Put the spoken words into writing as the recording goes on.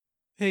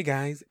Hey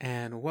guys,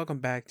 and welcome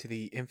back to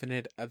the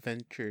Infinite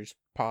Adventures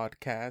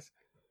podcast.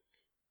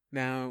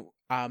 Now,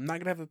 I'm not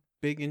gonna have a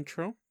big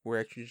intro. We're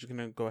actually just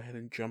gonna go ahead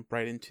and jump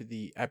right into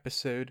the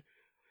episode.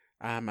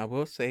 I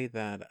will say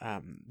that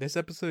this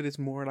episode is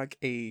more like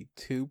a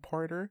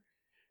two-parter.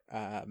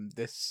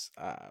 This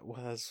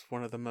was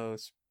one of the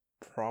most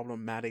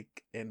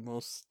problematic and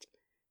most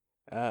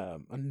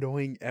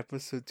annoying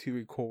episode to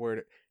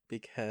record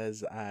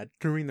because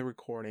during the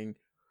recording,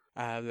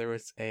 there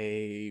was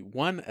a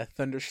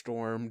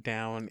thunderstorm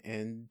down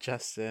in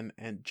Justin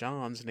and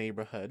John's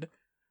neighborhood,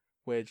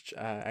 which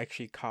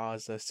actually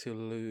caused us to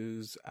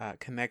lose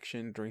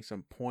connection during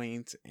some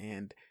points,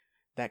 and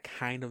that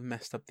kind of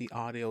messed up the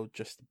audio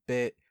just a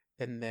bit.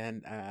 And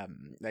then,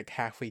 like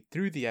halfway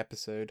through the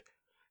episode,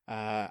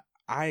 I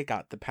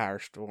got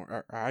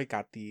the I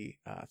got the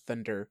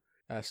thunder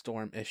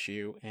storm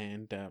issue,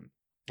 and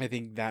I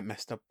think that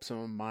messed up some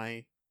of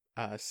my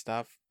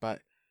stuff, but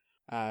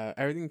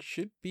everything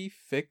should be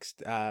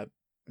fixed.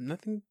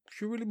 Nothing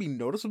should really be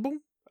noticeable.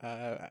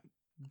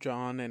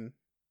 John and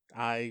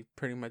I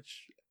pretty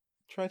much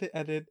try to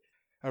edit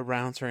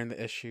around certain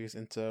the issues,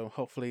 and so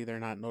hopefully they're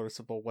not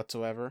noticeable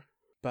whatsoever.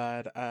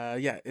 But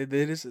yeah, it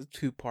is a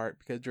two-part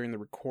because during the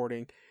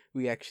recording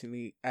we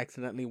actually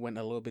accidentally went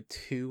a little bit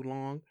too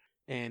long,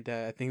 and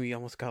I think we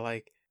almost got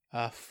like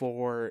a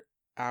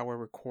 4-hour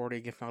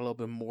recording, if not a little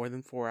bit more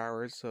than 4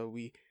 hours. So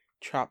we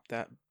chopped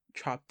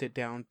it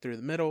down through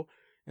the middle.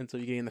 And so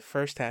you're getting the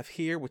first half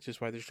here, which is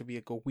why there should be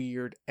like a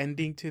weird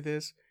ending to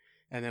this.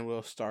 And then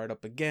we'll start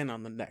up again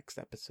on the next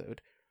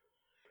episode.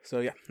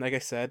 So yeah, like I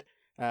said,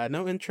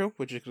 no intro.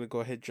 We're just going to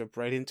go ahead and jump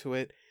right into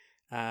it.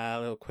 A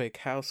little quick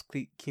house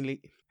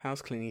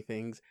cleaning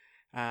things.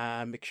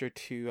 Make sure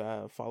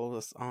to follow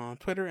us on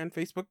Twitter and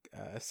Facebook.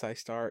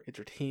 SciStar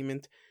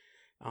Entertainment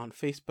on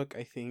Facebook,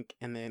 I think.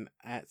 And then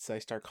at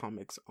SciStar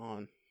Comics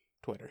on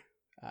Twitter.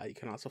 You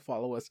can also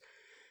follow us.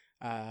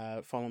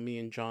 Follow me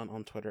and John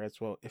on Twitter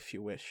as well if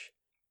you wish.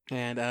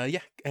 And almost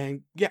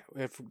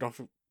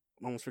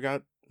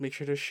forgot, make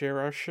sure to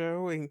share our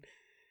show. And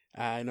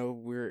I know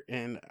we're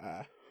in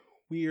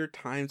weird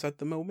times at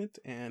the moment,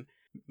 and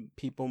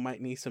people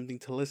might need something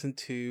to listen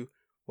to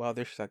while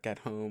they're stuck at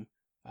home.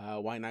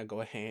 Why not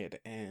go ahead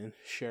and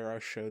share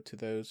our show to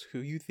those who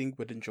you think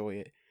would enjoy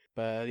it?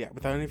 But yeah,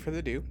 without any further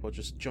ado, we'll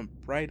just jump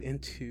right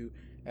into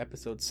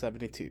episode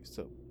 72.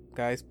 So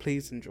guys,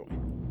 please enjoy.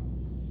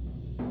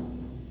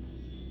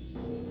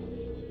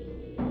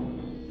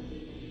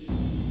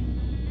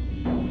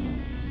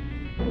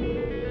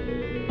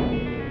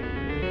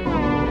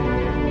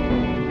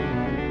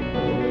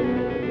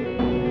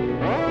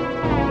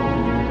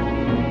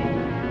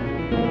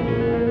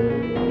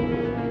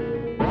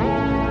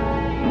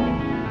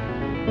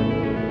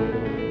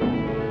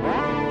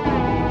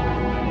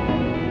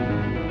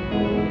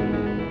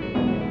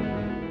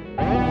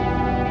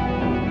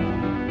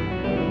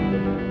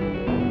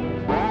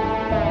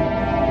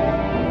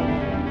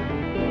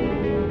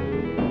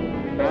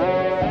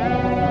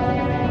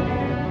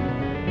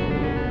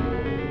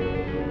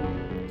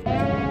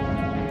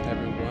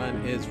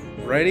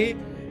 Ready?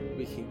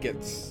 We can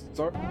get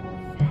started.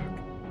 Fuck.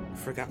 I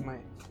forgot my.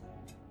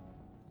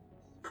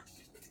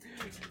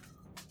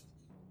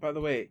 By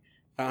the way,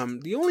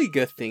 the only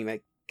good thing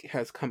that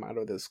has come out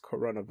of this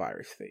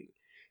coronavirus thing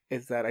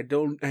is that I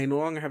no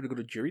longer have to go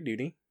to jury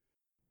duty.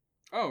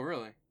 Oh,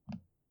 really? I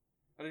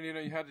didn't even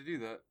know you had to do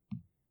that.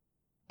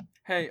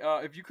 Hey,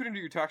 if you couldn't do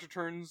your tax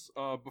returns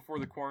before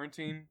the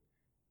quarantine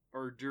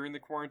or during the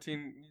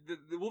quarantine,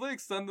 will they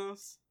extend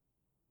those?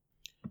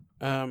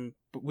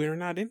 But we're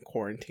not in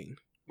quarantine.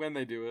 When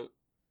they do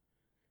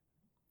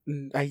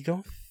it? I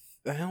don't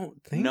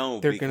think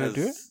they're gonna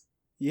do it.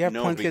 You have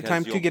plenty of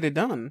time to get it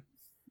done.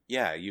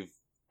 Yeah, you've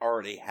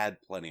already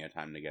had plenty of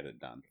time to get it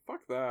done.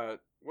 Fuck that.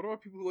 What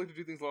about people who like to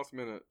do things last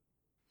minute?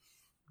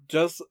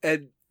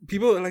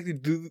 People that like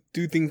to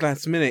do things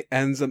last minute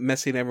ends up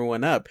messing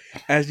everyone up.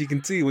 As you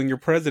can see, when your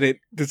president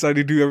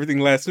decided to do everything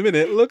last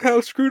minute, look how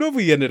screwed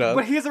over he ended up.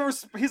 But he's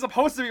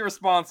supposed to be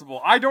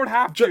responsible. I don't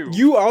have to.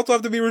 You also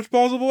have to be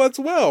responsible as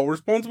well.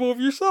 Responsible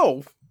of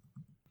yourself.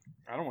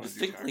 I don't want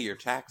to do your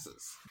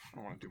taxes. I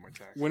don't want to do my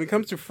taxes. When it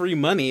comes to free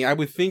money, I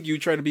would think you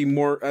try to be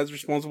more as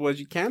responsible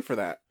as you can for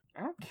that.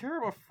 I don't care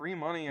about free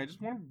money. I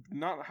just want to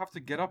not have to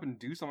get up and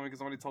do something because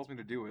somebody tells me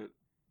to do it.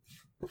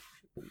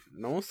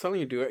 No one's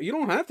telling you to do it. You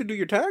don't have to do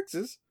your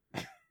taxes.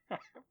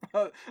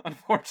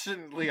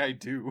 Unfortunately, I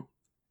do.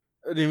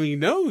 I mean,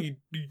 no, you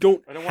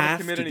don't. I don't have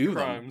want to commit any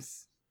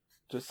crimes.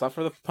 Just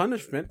suffer the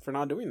punishment for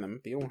not doing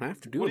them. You don't have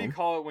to do them. What do you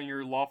call it when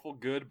you're lawful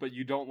good, but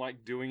you don't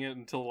like doing it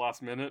until the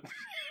last minute?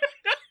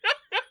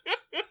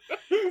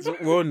 So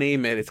we'll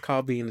name it. It's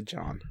called being a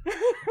John.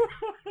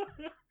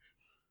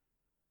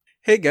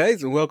 Hey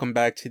guys, and welcome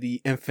back to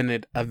the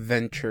Infinite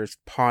Adventures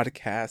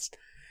podcast.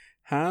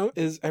 How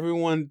is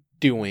everyone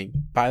doing?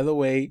 By the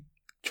way,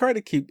 try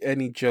to keep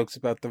any jokes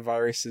about the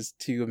viruses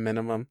to a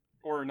minimum.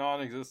 Or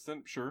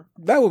non-existent, sure.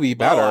 That would be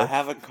better. Well, I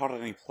haven't caught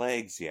any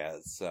plagues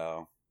yet,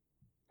 so...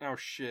 Oh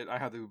shit, I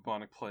had the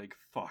bubonic plague.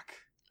 Fuck.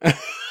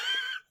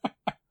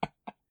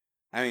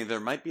 I mean, there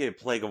might be a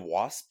plague of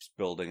wasps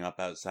building up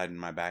outside in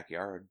my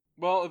backyard.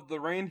 Well, if the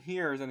rain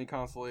here is any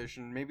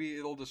consolation, maybe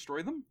it'll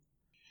destroy them?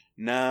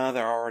 No,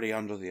 they're already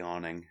under the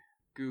awning.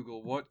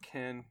 Google, what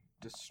can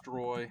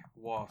destroy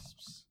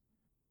wasps?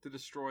 To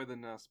destroy the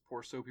nest,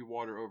 pour soapy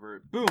water over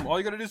it. Boom! All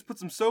you gotta do is put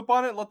some soap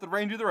on it, let the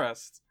rain do the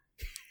rest.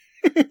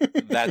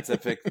 That's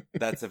if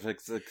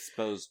it's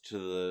exposed to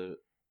the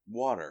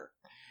water.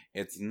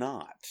 It's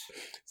not.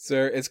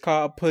 Sir, it's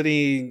called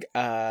putting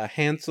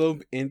hand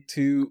soap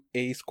into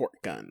a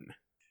squirt gun.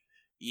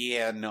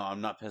 Yeah, no,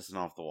 I'm not pissing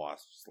off the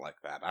wasps like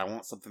that. I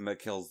want something that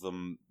kills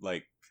them,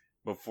 like,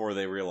 before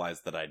they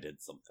realize that I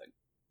did something.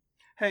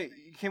 Hey,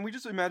 can we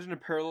just imagine a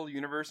parallel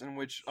universe in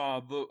which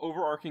the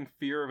overarching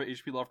fear of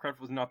H.P.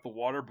 Lovecraft was not the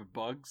water, but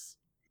bugs?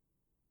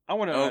 I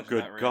want to Oh, imagine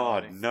good that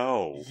God, reality.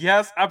 no.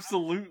 Yes,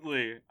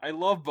 absolutely. I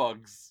love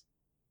bugs.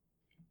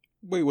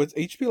 Wait, was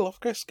H.P.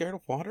 Lovecraft scared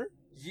of water?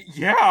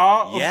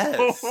 Yeah.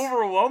 Yes.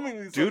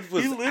 Overwhelmingly. So. Dude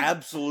was He lived-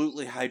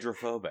 absolutely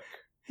hydrophobic.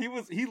 He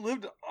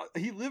lived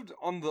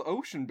on the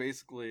ocean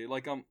basically.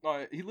 Like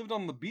he lived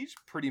on the beach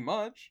pretty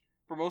much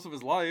for most of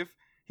his life.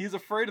 He was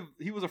afraid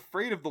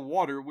of the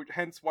water, which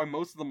hence why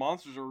most of the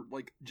monsters are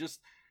like just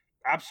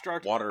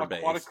abstract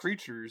Water-based. aquatic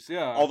creatures.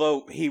 Yeah.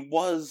 Although he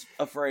was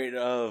afraid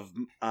of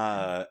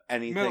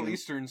anything, Middle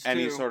Easterns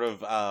any too. sort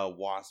of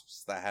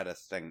wasps that had a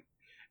sting,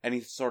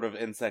 any sort of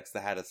insects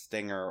that had a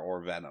stinger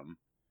or venom,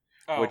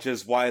 Oh. which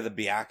is why the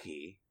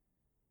Byakhee.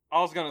 I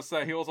was gonna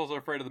say he was also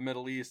afraid of the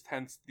Middle East,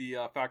 hence the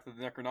fact that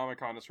the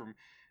Necronomicon is from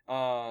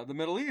the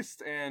Middle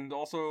East, and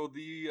also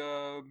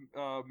the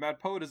Mad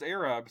Poet is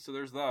Arab. So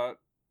there's that.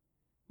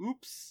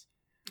 Oops.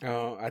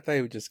 Oh, I thought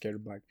he was just scared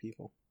of black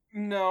people.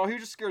 No, he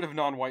was just scared of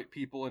non-white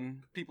people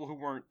and people who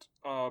weren't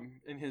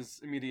in his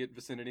immediate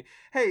vicinity.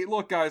 Hey,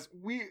 look, guys,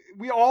 we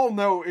all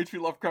know H.P.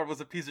 Lovecraft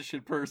was a piece of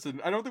shit person.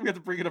 I don't think we have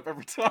to bring it up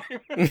every time.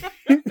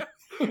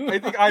 I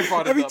think I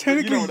brought it up,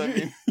 but you know what I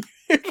mean.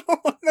 You're the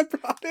one that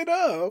brought it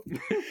up.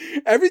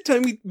 Every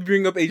time we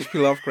bring up H.P.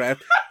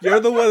 Lovecraft, you're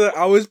the one that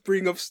always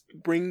brings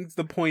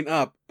the point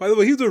up. By the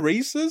way, he's a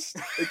racist.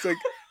 It's like,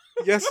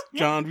 yes,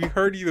 John, we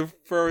heard you the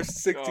first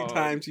 60 God.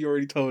 times you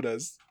already told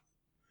us.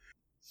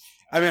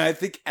 I mean, I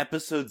think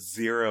episode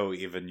 0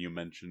 even you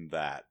mentioned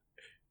that.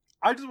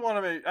 I just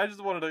wanted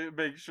to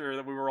make sure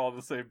that we were all on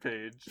the same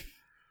page.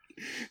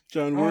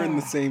 John, we're in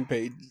the same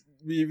page.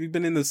 We've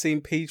been in the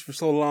same page for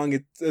so long.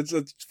 It's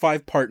a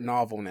 5-part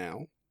novel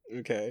now.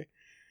 Okay.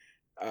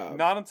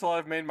 Not until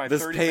I've made my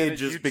This 30-minute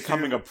page is YouTube.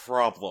 becoming a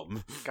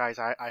problem. Guys,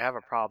 I have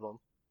a problem.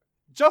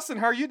 Justin,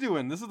 how are you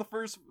doing? These are the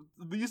first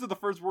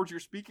words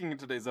you're speaking in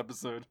today's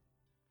episode.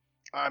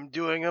 I'm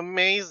doing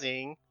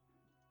amazing.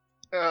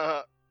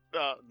 That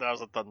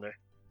was a thunder.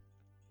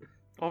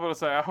 I was about to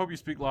say, I hope you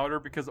speak louder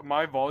because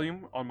my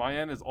volume on my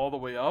end is all the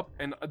way up,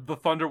 and the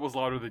thunder was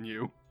louder than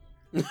you.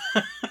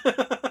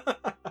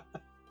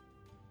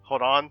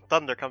 Hold on,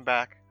 thunder, come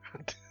back.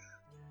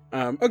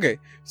 Okay,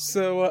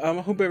 so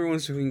I hope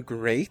everyone's doing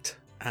great.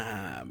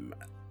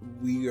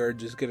 We are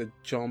just gonna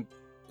jump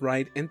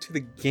right into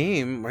the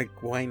game.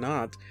 Like, why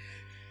not?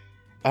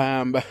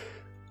 There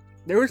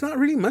was not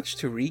really much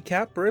to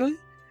recap, really.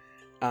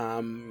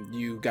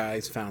 You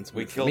guys found some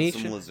We killed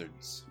information. some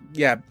lizards.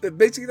 Yeah,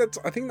 basically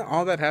I think that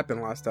all that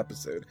happened last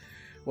episode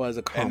was a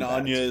And combat.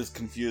 Anya is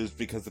confused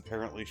because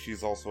apparently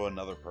she's also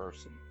another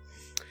person.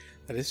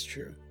 That is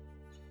true.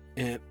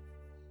 And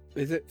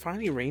is it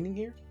finally raining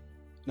here?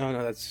 No,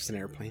 that's just an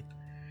airplane.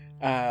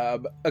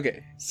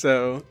 Okay,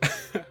 so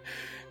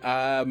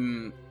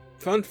fun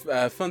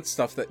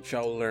stuff that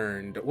y'all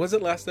learned. Was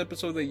it last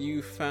episode that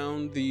you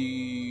found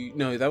the?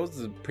 No, that was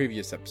the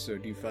previous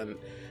episode. You found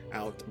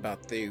out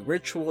about the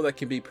ritual that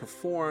can be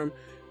performed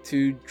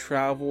to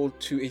travel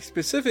to a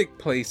specific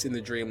place in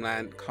the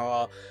Dreamland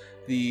called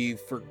the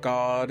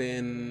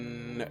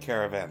Forgotten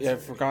Caravan. Yeah,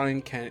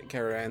 Forgotten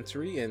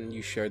Caravansary, and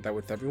you shared that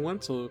with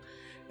everyone, so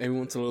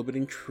everyone's a little bit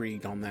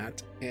intrigued on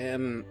that.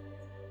 And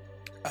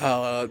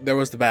there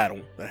was the battle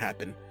that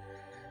happened.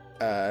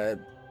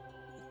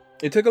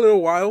 It took a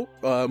little while,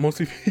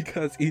 mostly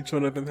because each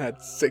one of them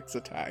had 6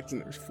 attacks,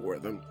 and there's 4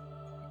 of them.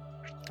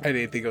 I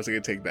didn't think it was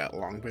going to take that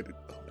long, but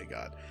oh my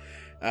god.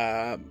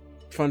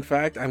 Fun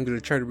fact, I'm going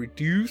to try to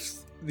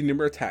reduce the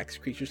number of attacks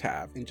creatures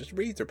have and just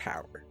raise their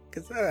power,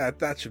 because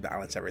that should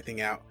balance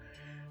everything out.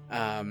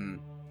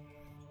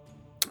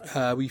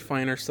 We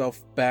find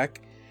ourselves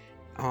back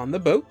on the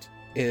boat.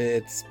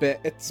 It's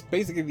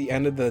basically the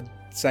end of the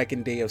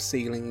 2nd day of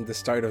sailing, the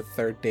start of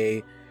the 3rd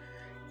day,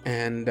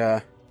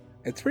 and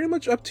it's pretty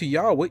much up to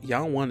y'all what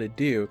y'all want to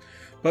do.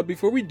 But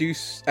before we do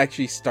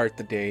actually start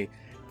the day,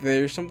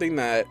 there's something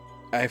that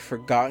I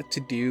forgot to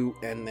do,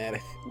 and that I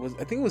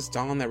think it was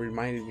Dawn that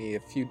reminded me a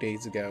few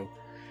days ago.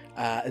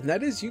 And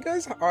that is, you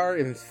guys are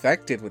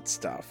infected with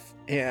stuff.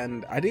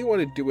 And I didn't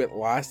want to do it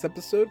last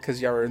episode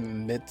because y'all were in the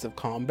midst of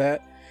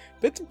combat.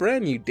 But it's a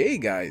brand new day,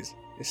 guys.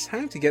 It's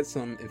time to get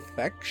some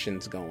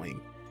infections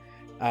going.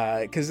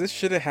 Because this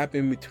should have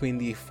happened between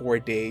the 4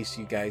 days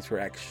you guys were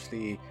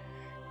actually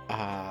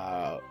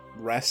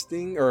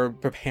resting or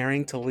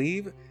preparing to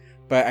leave.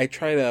 but I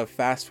try to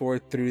fast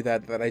forward through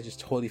that I just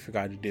totally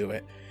forgot to do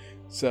it.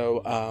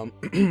 So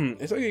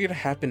it's only gonna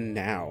happen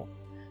now,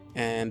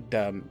 and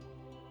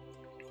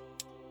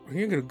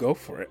we're gonna go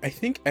for it. I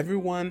think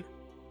everyone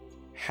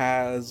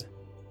has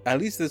at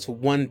least this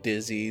one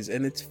disease,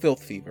 and it's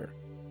filth fever.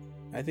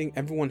 I think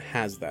everyone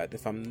has that,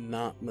 if I'm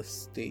not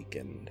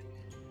mistaken.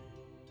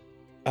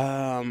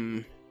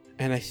 And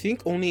I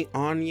think only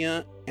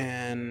Anya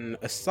and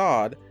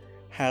Assad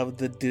have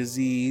the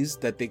disease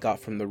that they got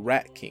from the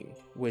Rat King,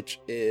 which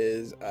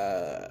is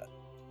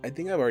I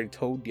think I've already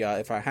told ya.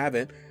 If I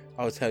haven't,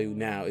 I'll tell you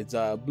now. It's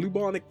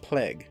bubonic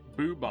plague.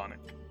 Bubonic.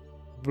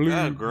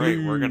 Oh,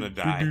 great, we're gonna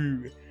die.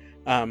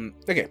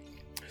 Okay,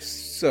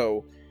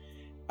 so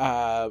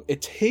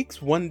it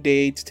takes 1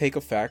 day to take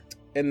effect,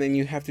 and then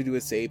you have to do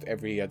a save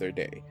every other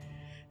day.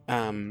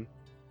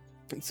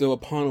 So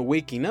upon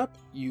waking up,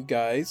 you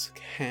guys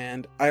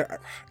can... I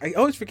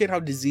always forget how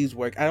disease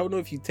work. I don't know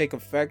if you take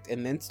effect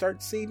and then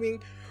start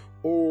saving,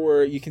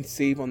 or you can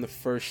save on the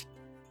first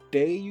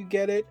day you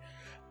get it.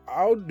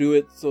 I'll do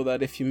it so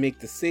that if you make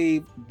the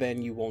save,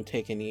 then you won't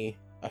take any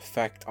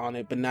effect on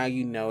it, but now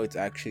you know it's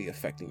actually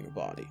affecting your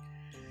body.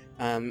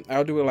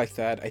 I'll do it like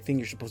that. I think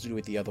you're supposed to do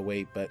it the other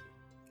way, but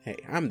hey,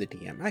 I'm the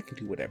DM. I can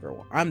do whatever I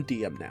want. I'm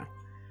DM now.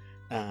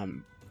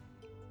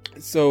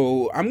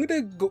 So I'm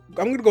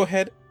gonna go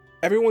ahead.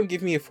 Everyone,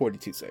 give me a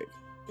fortitude save.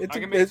 I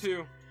can make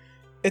 2.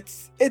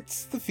 It's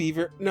the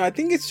fever. No, I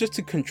think it's just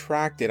to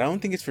contract it. I don't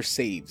think it's for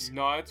saves.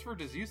 No, it's for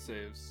disease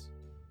saves.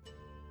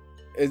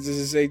 Does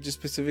it say just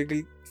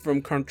specifically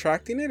from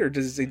contracting it, or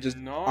does it say just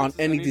on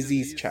any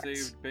disease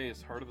checks? Save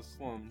base, Heart of the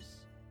Slums.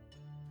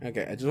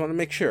 Okay, I just want to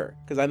make sure,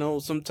 because I know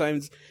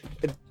sometimes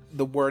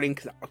the wording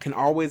can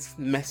always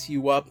mess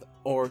you up,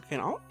 or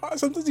can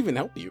sometimes even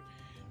help you,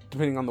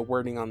 depending on the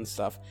wording on the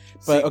stuff.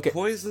 But okay,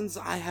 Poisons,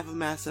 I have a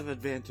massive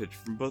advantage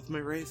from both my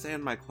race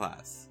and my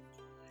class.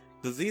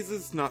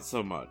 Diseases, not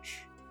so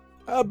much.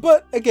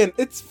 But again,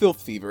 it's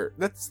filth fever.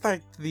 That's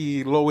like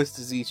the lowest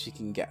disease you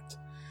can get.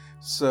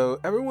 So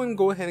everyone,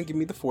 go ahead and give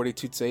me the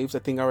fortitude saves. I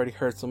think I already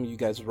heard some of you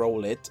guys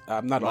roll it.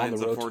 I'm not Mine's on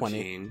the a roll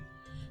 14.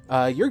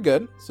 20. You're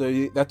good.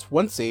 So that's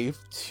one save.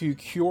 To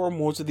cure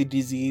most of the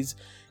disease,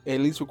 it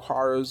at least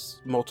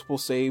requires multiple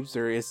saves.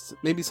 There is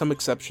maybe some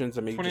exceptions,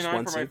 or maybe 29 just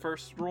one for save. my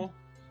first roll.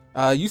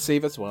 You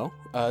save as well.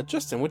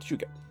 Justin, what did you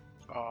get?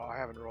 I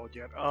haven't rolled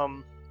yet.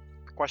 The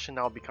question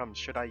now becomes,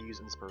 should I use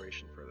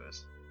inspiration for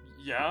this?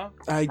 Yeah.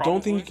 I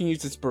don't think you probably. can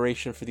use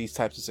inspiration for these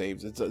types of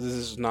saves. This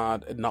is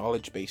not a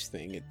knowledge-based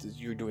thing.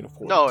 You're doing a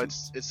fortitude. No, it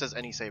says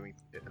any saving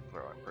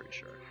throw, I'm pretty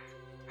sure.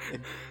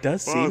 It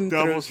does Well, saving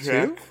double throws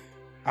check. too.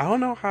 I don't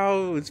know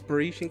how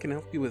inspiration can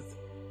help you with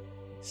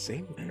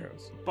saving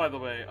throws. By the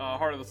way,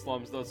 Heart of the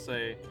Slums does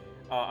say,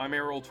 I may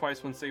roll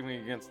twice when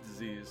saving against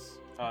disease.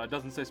 It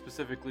doesn't say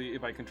specifically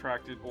if I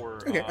contracted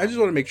or... Okay, I just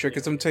want to make sure,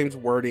 because sometimes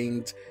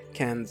wordings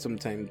can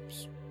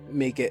sometimes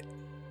make it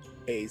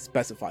a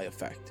specify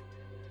effect.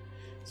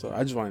 So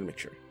I just wanted to make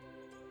sure.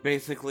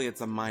 Basically,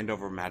 it's a mind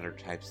over matter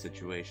type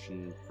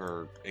situation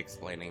for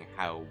explaining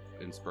how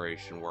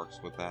inspiration works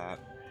with that.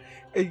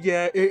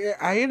 Yeah,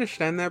 I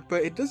understand that,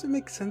 but it doesn't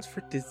make sense for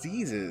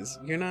diseases.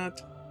 You're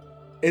not...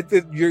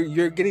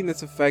 You're getting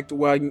this effect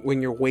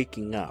when you're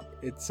waking up.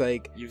 It's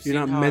like You've you're seen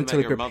not How I Met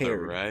mentally Your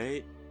prepared. Mother,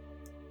 right?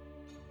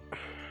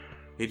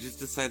 He just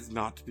decides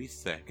not to be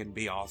sick and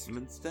be awesome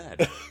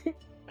instead.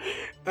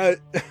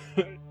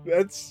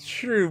 That's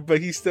true,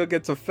 but he still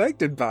gets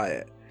affected by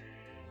it.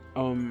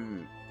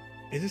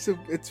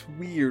 It's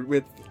weird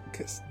with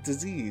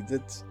disease.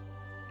 It's,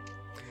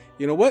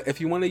 you know what?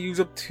 If you want to use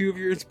up 2 of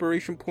your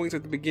inspiration points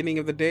at the beginning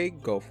of the day,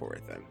 go for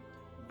it then.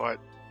 But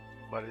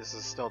this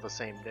is still the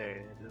same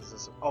day. Is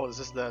this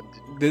the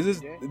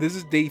day? This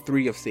is day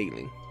 3 of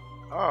sailing.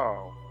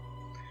 Oh.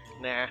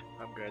 Nah,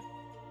 I'm good.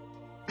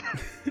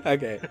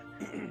 Okay.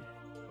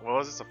 What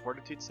was this, a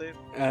fortitude save?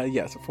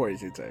 Yes, a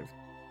fortitude save.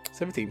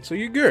 17. So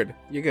you're good.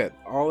 You're good.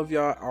 All of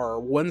y'all are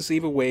 1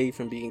 save away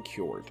from being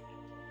cured.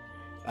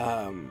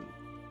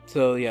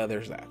 So yeah,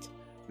 there's that.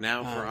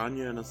 Now for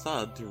Anya and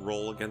Assad to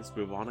roll against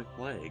bubonic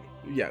plague.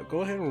 Yeah,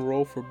 go ahead and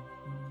roll for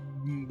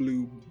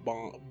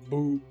bubonic.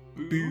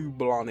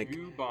 Bubonic.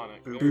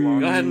 Boo-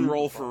 Go ahead and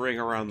roll for Ring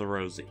Around the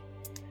Rosie.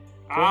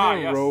 Go ahead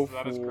and Yes, roll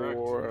that is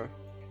for correct.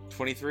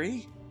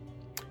 23?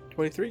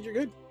 23. You're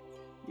good.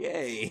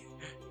 Yay.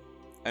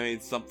 I mean,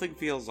 something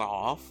feels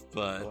off,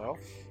 but... Hello?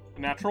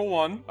 Natural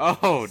 1.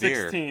 Oh,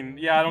 dear. 16.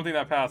 Yeah, I don't think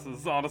that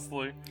passes,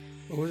 honestly.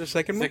 What was the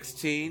second one?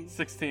 16?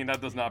 16,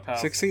 that does not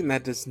pass. 16.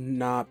 That does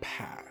not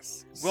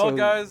pass. Well, So,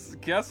 guys,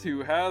 guess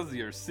who has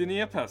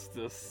Yersinia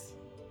pestis?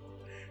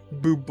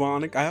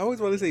 bubonic. I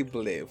always want to say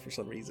blue for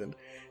some reason.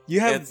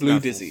 You have It's blue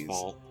Nestle's disease.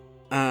 fault.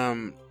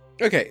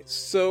 Okay,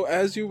 so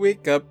as you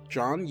wake up,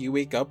 John, you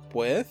wake up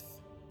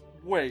with...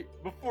 Wait,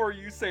 before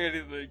you say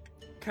anything,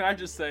 can I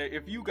just say,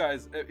 if you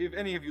guys, if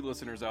any of you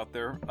listeners out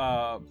there,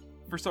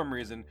 for some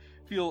reason,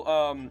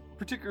 feel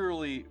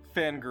particularly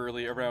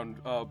fangirly around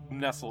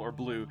Nestle or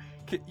Blue,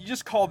 you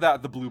just call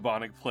that the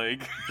bubonic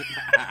plague.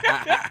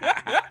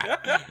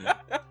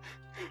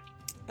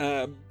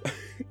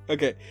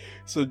 Okay,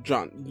 so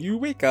John, you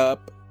wake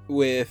up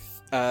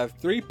with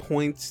 3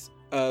 points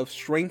of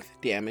strength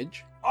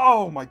damage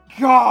Oh my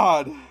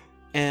god!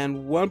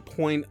 and 1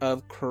 point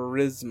of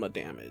charisma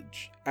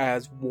damage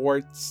as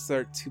warts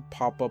start to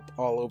pop up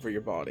all over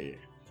your body.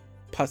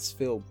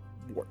 Pus-filled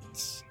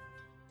warts.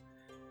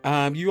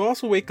 You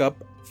also wake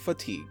up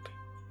fatigued,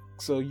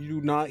 so you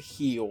do not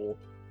heal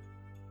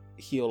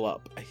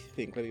up, I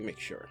think. Let me make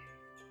sure.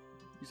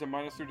 You said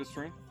 -3 to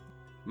strength?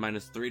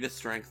 -3 to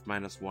strength,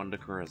 -1 to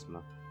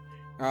charisma.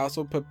 I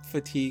also put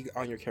fatigue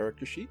on your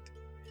character sheet.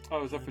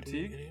 Oh, is that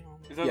fatigue?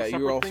 Is that Yeah, a you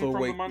separate also thing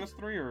from wake. the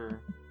 -3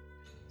 or?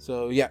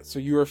 So yeah, so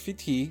you are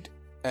fatigued,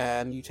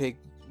 and you take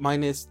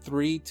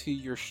 -3 to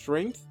your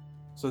strength.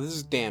 So this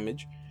is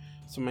damage.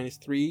 So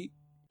 -3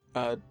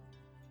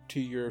 to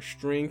your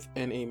strength,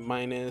 and a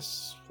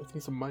minus. I think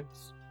it's a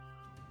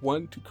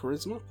 -1 to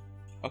charisma.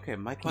 Okay,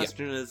 my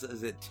question is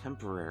it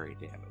temporary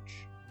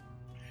damage?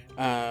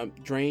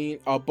 Drain.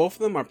 Both of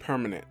them are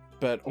permanent,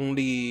 but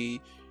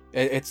only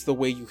it's the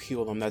way you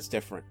heal them that's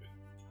different.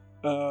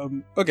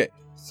 Okay,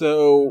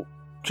 so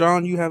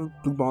John, you have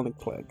bubonic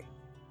plague.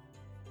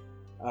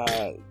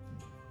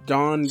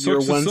 Don, Sucks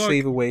you're to one suck.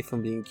 save away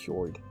from being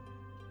cured.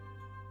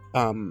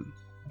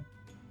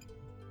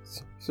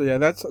 So yeah,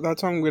 that's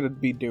how I'm gonna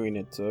be doing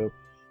it. So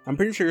I'm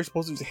pretty sure you're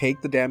supposed to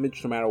take the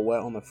damage no matter what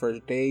on the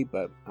first day,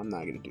 but I'm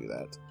not gonna do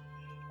that.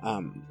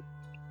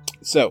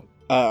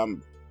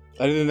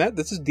 Other than that,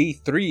 this is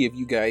D3 of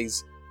you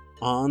guys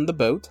on the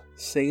boat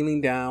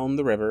sailing down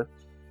the river.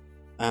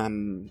 I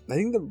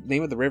think the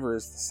name of the river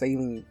is the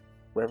Sailing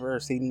River or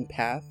Sailing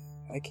Path.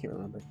 I can't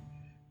remember.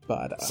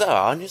 But So,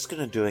 I'm just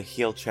gonna do a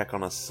heal check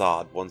on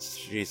Assad once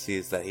she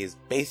sees that he's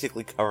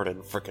basically covered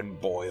in frickin'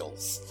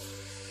 boils.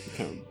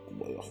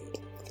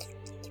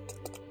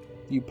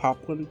 You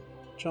pop one,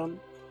 John?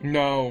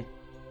 No.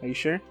 Are you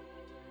sure?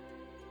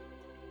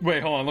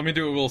 Wait, hold on. Let me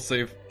do a will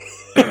save.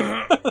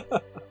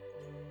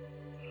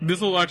 This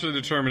will actually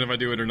determine if I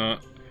do it or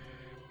not.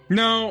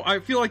 No, I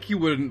feel like he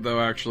wouldn't though,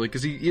 actually,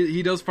 because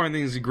he does find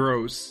things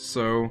gross.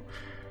 So,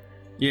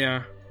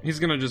 yeah, he's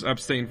gonna just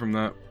abstain from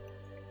that.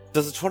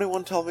 Does the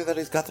 21 tell me that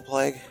he's got the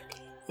plague?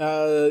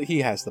 He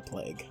has the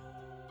plague.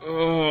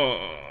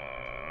 Oh.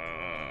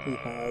 He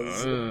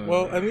has.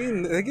 Well, I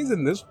mean, I guess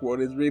in this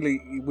world, it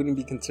wouldn't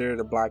be considered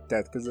a Black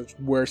Death because it's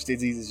worst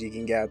diseases you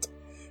can get.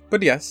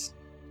 But yes,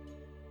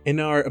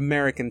 in our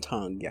American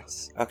tongue,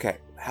 yes, Okay,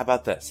 how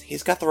about this?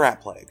 He's got the rat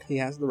plague. he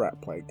has the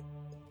rat plague.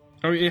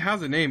 I mean, it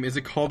has a name. Is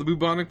it called the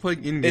bubonic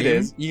plague in game? It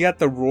is. You got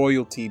the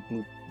royalty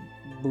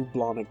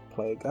bubonic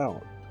plague. Oh,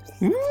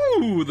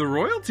 Ooh, the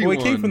royalty well,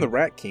 one. it came from the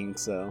Rat King,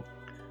 so.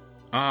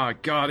 Ah,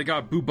 God, it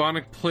got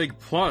bubonic plague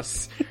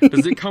plus.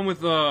 Does it come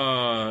with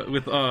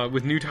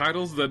new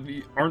titles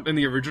that aren't in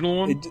the original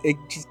one?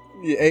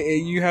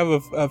 You have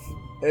a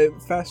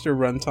faster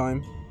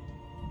runtime.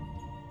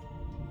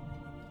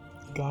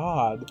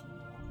 God.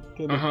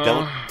 Uh-huh.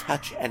 Don't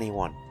touch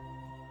anyone.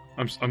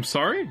 I'm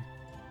sorry.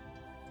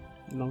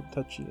 No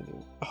touching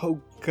anyone. Oh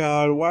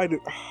God, why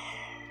do?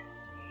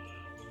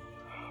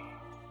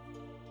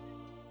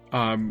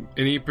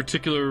 Any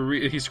particular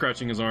he's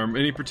scratching his arm.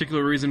 Any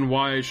particular reason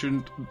why I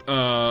shouldn't?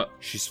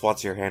 She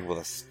swats your hand with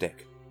a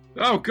stick.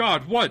 Oh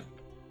God, what?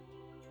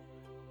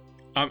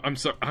 I'm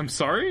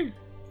sorry.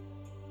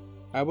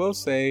 I will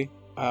say,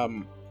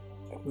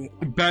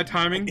 Bad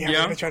timing. yeah, I'm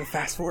Yeah. gonna try to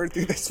fast forward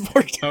through this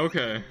part.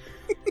 Okay.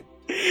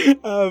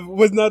 I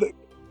was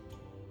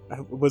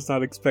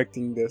not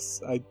expecting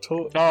this. I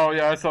told. Oh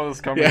yeah, I saw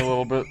this coming Yeah. a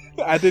little bit.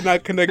 I did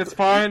not connect. It's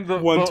fine.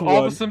 One to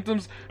all one. the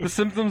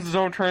symptoms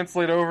don't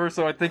translate over,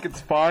 so I think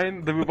it's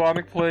fine. The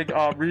bubonic plague.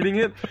 Reading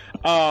it,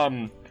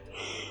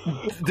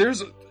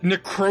 there's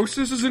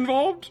necrosis is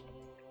involved.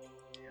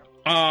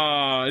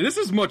 This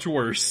is much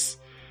worse.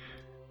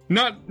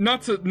 Not.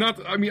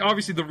 I mean,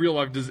 obviously, a real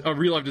life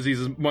disease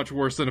is much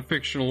worse than a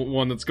fictional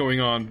one that's going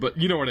on. But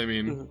you know what I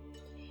mean.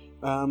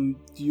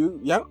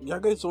 Y'all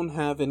guys don't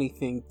have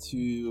anything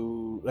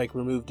to like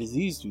remove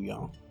disease, do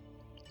y'all?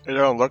 It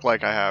don't look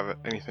like I have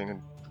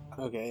anything.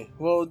 Okay.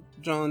 Well,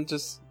 John,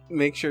 just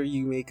make sure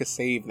you make a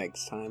save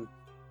next time,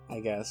 I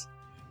guess.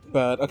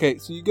 But okay,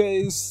 so you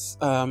guys,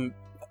 what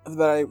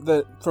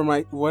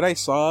I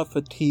saw,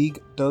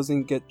 fatigue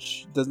doesn't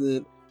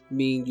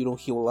mean you don't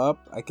heal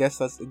up. I guess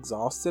that's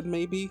exhausted,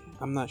 maybe.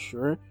 I'm not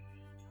sure.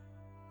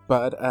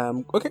 But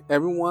okay,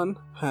 everyone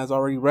has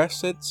already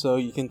rested, so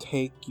you can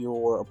take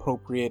your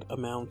appropriate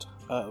amount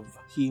of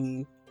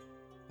healing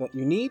that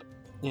you need.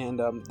 And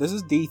this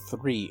is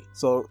D3,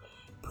 so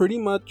pretty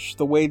much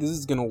the way this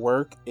is gonna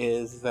work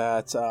is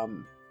that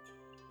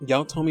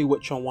y'all tell me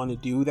what y'all want to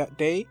do that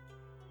day,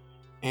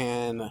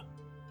 and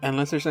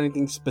unless there's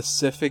anything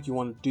specific you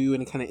want to do,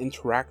 any kind of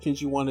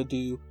interactions you want to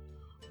do,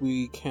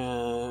 we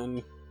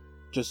can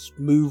just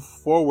move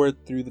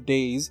forward through the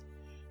days.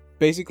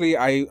 Basically,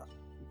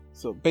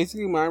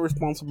 my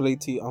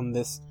responsibility on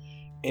this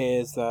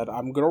is that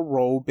I'm gonna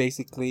roll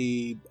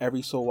basically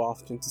every so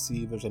often to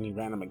see if there's any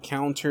random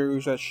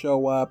encounters that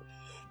show up,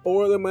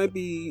 or there might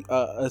be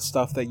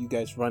stuff that you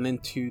guys run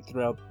into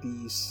throughout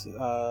these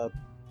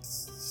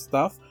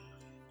stuff.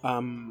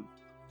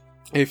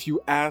 If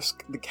you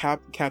ask the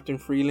Captain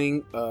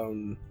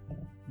Freeling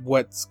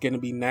what's gonna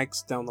be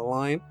next down the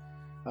line,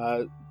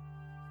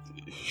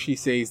 she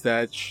says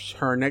that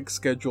her next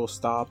scheduled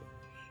stop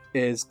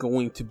is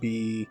going to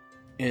be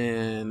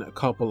in a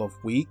couple of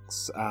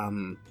weeks.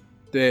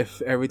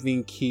 If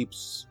everything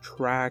keeps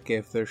track,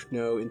 if there's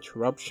no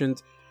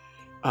interruptions,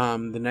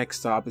 the next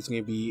stop is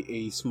going to be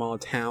a small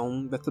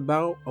town that's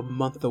about a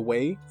month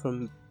away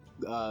from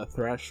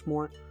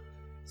Thrashmore.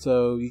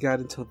 So you got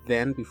until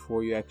then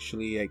before you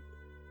actually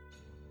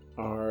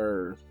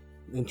are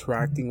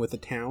interacting with the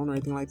town or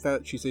anything like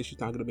that. She says she's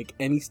not going to make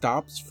any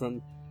stops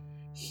from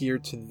here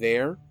to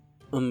there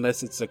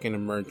unless it's like an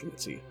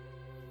emergency,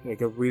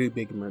 like a really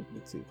big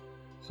emergency.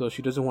 So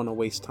she doesn't want to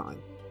waste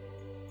time.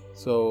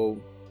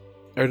 So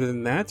other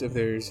than that, if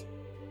there's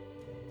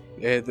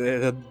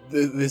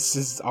this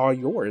is all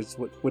yours.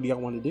 What do y'all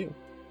want to do?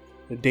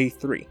 Day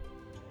 3.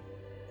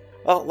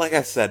 Well, like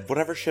I said,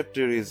 whatever ship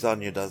duties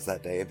Anya does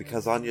that day,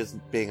 because Anya's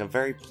being a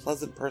very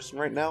pleasant person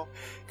right now,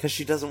 because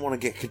she doesn't want to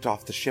get kicked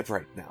off the ship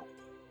right now.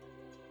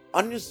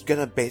 Anya's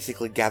gonna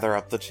basically gather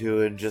up the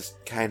two and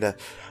just kinda,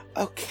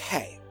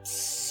 okay,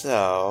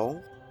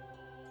 so,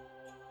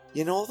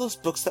 you know all those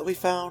books that we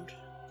found?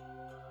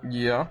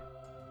 Yeah.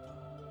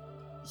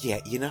 Yeah,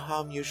 you know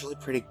how I'm usually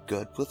pretty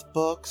good with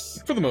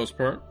books? For the most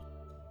part.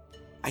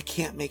 I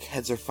can't make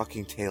heads or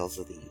fucking tails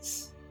of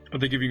these. Are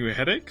they giving you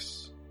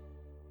headaches?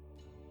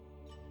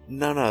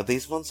 No,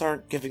 these ones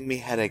aren't giving me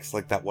headaches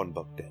like that one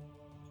book did.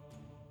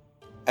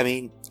 I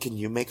mean, can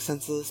you make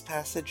sense of this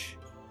passage?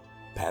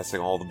 Passing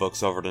all the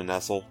books over to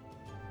Nestle.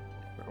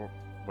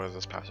 What does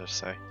this passage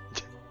say?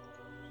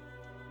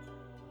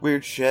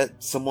 Weird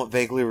shit, somewhat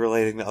vaguely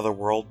relating to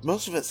Otherworld.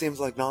 Most of it seems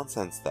like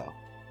nonsense, though.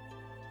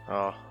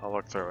 Oh, I'll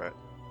look through it.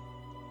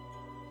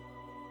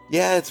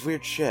 Yeah, it's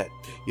weird shit.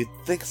 You'd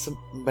think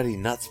somebody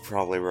nuts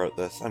probably wrote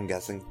this, I'm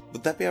guessing.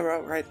 Would that be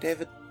about right,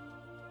 David?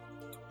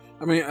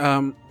 I mean,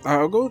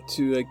 I'll go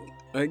to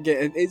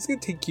again. It's gonna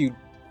take you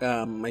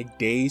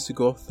days to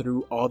go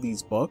through all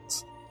these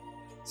books.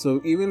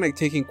 So even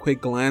taking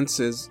quick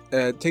glances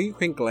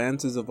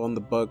of on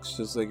the books,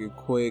 just like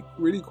a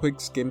really quick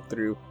skim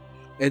through,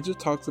 it just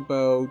talks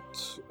about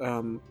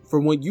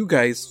from what you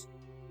guys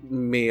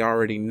may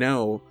already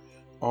know,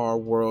 are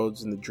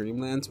worlds in the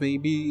Dreamlands,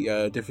 maybe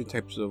different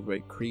types of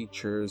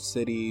creatures,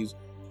 cities,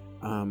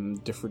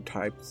 different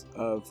types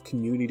of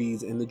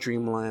communities in the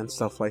Dreamland,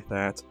 stuff like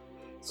that.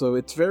 So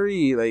it's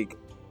very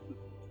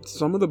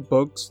some of the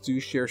books do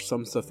share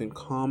some stuff in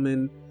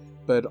common,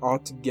 but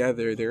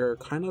altogether they're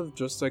kind of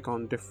just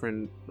on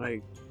different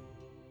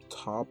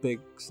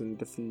topics and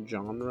different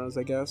genres,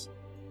 I guess,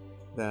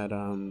 that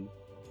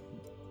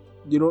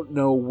you don't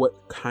know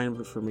what kind of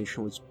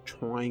information was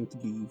trying to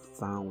be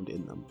found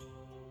in them.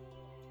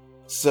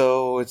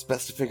 So it's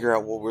best to figure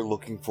out what we're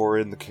looking for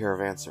in the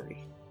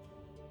Caravansary.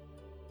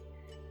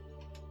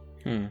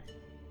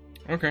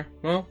 Okay,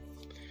 well,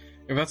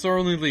 if that's our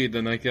only lead,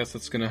 then I guess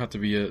that's gonna have to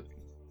be it.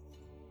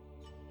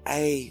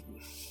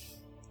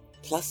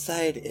 Plus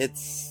side,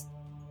 it's...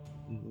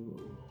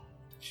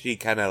 She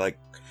kind of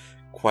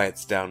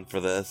quiets down for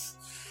this.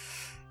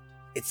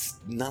 It's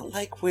not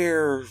like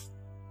we're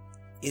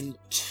in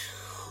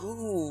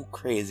too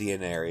crazy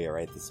an area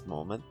right this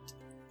moment.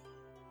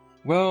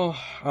 Well,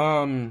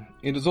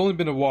 it has only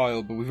been a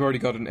while, but we've already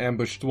gotten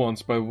ambushed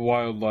once by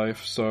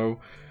wildlife, so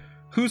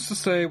who's to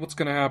say what's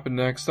gonna happen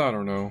next? I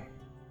don't know.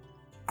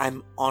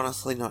 I'm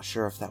honestly not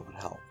sure if that would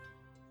help.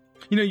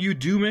 You know, you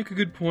do make a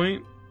good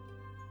point.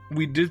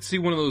 We did see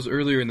one of those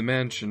earlier in the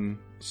mansion,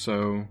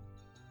 so...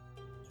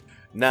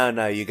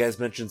 No, you guys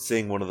mentioned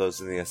seeing one of those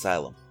in the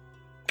asylum.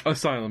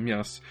 Asylum,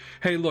 yes.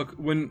 Hey, look,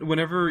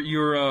 whenever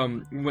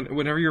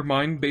your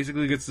mind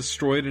basically gets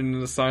destroyed in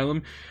an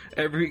asylum,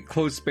 every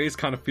closed space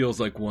kind of feels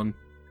like one.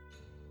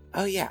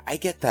 Oh yeah, I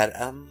get that,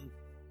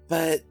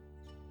 but...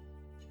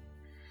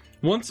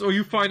 Once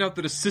you find out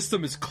that a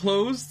system is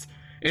closed,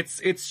 it's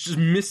just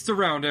mist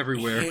around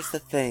everywhere. Here's the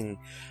thing.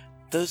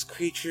 Those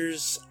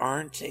creatures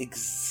aren't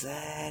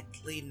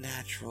exactly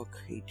natural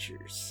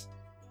creatures.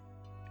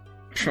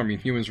 I mean,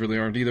 humans really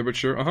aren't either, but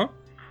sure, uh-huh.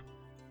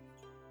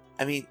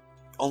 I mean,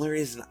 only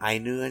reason I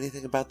knew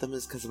anything about them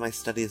is because of my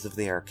studies of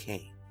the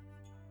arcane.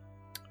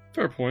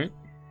 Fair point.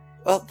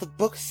 Well, the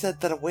book said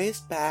that a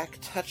ways back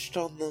touched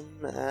on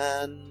them,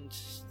 and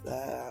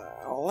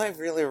all I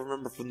really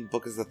remember from the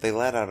book is that they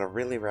let out a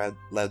really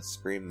loud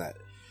scream that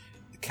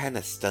kind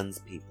of stuns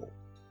people.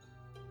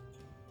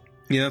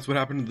 Yeah, that's what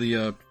happened to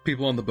the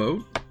people on the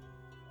boat?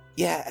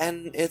 Yeah,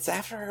 and it's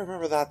after I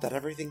remember that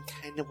everything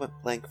kind of went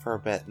blank for a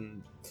bit,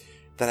 and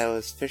that I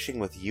was fishing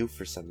with you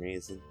for some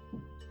reason.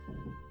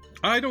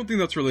 I don't think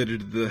that's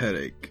related to the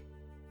headache.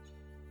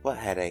 What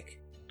headache?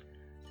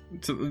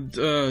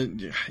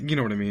 You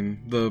know what I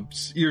mean. The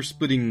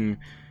ear-splitting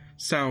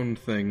sound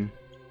thing.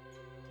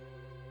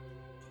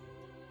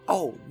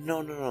 Oh,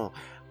 no.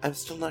 I'm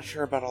still not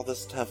sure about all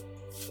this stuff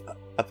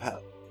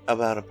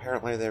about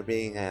apparently there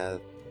being a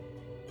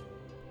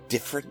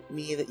different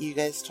me that you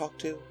guys talk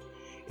to.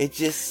 It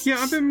just... Yeah,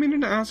 I've been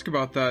meaning to ask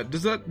about that.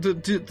 Does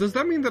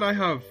that mean that I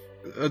have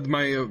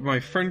my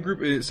friend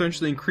group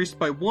essentially increased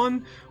by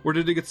 1, or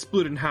did it get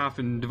split in half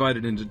and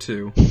divided into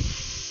 2?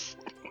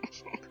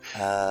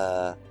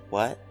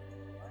 What?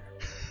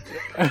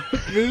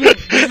 This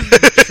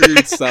is true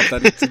stuff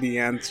that needs to be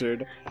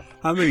answered.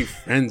 How many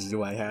friends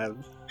do I have?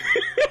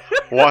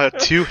 What,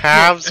 2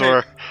 halves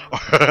or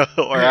Hey,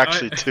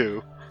 actually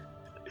 2?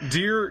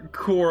 Dear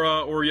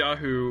Cora or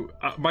Yahoo,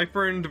 my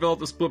friend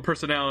developed a split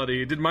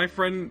personality. Did my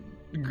friend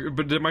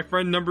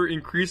number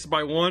increase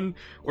by 1,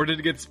 or did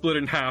it get split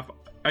in half?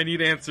 I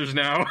need answers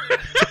now.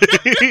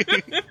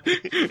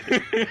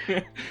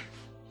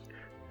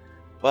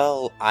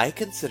 Well, I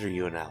consider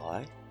you an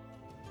ally.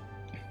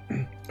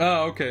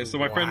 Oh, okay. So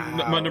my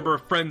Wow. number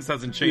of friends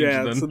hasn't changed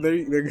Yeah, then. so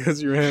there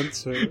goes your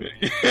answer.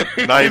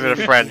 Not even a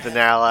friend, an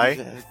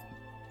ally.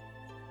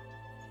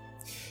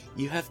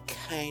 You have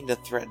kinda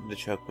threatened to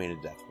choke me to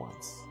death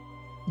once.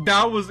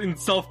 That was in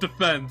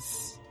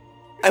self-defense.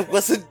 I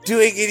wasn't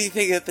doing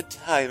anything at the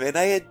time, and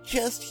I had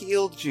just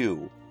healed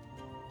you.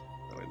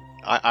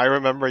 I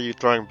remember you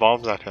throwing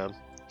bombs at him.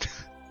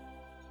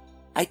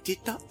 I did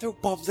not throw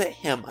bombs at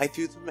him. I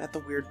threw them at the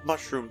weird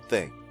mushroom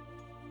thing.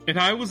 And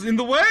I was in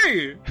the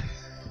way!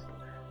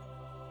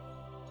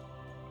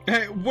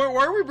 Hey, why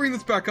are we bringing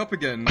this back up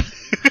again?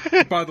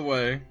 By the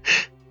way.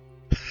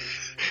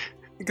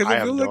 Because I I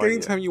have feel no like idea.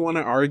 anytime you want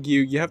to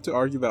argue, you have to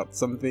argue about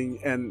something,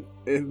 and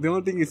the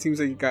only thing it seems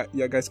like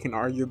you guys can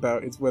argue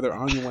about is whether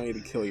Anya wanted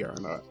to kill you or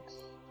not.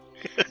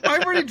 I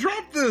already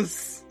dropped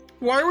this!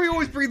 Why are we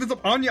always bringing this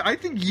up? Anya, I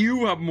think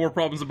you have more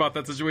problems about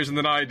that situation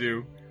than I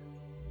do.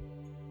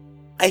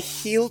 I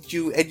healed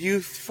you, and you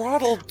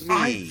throttled me.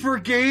 I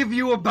forgave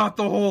you about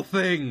the whole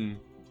thing!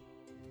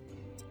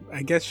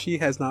 I guess she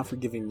has not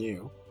forgiven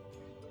you.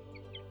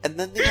 And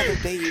then the other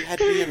day you had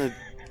me in a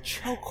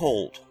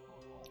chokehold.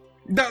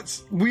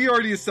 We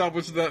already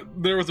established that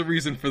there was a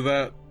reason for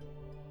that.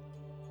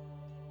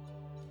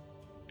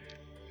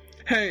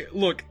 Hey,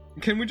 look,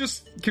 can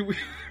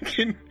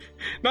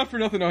not for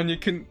nothing, Anya,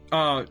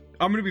 I'm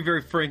gonna be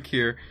very frank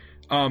here.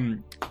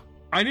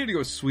 I need to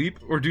go sweep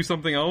or do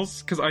something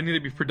else, because I need to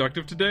be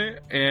productive today,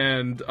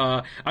 and,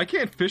 I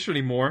can't fish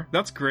anymore.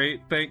 That's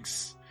great,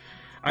 thanks.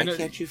 Why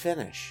can't you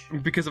finish?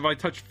 Because if I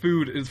touch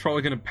food, it's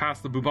probably gonna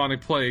pass the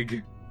bubonic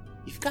plague.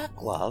 You've got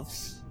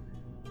gloves.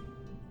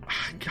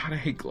 God, I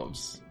hate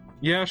gloves.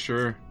 Yeah,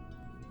 sure.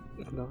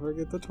 Don't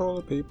forget the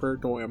toilet paper.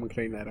 Don't worry, I'm gonna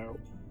clean that out.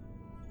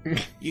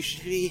 You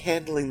should be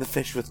handling the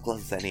fish with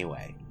gloves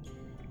anyway.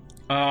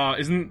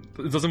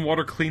 Doesn't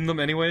water clean them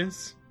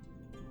anyways?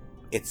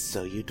 It's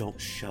so you don't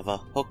shove a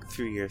hook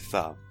through your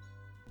thumb.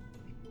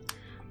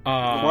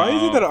 Why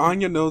is it that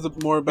Anya knows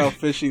more about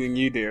fishing than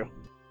you do?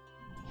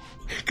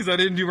 Because I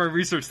didn't do my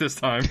research this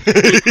time.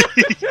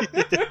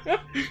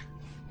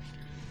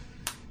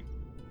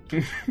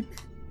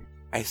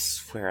 I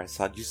swear,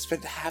 Assad, you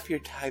spend half your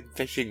time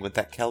fishing with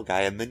that Kel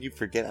guy, and then you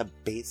forget a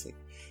basic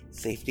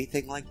safety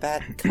thing like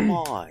that? Come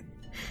on.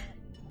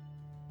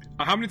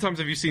 How many times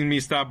have you seen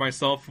me stab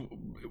myself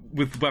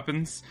with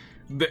weapons?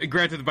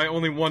 Granted, my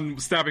only one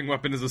stabbing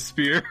weapon is a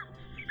spear.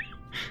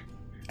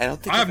 I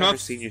don't think I I've have ever not-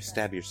 seen you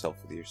stab yourself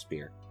with your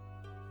spear.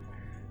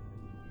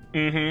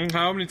 Mm-hmm.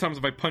 How many times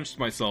have I punched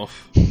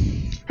myself?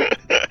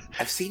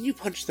 I've seen you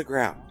punch the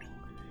ground.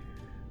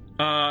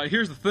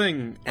 Here's the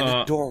thing. And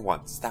a door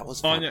once. That was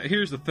fun. Anya,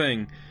 here's the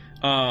thing.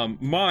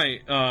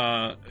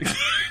 God,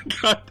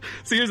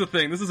 see, here's the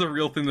thing. This is a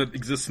real thing that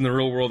exists in the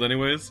real world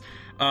anyways.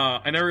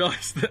 And I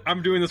realized that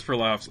I'm doing this for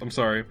laughs. I'm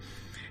sorry.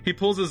 He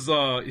pulls his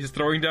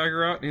throwing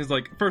dagger out, and he's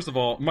like, first of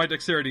all, my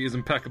dexterity is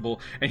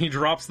impeccable. And he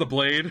drops the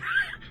blade.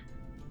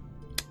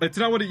 It's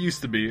not what it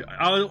used to be.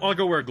 I'll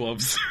go wear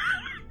gloves.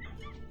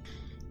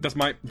 That's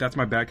my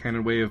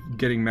backhanded way of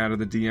getting mad at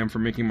the DM for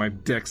making my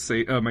dex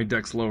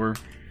lower.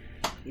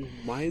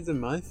 Why is it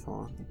my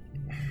fault?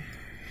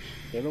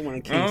 You're the one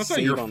that Oh, can't it's not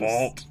save your on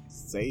fault.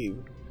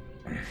 Save.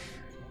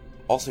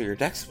 Also, your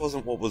dex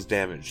wasn't what was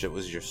damaged, it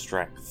was your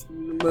strength.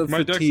 But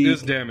My dex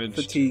is damaged.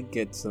 Fatigue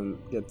gets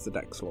the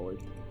dex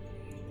lowered.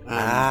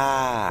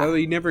 Ah. By the way,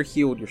 you never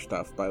healed your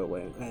stuff, by the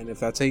way. And if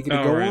that's how you're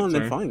gonna Oh, go right, on,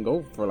 sorry. then fine,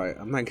 go for it.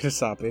 I'm not gonna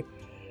stop you.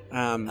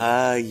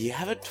 You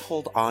haven't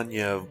told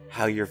Anya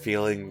how you're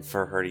feeling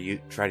for her to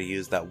try to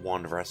use that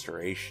wand of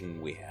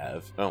restoration we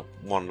have. Oh,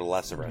 wand of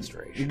lesser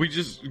restoration. I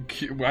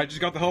just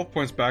got the health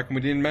points back and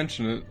we didn't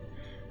mention it.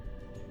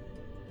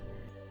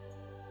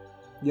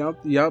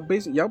 Y'all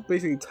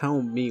basically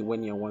tell me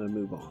when you want to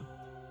move on.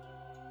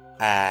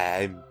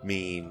 I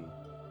mean,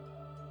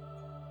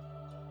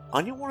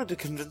 Anya wanted to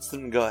convince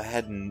them to go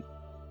ahead and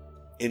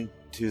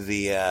into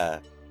the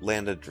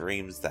Land of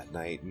Dreams that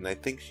night, and I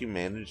think she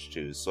managed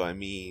to. So I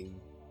mean,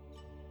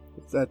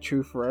 Is that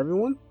true for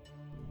everyone?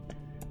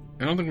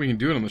 I don't think we can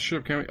do it on the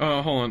ship, can we?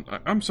 Hold on.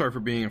 I'm sorry for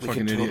being a we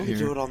fucking can idiot totally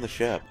here. do it on the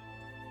ship.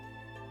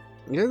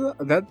 Yeah,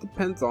 that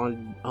depends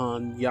on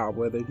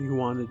whether you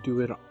want to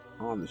do it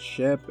on the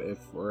ship,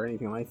 or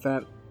anything like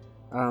that.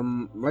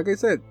 Like I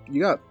said,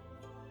 you got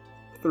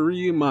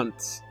 3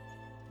 months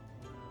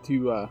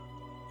to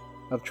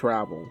of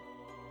travel.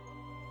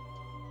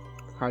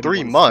 How do you 3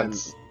 wanna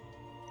months? spend-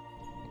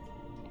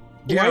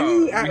 Yeah,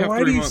 we have why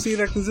 3 do you months. say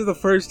that? Because this is the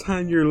first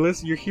time you're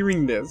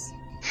hearing this.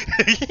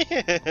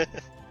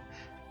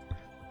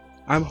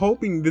 I'm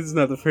hoping this is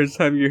not the first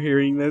time you're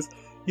hearing this.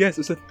 Yes,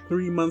 it's a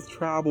 3-month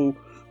travel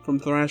from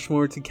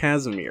Thrashmoor to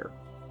Casimir.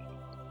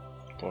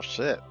 Well,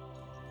 shit.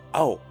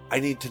 Oh, I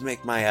need to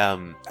make my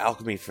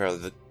alchemy for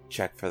the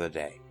check for the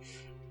day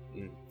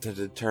to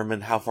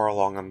determine how far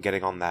along I'm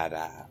getting on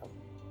that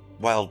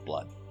wild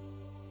blood.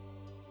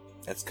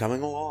 It's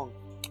coming along.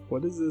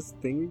 What is this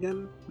thing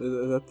again? Is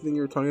that the thing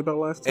you were talking about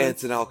last time?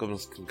 It's an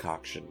alchemist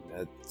concoction.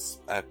 It's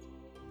a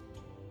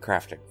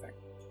crafting thing.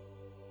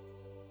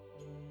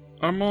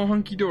 I'm all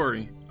hunky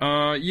dory.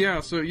 I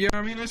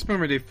mean, I spend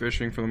my day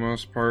fishing for the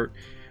most part.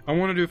 I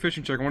want to do a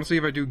fishing check. I want to see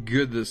if I do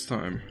good this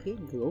time. Okay,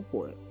 go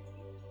for it.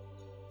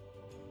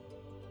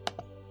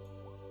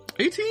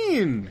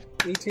 18!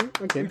 18?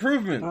 Okay.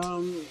 Improvement!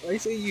 I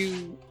say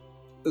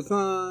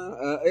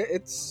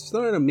it's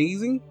not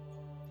amazing.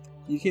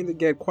 You can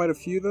get quite a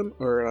few of them,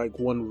 or like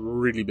one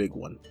really big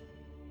one.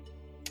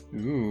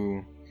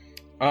 Ooh.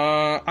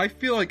 I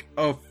feel like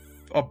a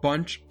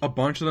bunch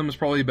of them is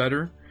probably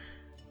better.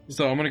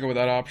 So I'm gonna go with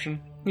that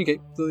option. Okay,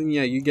 so then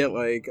yeah, you get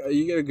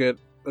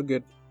a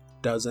good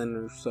dozen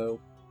or so.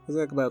 It's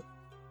like about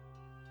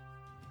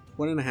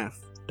 1.5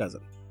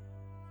 dozen.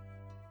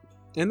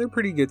 And they're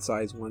pretty good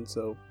sized ones,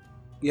 so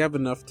you have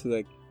enough to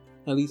like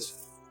at least,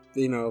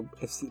 you know,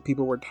 if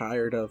people were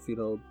tired of, you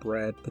know,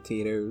 bread,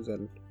 potatoes,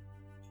 and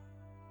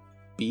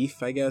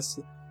beef, I guess,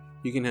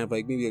 you can have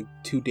like maybe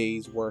like 2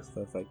 days worth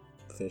of like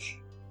fish.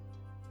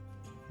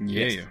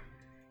 Yeah.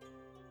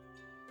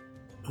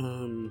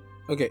 Yes.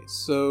 Okay,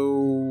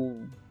 so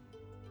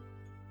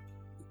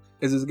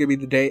is this gonna be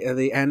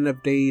the end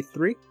of day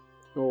 3,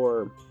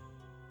 or?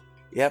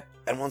 Yep,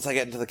 and once I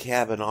get into the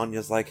cabin,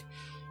 Anya's like,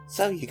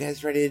 "So, you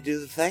guys ready to do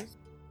the thing?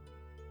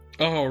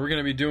 Oh, we're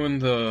gonna be doing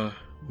the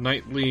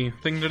nightly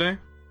thing today?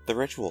 The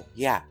ritual,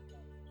 yeah.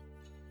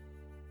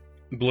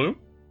 Blue?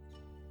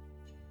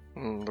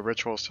 The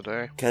rituals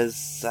today.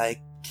 Because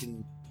I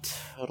can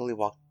totally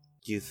walk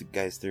you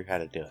guys through how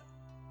to do it."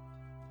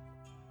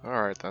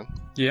 Alright then.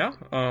 Yeah,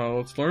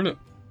 let's learn it.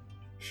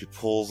 She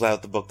pulls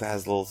out the book that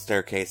has a little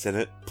staircase in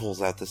it,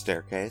 pulls out the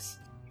staircase.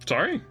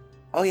 Sorry?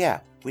 "Oh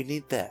yeah, we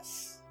need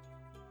this."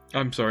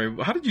 I'm sorry,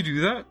 how did you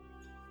do that?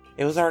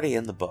 It was already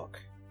in the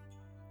book.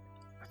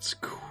 That's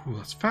cool,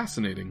 that's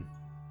fascinating.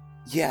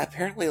 Yeah,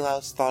 apparently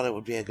Laos thought it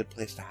would be a good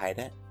place to hide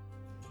it.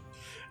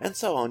 And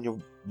so Anya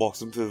walks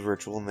them through the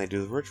ritual, and they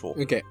do the ritual.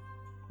 Okay, Okay,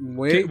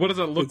 wait. what does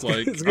that look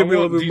like? It's gonna I be a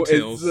want little bit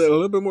details. more. It's a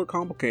little bit more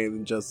complicated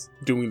than just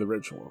doing the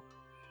ritual.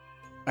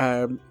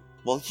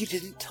 Well, you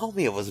didn't tell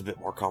me it was a bit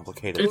more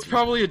complicated. It's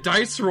probably a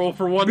dice roll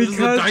for one. This is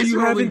a because dice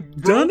you rolling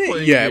haven't done it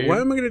role-playing yet. game.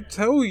 Why am I going to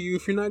tell you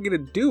if you're not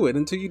going to do it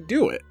until you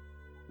do it?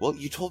 Well,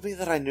 you told me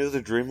that I knew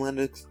the Dreamland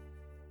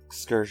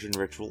excursion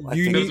ritual. I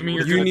You think need- it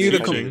was you gonna need be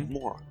a I com- knew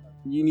more.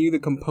 You need the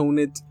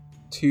component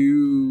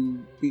to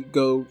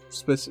go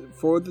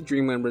for the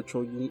Dreamland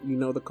ritual. You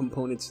know the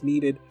components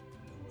needed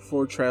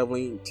for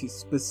traveling to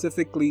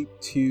specifically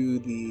to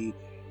the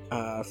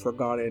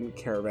Forgotten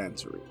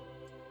Caravanserai.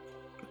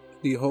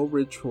 The whole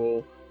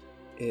ritual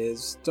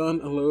is done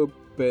a little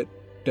bit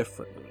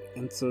differently,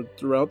 and so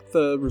throughout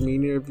the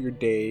remainder of your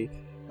day,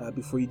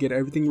 before you get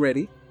everything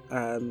ready,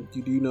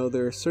 you do know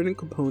there are certain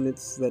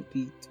components that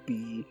need to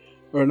be,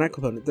 or not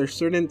component, there's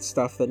certain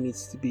stuff that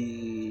needs to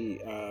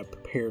be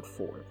prepared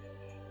for.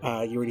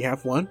 You already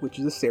have one, which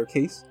is a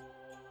staircase,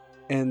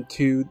 and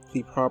 2,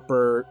 the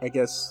proper, I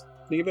guess,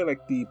 think of it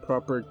like the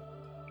proper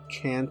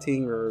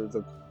chanting or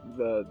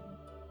the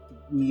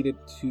needed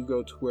to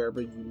go to wherever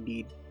you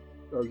need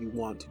or you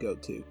want to go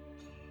to,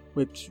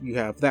 which you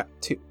have that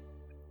too.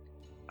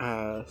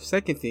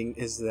 Second thing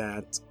is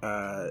that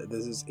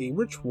this is a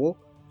ritual.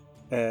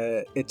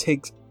 It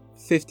takes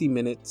 50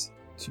 minutes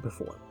to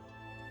perform.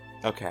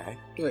 Okay.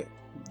 Okay,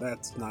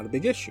 that's not a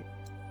big issue.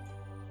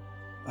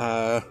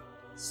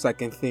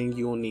 Second thing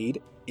you will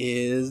need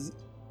is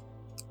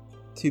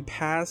to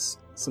pass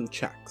some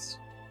checks.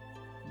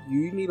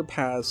 You need to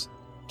pass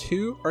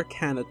 2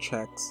 Arcana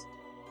checks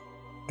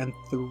and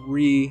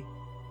 3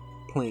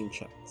 Plane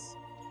checks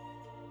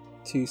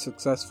to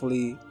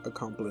successfully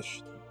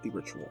accomplish the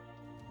ritual.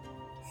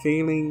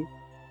 Failing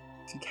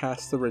to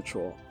cast the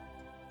ritual,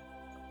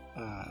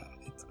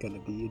 it's gonna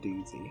be a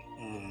doozy.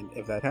 And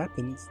if that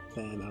happens,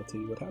 then I'll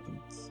tell you what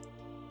happens.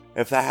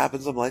 If that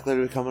happens, I'm likely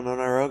to become an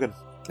Onirogan.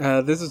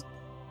 This is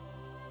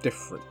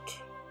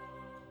different.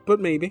 But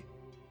maybe.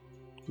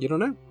 You don't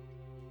know.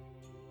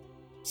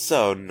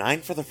 So,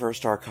 9 for the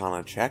first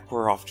Arcana check.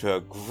 We're off to a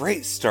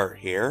great start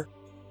here.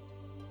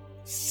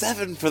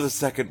 7 for the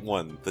second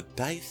one. The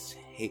dice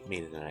hate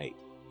me tonight.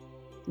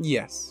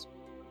 Yes.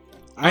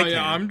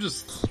 I'm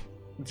just.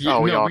 Yeah,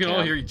 Oh, we no, all we can all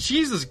can. hear you.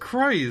 Jesus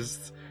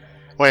Christ!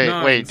 Wait,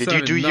 9, did you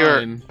 7, do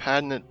your 9.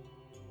 patent?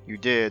 You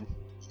did.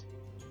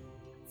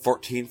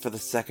 14 for the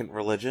second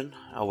religion.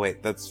 Oh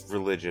wait, that's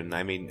religion.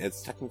 I mean,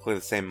 it's technically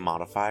the same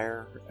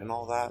modifier and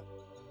all that.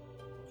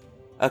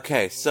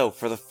 Okay, so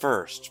for the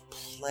first,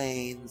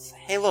 planes.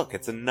 Hey look,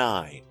 it's a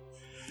 9.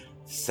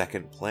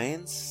 Second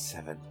planes,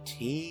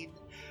 17.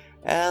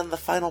 And the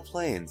final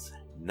planes,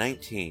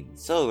 19.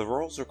 So the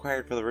rolls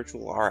required for the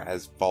ritual are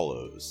as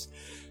follows: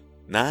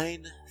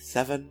 9,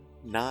 7,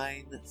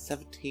 9,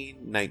 17,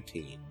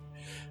 19.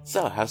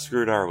 So how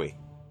screwed are we?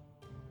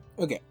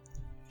 Okay.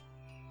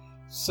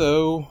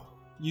 So,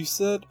 you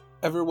said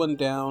everyone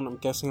down, I'm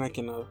guessing like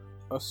in a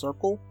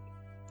circle,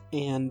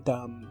 and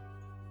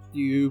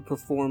you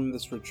perform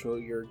this ritual,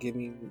 you're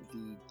giving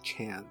the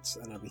chants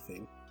and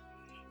everything.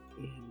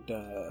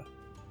 And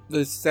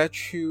the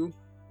statue,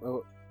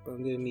 I'm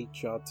gonna need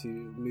y'all to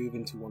move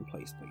into one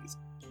place, please.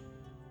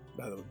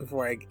 By the way,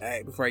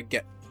 before I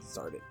get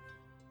started,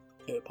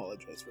 I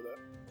apologize for that.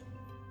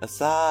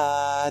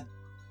 Assad!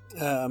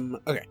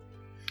 Okay.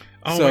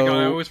 Oh So- my god,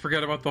 I always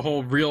forget about the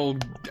whole real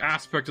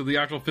aspect of the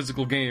actual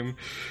physical game.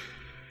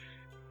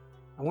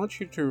 I want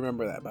you to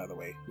remember that, by the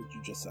way, what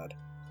you just said.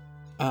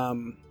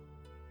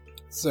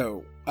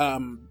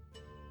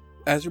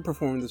 As you're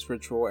performing this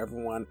ritual,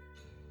 everyone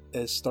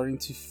is starting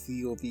to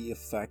feel the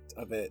effect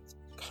of it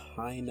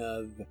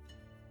they're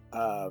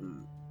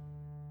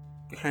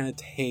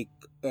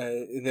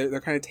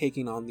kind of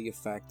taking on the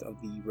effect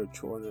of the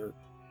ritual, and they're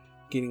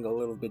getting a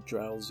little bit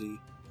drowsy.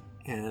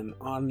 And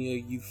Anya,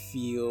 you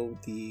feel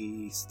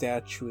the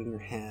statue in your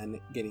hand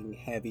getting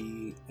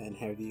heavy and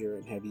heavier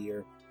and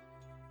heavier.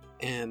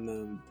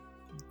 And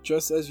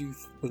just as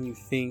when you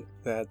think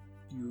that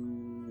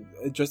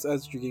just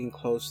as you're getting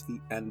close to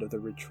the end of the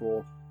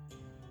ritual,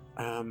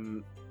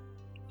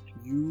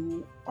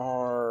 you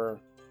are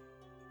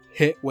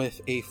hit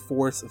with a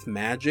force of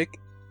magic,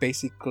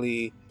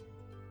 basically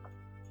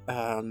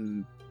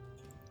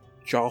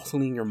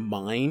jostling your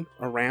mind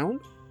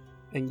around,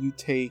 and you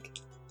take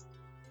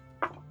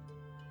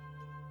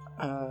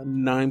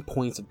 9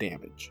 points of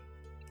damage.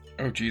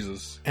 Oh,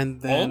 Jesus.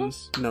 And then All of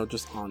us? no,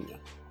 just Anya.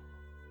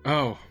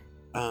 Oh.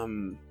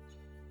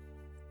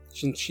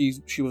 Since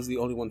she was the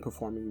only one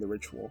performing the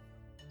ritual,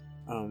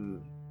 or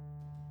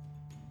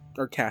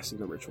casting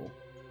the ritual.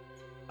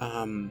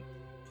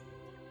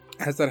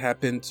 As that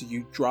happens,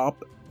 you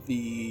drop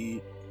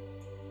the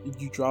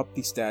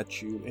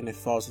statue and it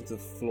falls into the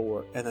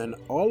floor, and then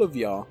all of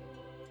y'all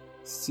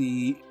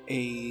see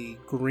a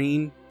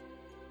green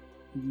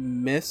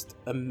mist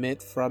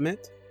emit from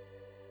it,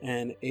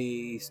 and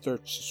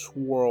starts to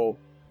swirl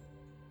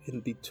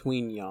in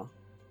between y'all.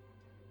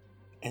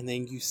 And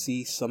then you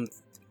see some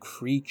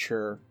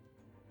creature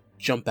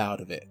jump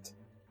out of it.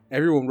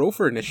 Everyone roll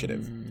for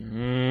initiative.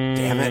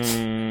 Damn it.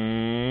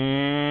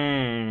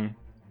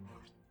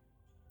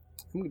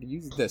 I'm going to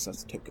use this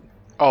as a token.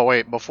 Oh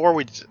wait, before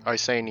I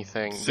say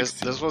anything, this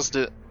 16.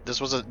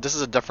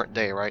 is a different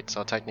day, right?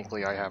 So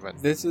technically I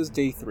haven't. This is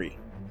day 3.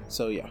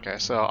 So yeah. Okay,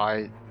 so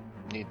I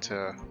need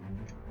to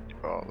do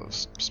all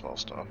this spell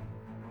stuff.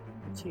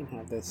 You can't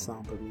have this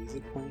somber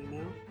music playing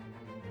now.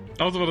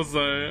 I was about to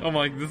say, I'm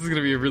like, this is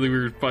gonna be a really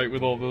weird fight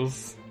with all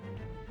this.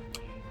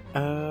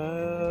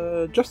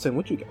 Justin,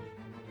 what you got?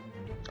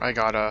 I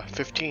got a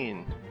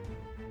 15.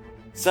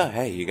 So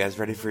hey, you guys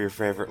ready for your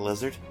favorite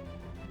lizard?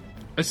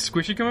 Is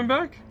Squishy coming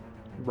back?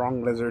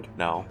 Wrong lizard.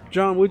 No.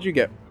 John, what'd you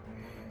get?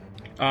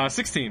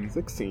 16.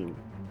 16.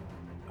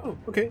 Oh,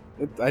 okay.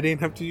 I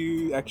didn't have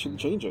to actually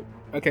change it.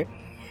 Okay.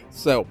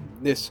 So,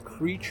 this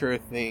creature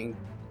thing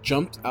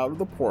jumped out of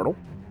the portal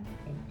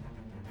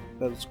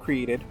that was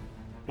created,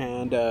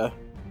 and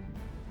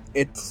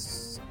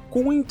it's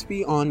going to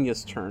be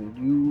Anya's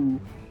turn.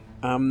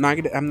 I'm not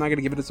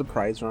gonna give it a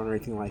surprise round or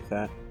anything like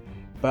that.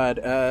 But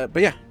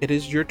yeah, it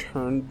is your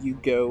turn. You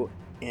go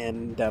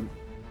and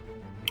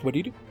what do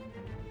you do?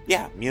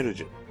 Yeah,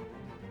 mutagen.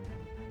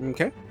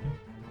 Okay.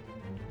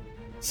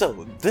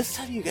 So, this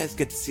time you guys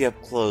get to see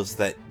up close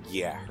that,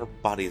 yeah, her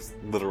body's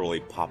literally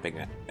popping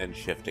and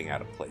shifting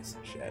out of place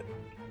and shit.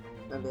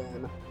 And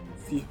then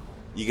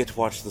You get to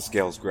watch the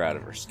scales grow out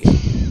of her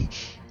skin.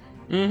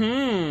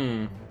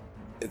 Mm-hmm.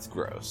 It's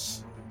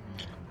gross.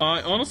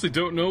 I honestly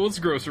don't know what's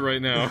grosser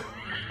right now.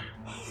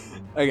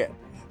 Okay.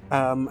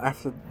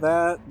 After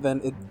that,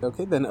 then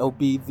it'll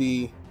be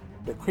the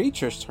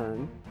creature's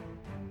turn.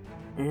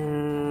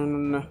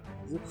 And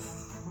the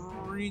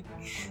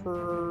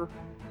creature,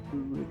 who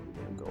are we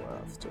gonna go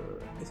after?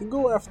 I can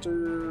go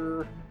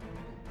after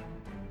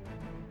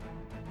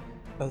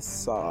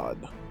Assad.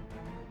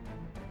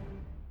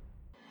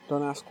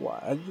 Don't ask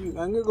why. I'm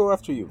gonna go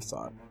after you,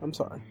 Assad. I'm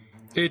sorry.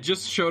 It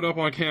just showed up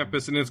on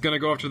campus and it's gonna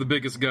go after the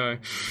biggest guy.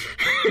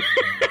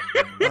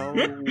 Oh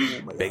my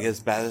God.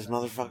 Biggest, baddest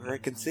motherfucker I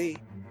can see.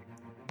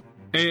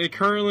 And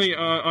currently,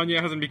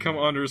 Anya hasn't become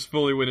Anders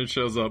fully when it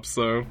shows up,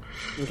 so...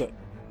 Okay.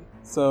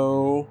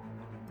 So,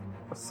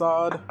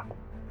 Assad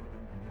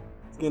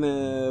is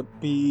gonna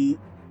be...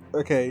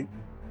 Okay,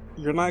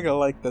 you're not gonna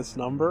like this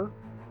number,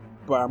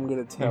 but I'm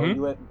gonna tell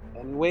you it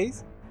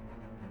anyways.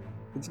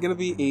 It's gonna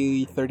be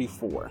a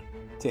 34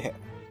 to hit.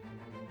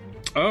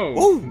 Oh.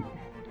 Ooh!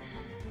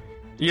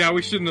 Yeah,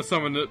 we shouldn't have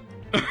summoned it.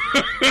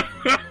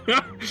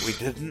 We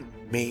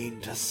didn't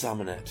mean to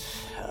summon it.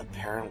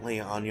 Apparently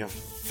Anya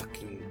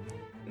fucking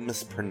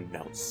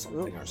mispronounced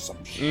something or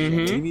some shit.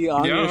 Mhm. Maybe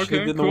Anya Yeah, should have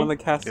okay, been the cool. one that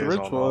cast the Here's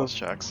all ritual. knowledge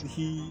checks.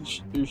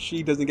 Or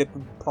she doesn't get the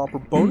proper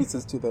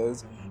bonuses to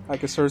those. I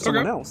could serve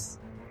someone Okay. else.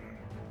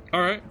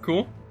 Alright,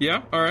 cool.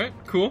 Yeah, alright,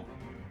 cool.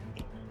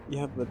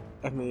 Yeah, but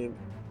I mean,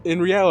 in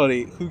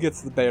reality, who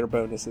gets the better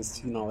bonuses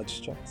to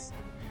knowledge checks?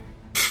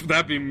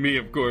 That'd be me,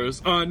 of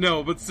course.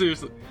 No, but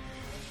seriously.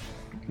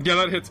 Yeah,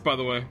 that hits, by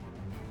the way.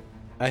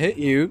 I hit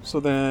you, so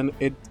then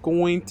it's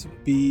going to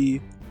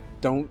be.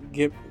 Don't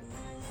get.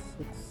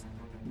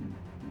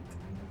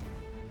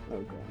 Oh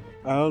god!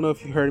 I don't know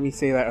if you heard me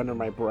say that under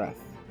my breath.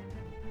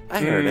 I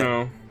heard it.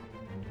 No.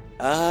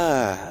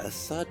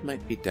 Assad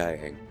might be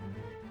dying.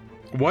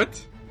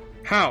 What?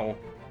 How?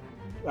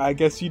 I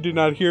guess you did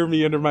not hear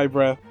me under my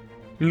breath.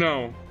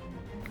 No.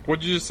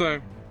 What'd you just say?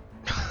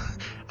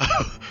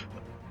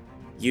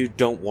 You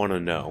don't want to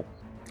know.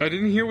 I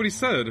didn't hear what he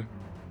said.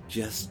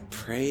 Just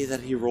pray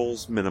that he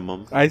rolls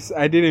minimum. I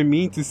didn't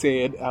mean to say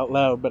it out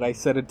loud, but I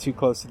said it too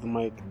close to the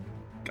mic.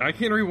 I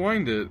can't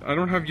rewind it. I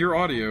don't have your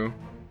audio.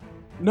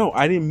 No,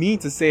 I didn't mean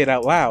to say it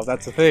out loud.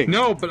 That's the thing.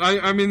 No, but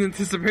I'm in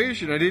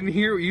anticipation. I didn't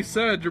hear what you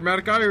said.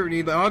 Dramatic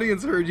irony. The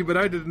audience heard you, but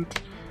I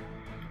didn't.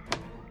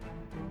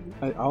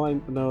 All I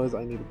know is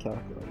I need a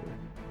calculator.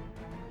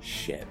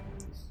 Shit.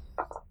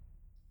 Bye,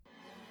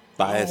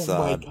 Oh my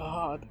Assad.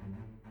 god!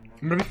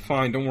 I'm gonna be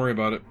fine. Don't worry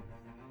about it.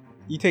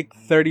 You take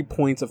 30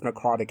 points of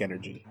necrotic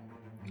energy.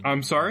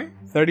 I'm sorry?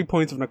 30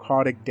 points of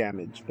necrotic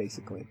damage,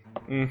 basically.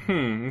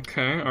 Mm-hmm.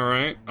 Okay,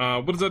 alright.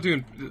 What does that do?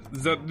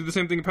 Does that do the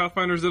same thing in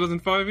Pathfinder as it does in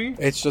 5e?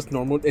 It's just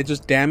normal. It's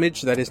just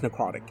damage that is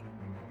necrotic.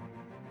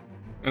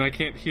 And I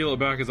can't heal it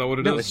back, is that what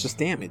it is? No, it's just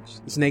damage.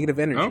 It's negative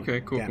energy.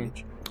 Okay, cool,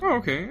 damage. Oh,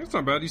 okay. That's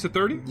not bad. You said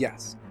 30?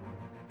 Yes.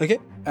 Okay.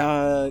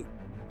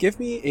 Give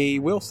me a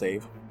will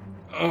save.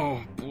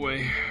 Oh,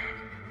 boy.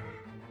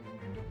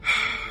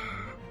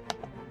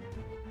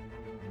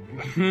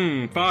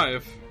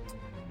 5.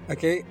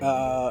 Okay.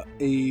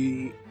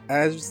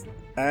 As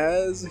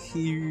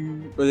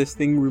this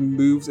thing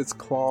removes its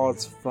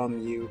claws from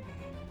you,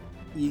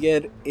 you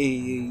get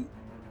a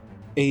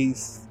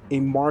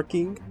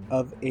marking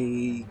of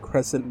a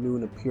crescent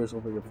moon appears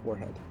over your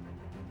forehead.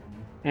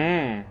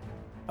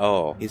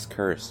 Oh, he's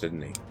cursed,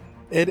 isn't he?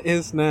 It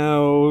is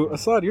now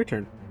Assad. Your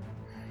turn.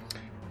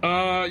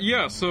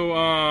 Yeah, so,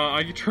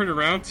 I turn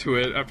around to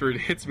it after it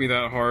hits me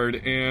that hard,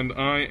 and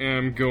I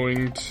am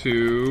going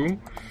to...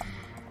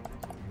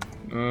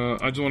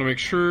 I just want to make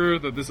sure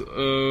that this,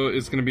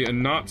 is gonna be a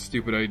not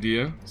stupid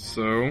idea,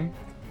 so...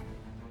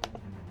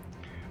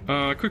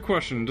 quick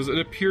question. Does it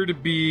appear to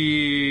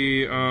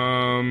be,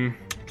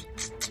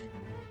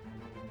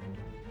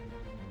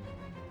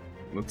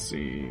 let's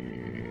see...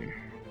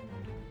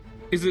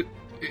 Is it...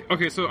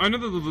 Okay, so I know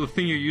that the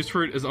thing you used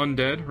for it is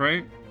undead,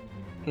 right?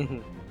 Mm-hmm.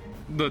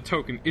 The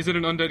token. Is it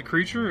an undead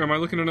creature? Am I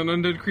looking at an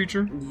undead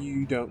creature?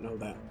 You don't know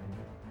that.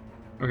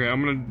 Okay, I'm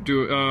gonna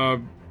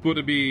do would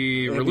it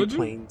be It'd be religion?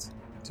 planes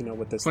to know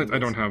what this Plains, thing I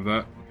is. don't have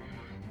that.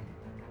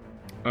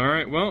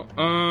 Alright, well,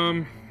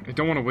 I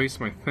don't want to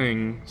waste my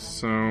thing,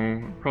 so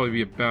it'd probably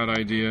be a bad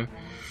idea.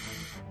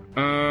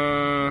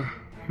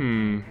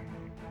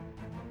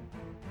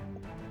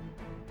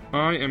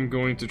 I am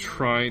going to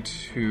try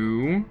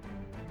to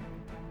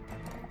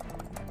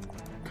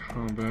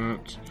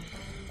combat.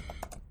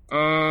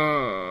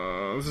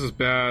 This is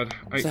bad.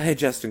 So, hey,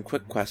 Justin,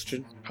 quick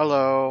question.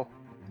 Hello.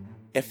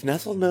 If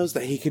Nestle knows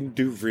that he can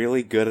do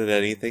really good at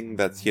anything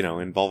that's,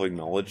 involving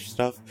knowledge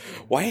stuff,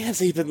 why has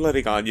he been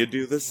letting Anya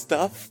do this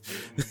stuff?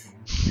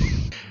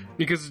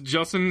 Because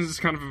Justin is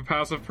kind of a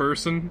passive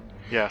person.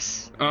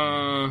 Yes.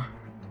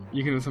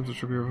 You can attempt to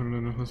trip your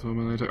opponent in a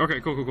melee attack. Okay,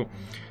 cool.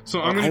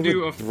 So I'm I gonna do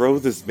would a. throw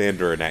this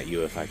Mandarin at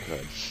you if I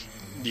could.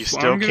 You So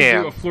still I'm gonna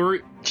can. do a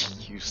flurry.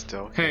 You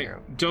still Hey,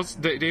 can.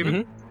 David.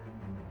 Mhm.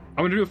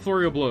 I'm gonna do a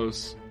flurry of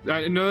blows.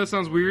 I know that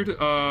sounds weird.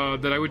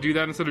 That I would do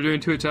that instead of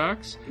doing 2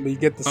 attacks. But you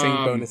get the same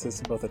Um,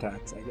 bonuses to both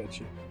attacks. I got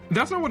you.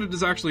 That's not what it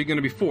is actually going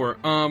to be for.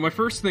 My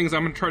first thing is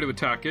I'm going to try to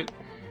attack it.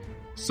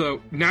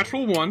 So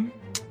natural 1.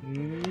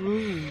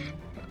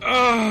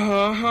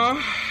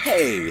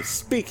 Hey,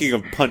 speaking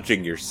of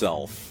punching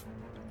yourself,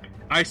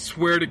 I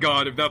swear to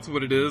God, if that's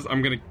what it is,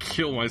 I'm going to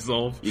kill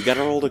myself. you gotta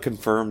roll to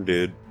confirm,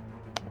 dude.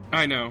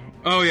 I know.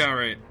 Oh yeah,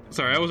 right.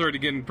 Sorry, I was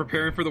already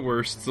preparing for the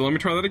worst. So let me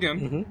try that again.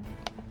 Mm-hmm.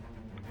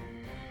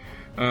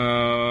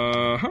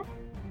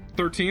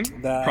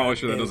 13. That Probably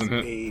sure that is doesn't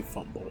hit. a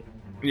fumble.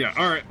 Yeah.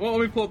 All right. Well,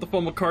 let me pull out the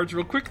fumble cards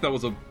real quick. That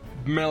was a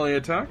melee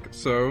attack.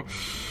 So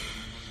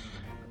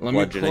let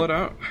me pull Bludgeoning. it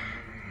out.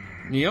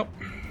 Yep.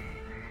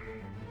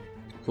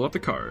 Pull out the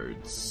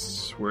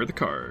cards. Where are the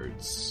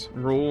cards?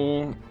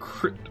 Roll,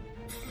 crit,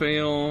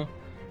 fail,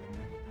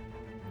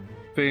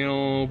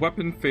 fail,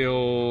 weapon,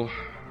 fail,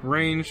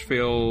 range,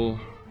 fail.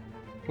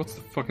 What's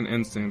the fucking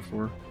N stand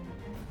for?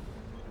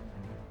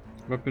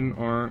 Weapon,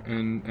 R,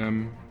 N,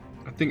 M.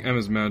 I think M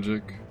is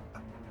magic.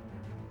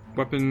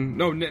 Weapon,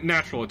 no,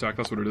 natural attack,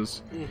 that's what it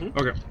is. Mm-hmm.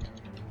 Okay.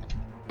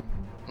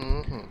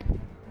 Mm-hmm.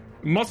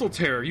 Muscle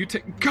tear, you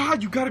take.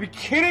 God, you gotta be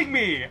kidding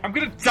me! I'm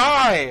gonna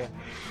die!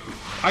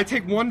 I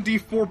take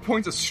 1d4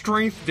 points of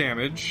strength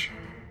damage.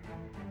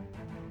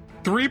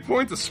 3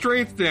 points of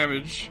strength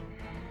damage.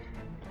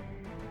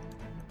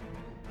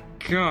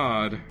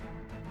 God.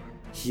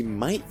 He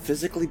might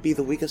physically be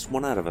the weakest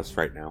one out of us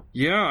right now.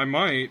 Yeah, I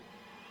might.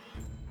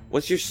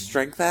 What's your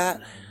strength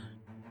at?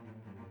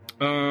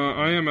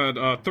 I am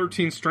at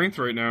 13 strength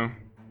right now.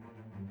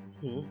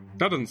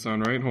 That doesn't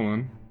sound right. Hold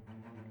on.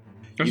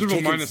 I should have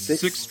a minus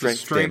 6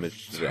 strength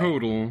damage today.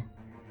 total.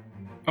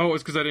 Oh,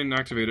 it's because I didn't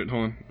activate it.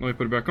 Hold on. Let me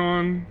put it back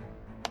on.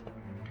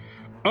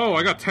 Oh,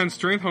 I got 10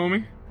 strength,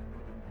 homie.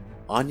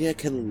 Anya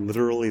can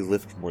literally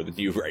lift more than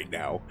you right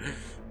now.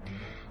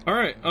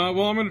 Alright,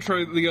 well, I'm gonna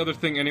try the other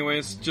thing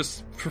anyways,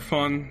 just for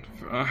fun.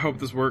 I hope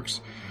this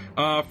works.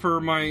 For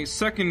my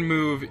second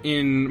move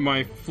in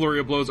my Flurry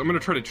of Blows, I'm gonna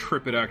try to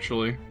trip it,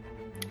 actually.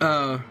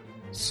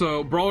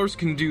 So, Brawlers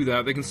can do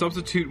that. They can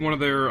substitute one of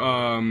their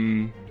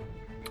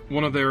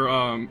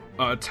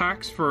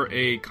attacks for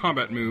a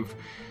combat move.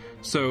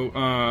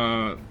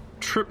 So,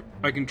 trip,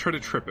 I can try to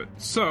trip it.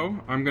 So,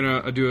 I'm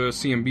gonna do a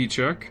CMB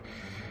check.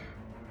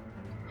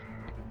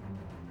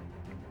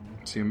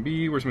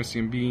 CMB, where's my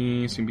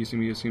CMB?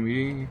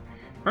 CMB.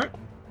 Alright.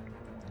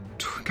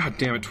 God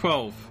damn it,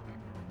 12.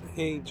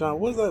 Hey, John,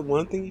 what was that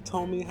one thing you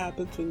told me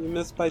happens when you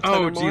miss by 10 or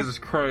Oh, more? Jesus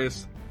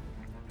Christ.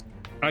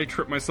 I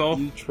tripped myself.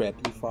 You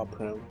tripped, you fall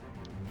prone.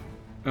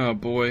 Oh,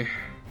 boy.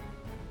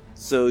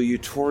 So you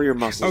tore your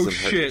muscles and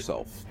hurt shit.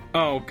 yourself.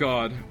 Oh,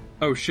 God.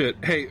 Oh, shit.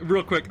 Hey,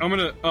 real quick, I'm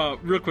gonna,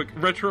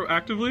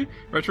 retroactively,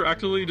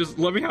 just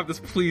let me have this,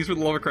 please, for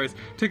the love of Christ.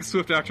 Take a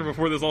swift action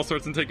before this all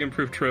starts and take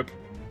improved trip.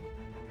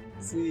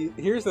 See,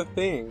 here's the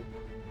thing.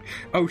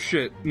 Oh,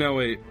 shit. No,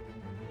 wait.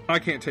 I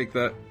can't take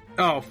that.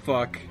 Oh,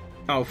 fuck.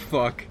 Oh,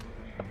 fuck.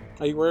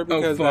 Are you worried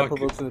because that fuck.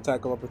 provokes an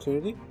attack of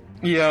opportunity?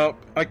 Yeah,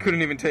 I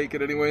couldn't even take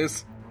it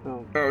anyways.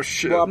 Oh. Oh,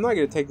 shit. Well, I'm not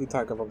going to take the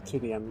attack of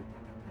opportunity. I'm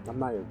not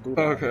going to do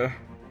that. Okay.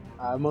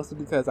 Mostly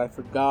because I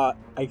forgot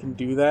I can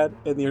do that,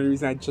 and the only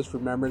reason I just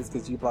remembered is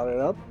because you brought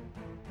it up.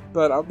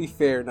 But I'll be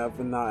fair enough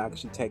and not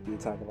actually take the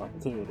attack of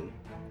opportunity.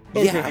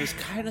 Okay. Yeah, I was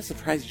kind of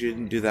surprised you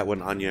didn't do that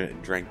when Anya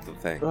drank the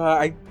thing.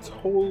 I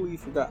totally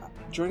forgot.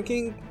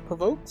 Drinking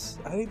provokes?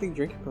 I didn't think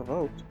drinking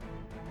provoked.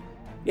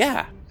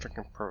 Yeah.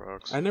 Freaking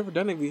provokes. I never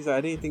done it because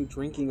I didn't think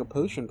drinking a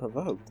potion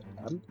provoked.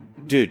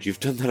 Dude, you've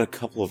done that a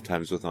couple of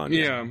times with Anya.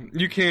 Yeah,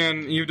 you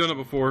can. You've done it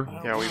before.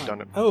 Yeah, we've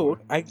done it. Oh,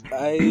 I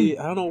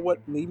don't know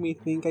what made me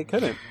think I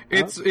couldn't.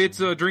 It's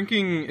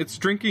drinking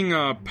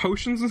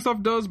potions and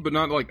stuff does, but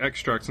not like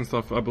extracts and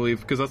stuff. I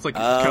believe because that's like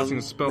casting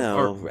a spell.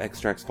 No,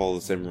 extracts follow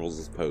the same rules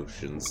as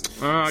potions.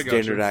 I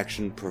Standard gotcha.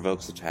 action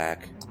provokes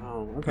attack.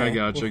 Oh, okay. I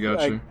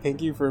gotcha.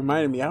 Thank you for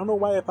reminding me. I don't know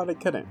why I thought I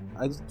couldn't.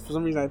 For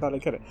some reason I thought I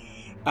couldn't.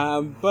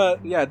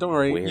 But yeah, don't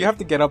worry. Weird. You have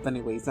to get up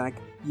anyways. Zach,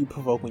 you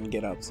provoke when you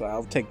get up, so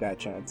I'll take that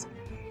chance.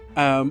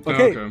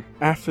 Okay. Okay.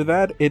 After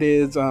that, it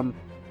is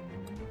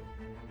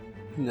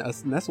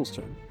it's Nestle's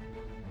turn.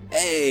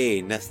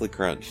 Hey, Nestle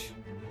Crunch.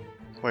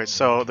 Wait,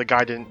 so the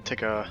guy didn't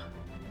take a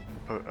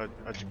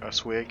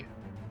swig?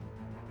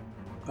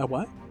 A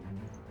what?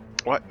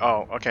 What?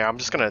 Oh, okay. I'm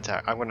just gonna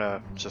attack. I'm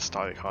gonna just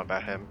start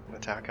combat him and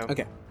attack him.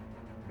 Okay.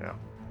 Yeah.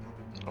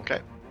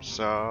 Okay.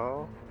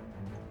 So.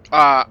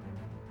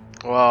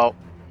 Well,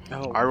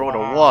 Oh, I rolled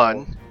wow. a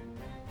 1,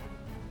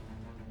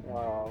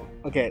 Wow.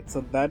 Okay, so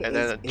that and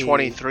is then a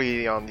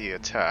 23 on the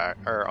attack,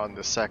 or on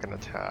the second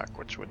attack,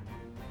 which would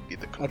be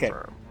the confirm.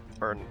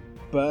 Okay. Or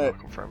But not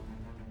confirm.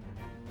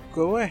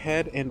 go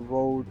ahead and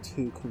roll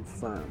to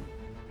confirm.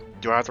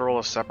 Do I have to roll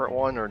a separate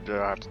one, or do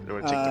I have to do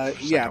it? Take the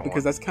second Yeah, because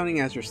one? that's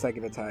counting as your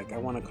second attack. I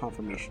want a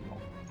confirmation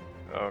roll.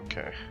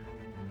 Okay.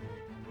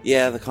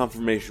 Yeah, the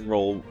confirmation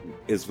roll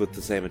is with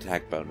the same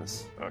attack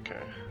bonus.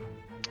 Okay.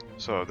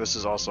 So this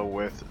is also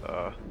with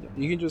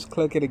You can just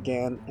click it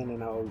again, and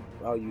then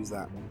I'll use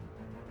that one.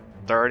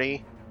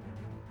 30.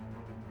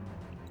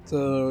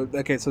 So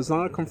okay, so it's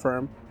not a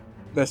confirm.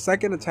 The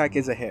second attack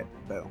is a hit,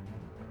 though.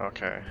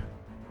 Okay.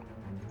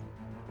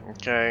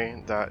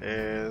 Okay, that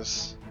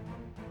is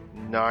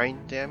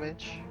 9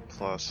 damage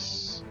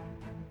plus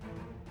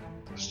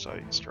the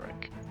study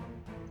strike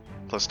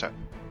plus 10,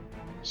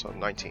 so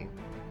 19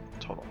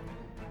 total.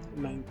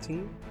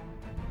 19.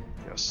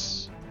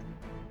 Yes.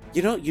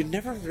 You know, you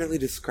never really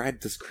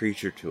described this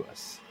creature to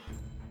us.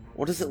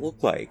 What does it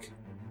look like?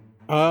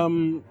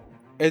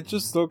 It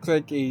just looks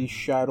like a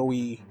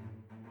shadowy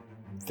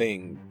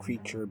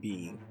creature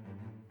being.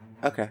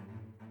 Okay.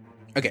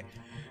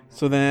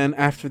 So then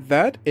after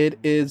that, it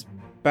is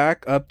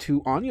back up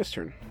to Anya's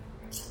turn.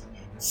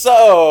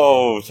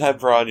 So, time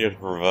for Anya to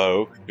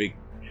provoke.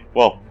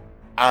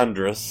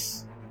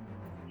 Andrus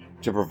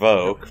to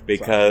provoke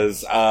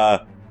because,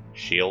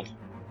 shield.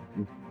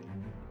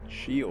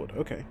 Shield,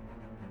 okay.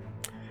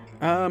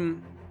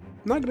 Not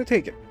gonna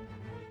take it.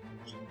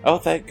 Oh,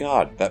 thank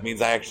God. That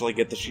means I actually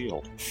get the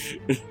shield.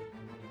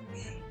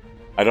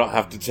 I don't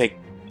have to take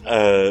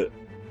an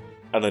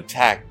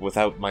attack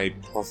without my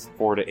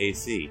 +4 to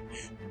AC.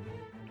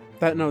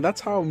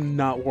 That's how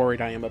not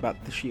worried I am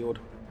about the shield.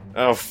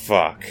 Oh,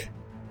 fuck.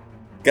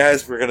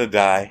 Guys, we're gonna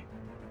die.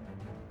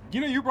 You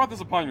know, you brought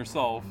this upon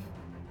yourself.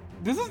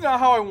 This is not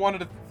how I wanted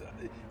to.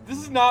 This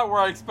is not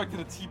where I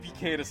expected a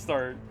TPK to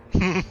start.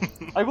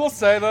 I will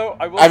say though,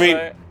 I mean,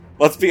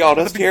 let's be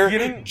honest the here.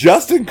 beginning-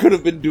 Justin could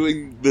have been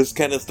doing this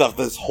kind of stuff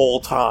this whole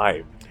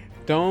time.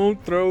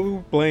 Don't throw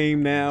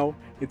blame now.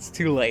 It's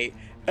too late.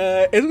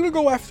 It's gonna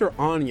go after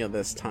Anya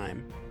this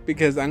time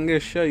because I'm gonna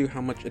show you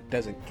how much it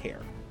doesn't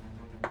care.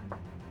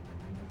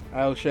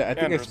 Oh shit! I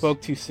think Andrus. I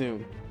spoke too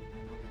soon.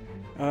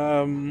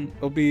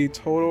 It'll be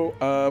total.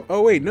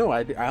 Oh wait, no,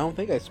 I don't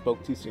think I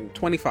spoke too soon.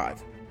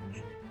 25.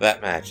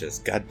 That matches.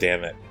 God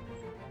damn it.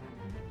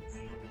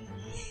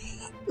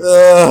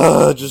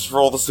 Just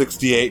roll the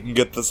 68 and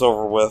get this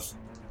over with.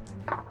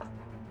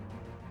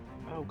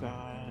 Oh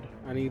god,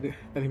 I need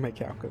my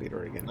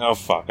calculator again. Oh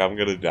fuck, I'm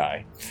gonna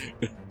die.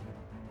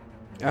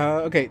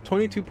 Okay,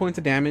 22 points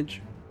of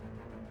damage.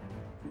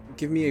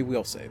 Give me a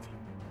will save.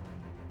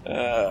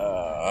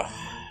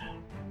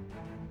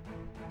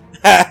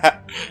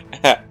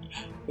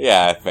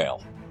 Yeah, I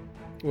fail.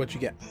 What'd you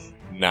get?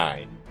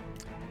 9.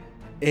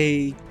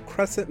 A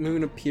crescent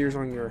moon appears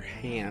on your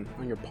hand,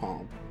 on your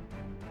palm.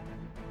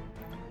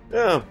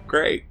 Oh,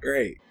 great.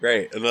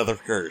 Another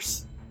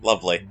curse.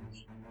 Lovely.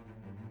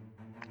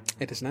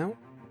 It is now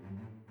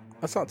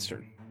Assad's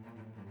turn.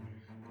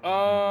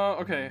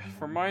 Okay.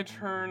 For my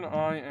turn,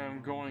 I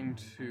am going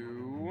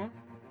to.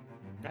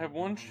 I have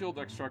 1 shield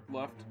extract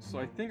left, so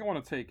I think I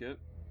want to take it.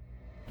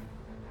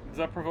 Does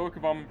that provoke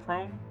if I'm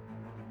prone?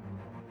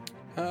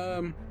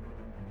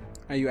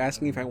 Are you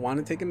asking if I want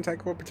to take an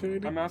attack of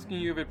opportunity? I'm asking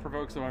you if it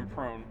provokes if I'm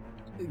prone.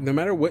 No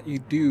matter what you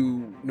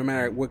do, no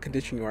matter what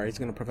condition you are, it's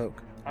going to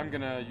provoke. I'm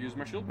gonna use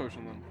my shield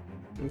potion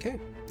then. Okay.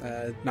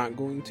 Not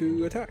going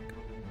to attack.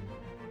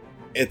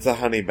 It's a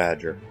honey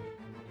badger.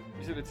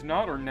 You said it's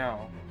not or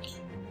now?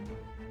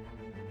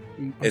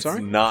 I'm It's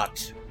sorry?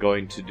 not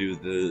going to do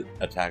the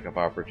attack of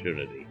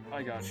opportunity.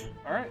 I got you.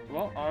 Alright,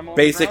 well, I'm on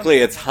Basically,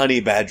 the it's honey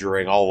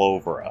badgering all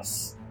over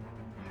us.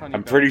 ground.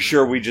 I'm pretty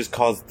sure we just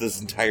caused this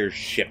entire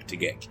ship to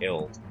get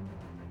killed.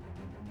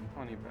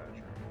 Honey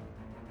badger.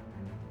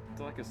 Is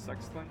that like a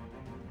sex thing?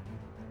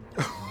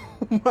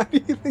 Why do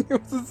you think it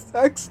was a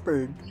sex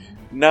thing?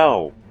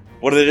 No.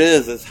 What it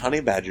is honey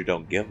badger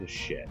don't give a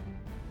shit.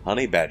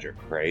 Honey badger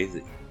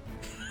crazy.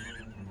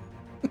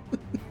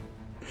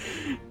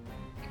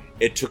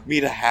 It took me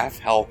to half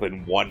health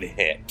in 1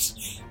 hit.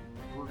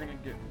 We're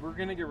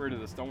gonna get rid of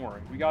this, don't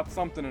worry. We got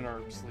something in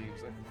our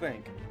sleeves, I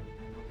think.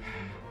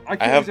 I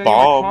I have use any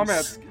of my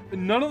bombs.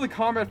 none of the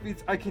combat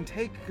feats I can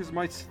take because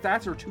my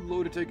stats are too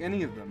low to take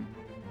any of them.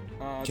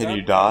 Can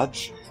you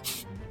dodge?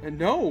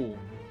 No.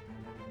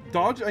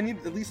 Dodge, I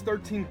need at least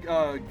 13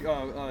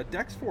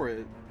 dex for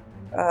it.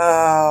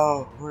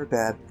 Oh, we're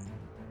dead.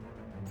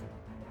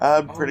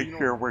 I'm Oh, pretty you know-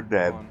 sure we're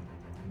dead. hold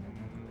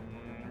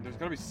on. There's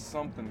gotta be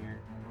something here.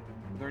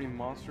 Are there any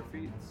monster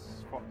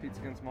feats? Feats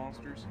against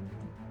monsters?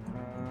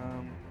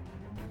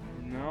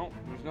 No.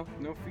 There's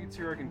no feats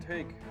here I can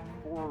take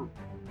for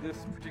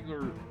this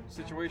particular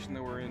situation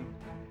that we're in.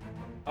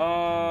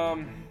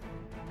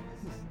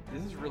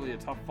 This is really a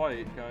tough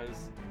fight,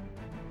 guys.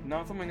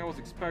 Not something I was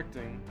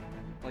expecting,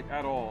 like,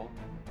 at all.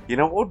 You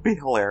know what would be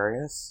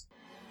hilarious?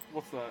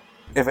 What's that?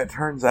 If it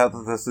turns out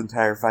that this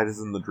entire fight is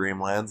in the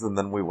Dreamlands and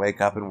then we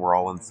wake up and we're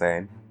all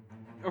insane.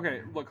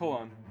 Okay, look, hold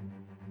on.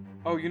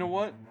 Oh, you know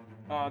what?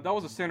 That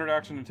was a standard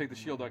action to take the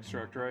shield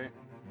extract, right?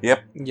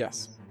 Yep.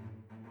 Yes.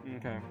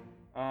 Okay.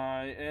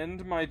 I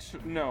end my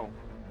no.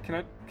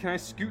 Can I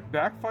scoot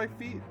back 5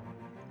 feet,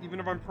 even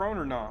if I'm prone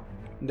or not?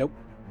 Nope.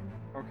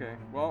 Okay.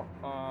 Well,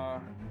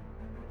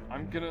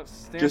 I'm gonna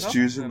stand Just up.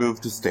 use your then.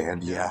 move to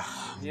stand, yeah.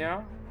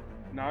 Yeah.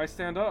 Now I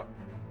stand up.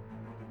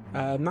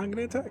 I'm not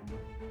going to attack.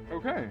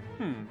 Okay.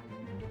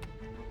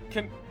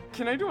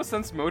 Can I do a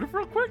sense motive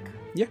real quick?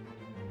 Yeah.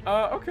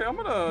 Okay, I'm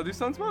gonna do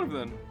sense motive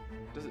then.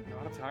 Does it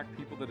not attack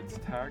people that it's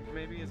tagged?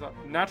 Maybe is that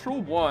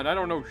natural 1? I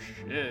don't know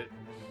shit.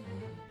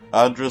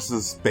 Andres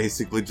is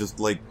basically just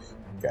like,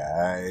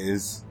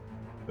 guys,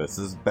 this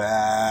is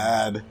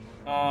bad.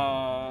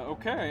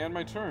 Okay, and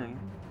my turn.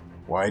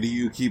 Why do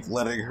you keep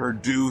letting her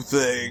do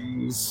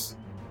things?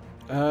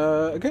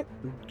 Okay.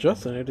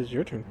 Justin, it is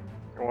your turn.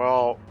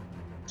 Well,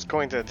 it's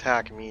going to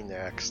attack me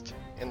next,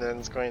 and then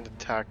it's going to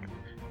attack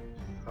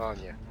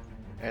Anya,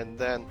 and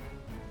then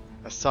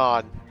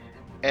Assad,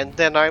 and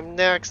then I'm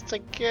next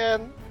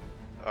again.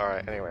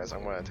 Alright, anyways,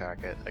 I'm going to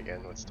attack it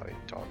again with Study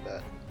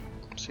Combat.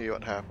 See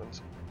what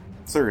happens.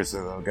 Seriously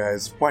though,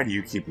 guys, why do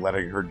you keep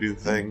letting her do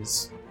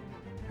things?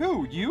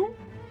 Who? You?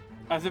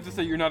 As if to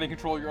say you're not in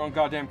control of your own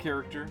goddamn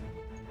character.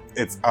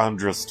 It's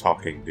Andres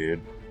talking,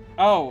 dude.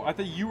 Oh, I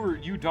thought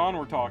you Don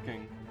were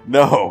talking.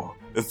 No,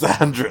 it's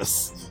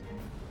Andres.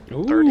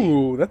 Ooh,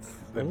 30.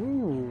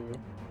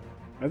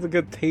 That's a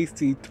good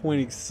tasty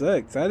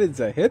 26. That is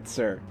a hit,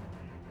 sir.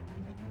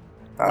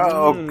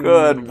 Oh,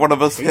 good. One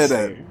of us hit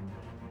it. Tasty.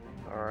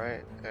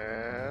 Alright,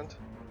 and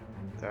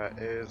that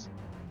is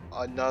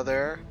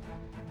another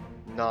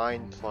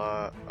 9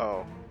 plus.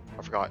 Oh,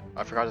 I forgot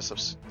to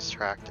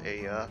subtract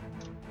a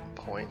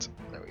point.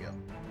 There we go.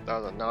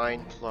 That was a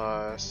 9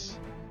 plus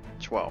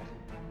 12.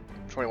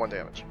 21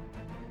 damage.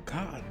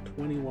 God,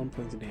 21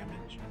 points of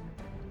damage.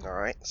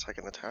 Alright,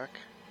 second attack.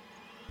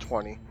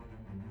 20.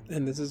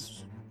 And this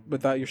is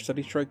without your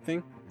study strike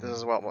thing? This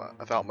is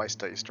without my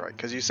study strike,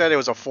 because you said it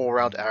was a full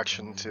round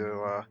action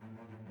to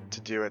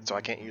do it, so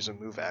I can't use a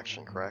move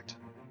action, correct?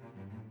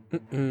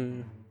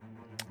 Mm-mm.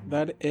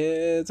 That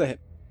is a hit.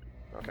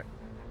 Okay.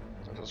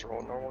 So just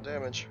roll normal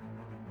damage.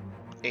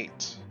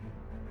 8.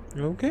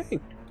 Okay.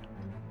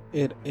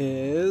 It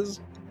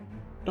is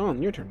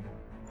Dawn, your turn.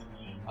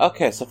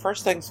 Okay, so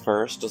first things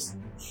first,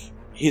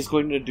 he's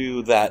going to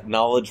do that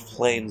knowledge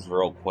planes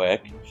real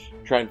quick,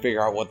 try and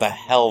figure out what the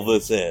hell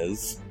this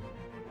is.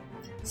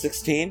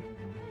 16?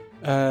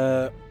 You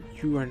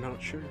are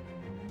not sure.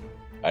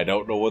 I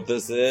don't know what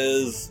this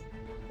is.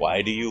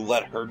 Why do you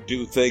let her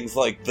do things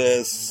like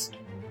this?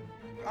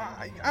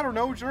 I don't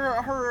know.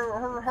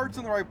 Her heart's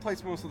in the right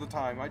place most of the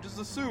time. I just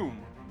assume.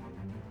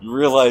 You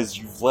realize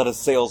you've let a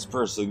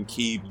salesperson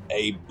keep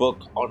a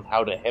book on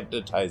how to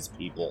hypnotize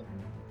people.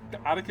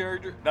 Out of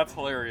character? That's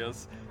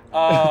hilarious.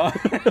 By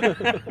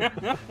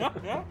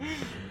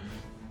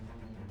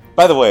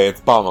the way, it's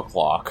bomb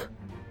o'clock.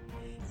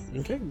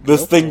 Okay.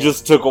 This go thing for it.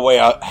 just took away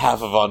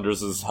half of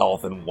Anders'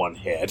 health in one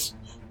hit.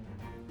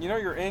 You know,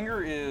 your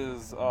anger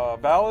is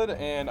valid,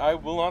 and I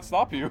will not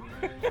stop you.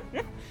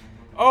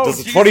 Oh, Does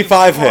a Jesus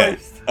 25 hit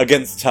Christ.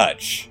 against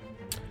touch?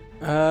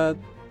 Oof,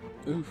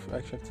 I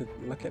actually have to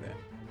look at it.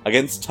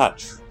 Against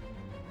touch.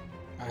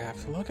 I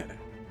have to look at it.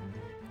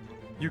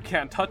 You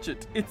can't touch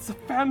it. It's a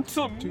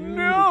phantom. Do,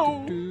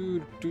 No.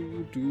 do,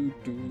 do, do,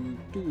 do,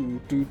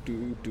 do, do,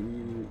 do,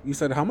 do. You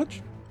said how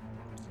much?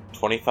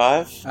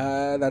 25?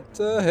 That's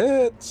a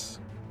hit.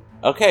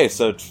 Okay,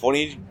 so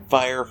 20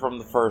 fire from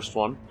the first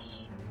one.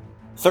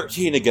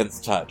 13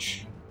 against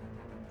touch.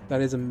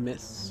 That is a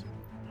miss.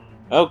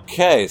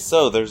 Okay,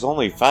 so there's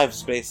only 5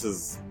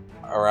 spaces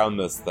around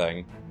this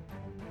thing.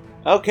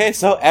 Okay,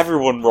 so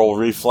everyone roll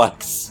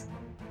reflex.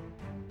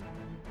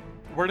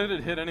 Where did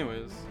it hit,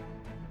 anyways?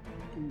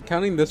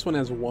 Counting this one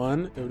as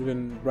 1, it would have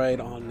been right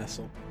on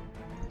Nestle.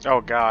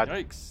 Oh god.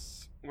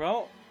 Yikes.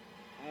 Well,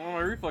 my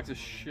reflex is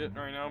shit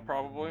right now,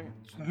 probably.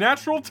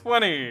 Natural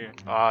 20.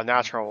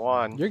 Natural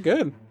 1. You're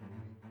good.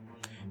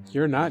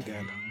 You're not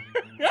good.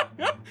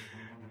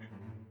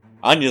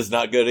 Anya's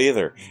not good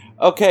either.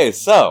 Okay,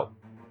 so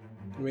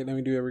Wait, let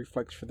me do a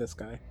reflex for this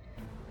guy.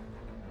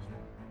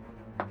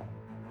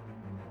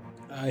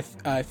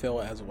 I fail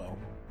as well.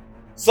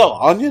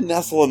 Anya,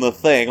 Nestle, and the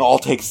thing all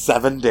take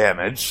 7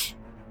 damage.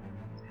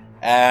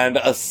 And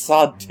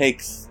Assad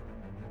takes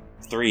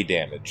 3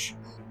 damage.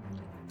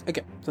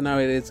 Okay, so now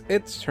it is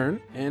its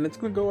turn, and it's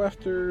gonna go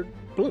after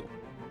Blue.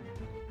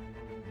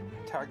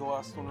 Tag the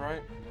last one,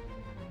 right?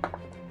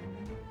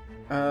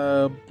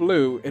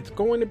 Blue, it's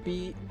going to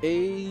be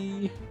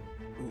a...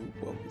 Ooh,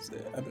 what was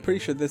it? I'm pretty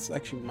sure this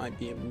actually might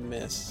be a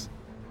miss.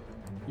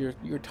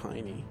 You're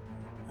tiny.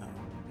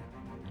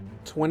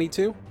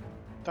 22?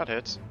 That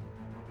hits.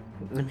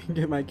 Let me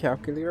get my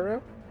calculator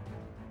out.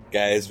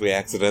 Guys, we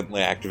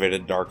accidentally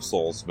activated Dark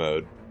Souls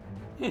mode.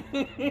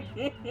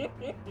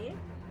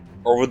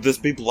 Or would this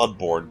be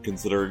Bloodborne,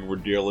 considering we're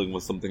dealing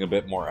with something a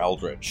bit more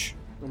eldritch?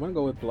 I'm gonna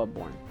go with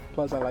Bloodborne.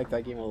 Plus, I like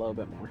that game a little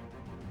bit more.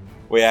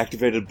 We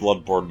activated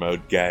Bloodborne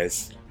mode,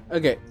 guys.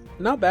 Okay,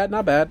 not bad,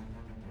 not bad.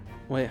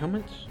 Wait, how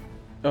much?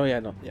 Oh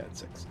yeah, no, yeah, it's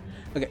 6.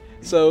 Okay,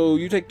 so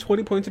you take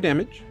 20 points of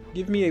damage.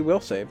 Give me a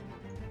will save.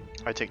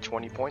 I take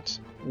 20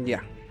 points.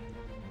 Yeah.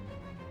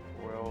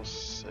 Will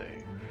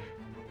save.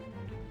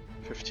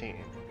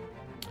 15.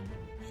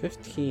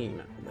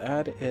 15.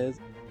 That is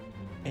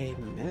a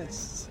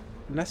miss.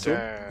 Nestle,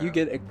 Damn. you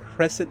get a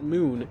crescent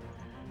moon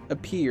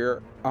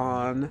appear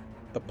on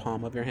the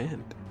palm of your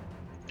hand.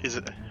 Is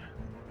it?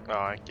 Oh,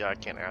 I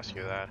can't ask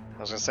you that. I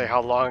was gonna say,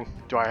 how long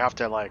do I have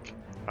to like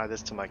add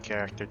this to my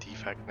character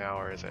defect now,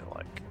 or is it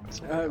like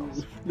something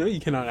else? No, you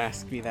cannot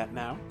ask me that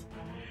now.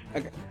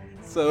 Okay,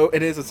 so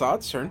it is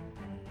Assad's turn.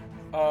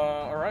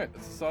 Alright,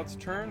 it's Assad's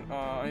turn.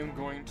 I'm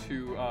going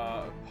to,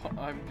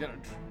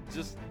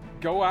 just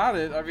go at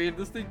it. I mean,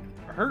 this thing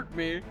hurt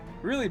me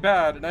really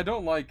bad, and I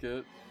don't like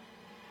it.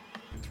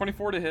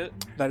 24 to hit.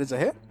 That is a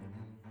hit.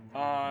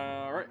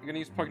 Alright, I'm gonna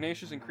use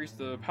Pugnacious, increase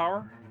the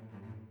power.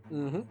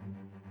 Mm-hmm.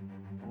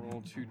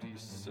 Roll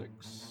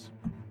 2d6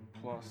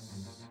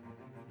 plus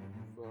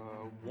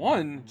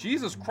 1.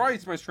 Jesus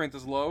Christ, my strength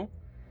is low.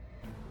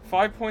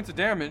 5 points of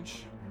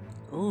damage.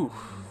 Ooh,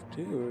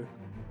 dude.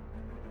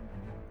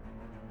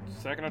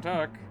 Second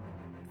attack.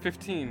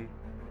 15.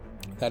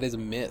 That is a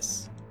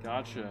miss.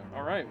 Gotcha.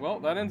 Alright, well,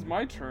 that ends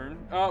my turn.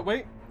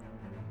 Wait.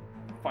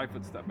 5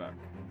 foot step back.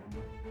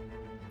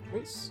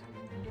 Nice.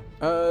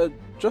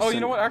 Justin. Oh, you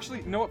know what?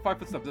 Actually, 5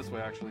 foot step this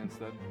way, actually,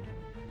 instead.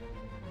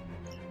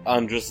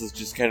 Andres is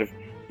just kind of,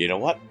 you know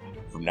what?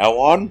 From now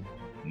on,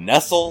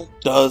 Nestle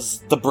does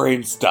the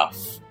brain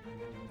stuff.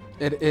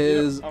 It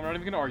is I'm not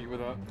even gonna argue with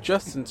that.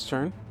 Justin's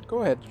turn.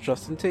 Go ahead,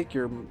 Justin. Take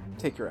your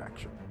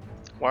action.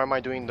 Why am I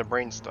doing the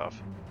brain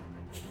stuff?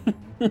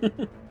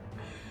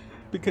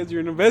 Because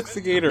you're an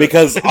investigator.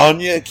 Because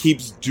Anya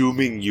keeps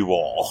dooming you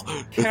all.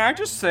 Can I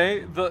just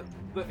say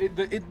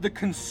the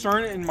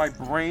concern in my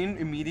brain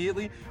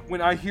immediately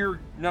when I hear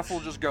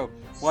Nestle just go,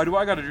 "Why do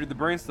I gotta do the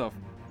brain stuff?"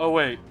 Oh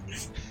wait,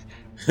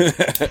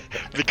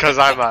 Because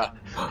I'm a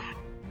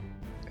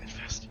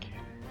investigator.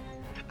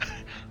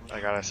 I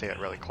gotta say it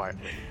really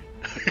quietly.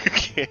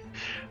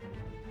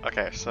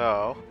 Okay,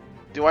 so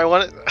do I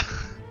want it?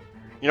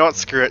 You know what?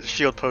 Screw it.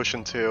 Shield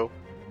potion too.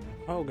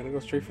 Oh, gonna go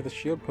straight for the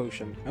shield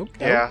potion.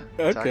 Okay. Yeah.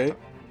 Okay.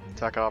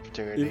 Attack of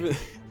opportunity.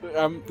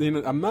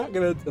 Even, I'm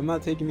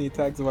not taking the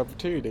attacks of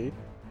opportunity.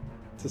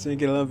 Just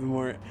make it a little bit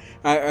more.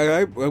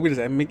 I'm trying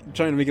to make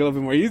it a little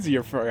bit more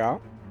easier for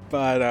y'all.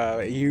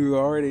 But you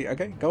already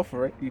okay. Go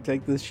for it. You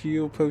take the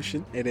shield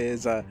potion. It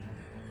is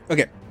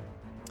okay.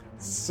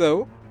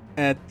 So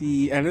at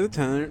the end of the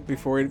turn,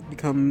 before it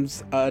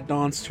becomes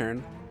Dawn's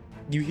turn,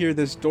 you hear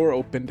this door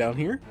open down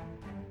here.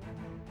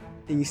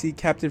 And you see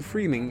Captain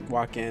Freeling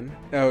walk in,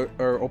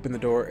 or open the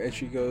door, and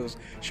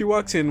she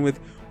walks in with,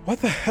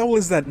 "What the hell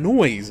is that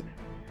noise?"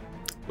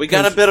 We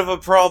got a bit of a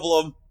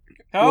problem.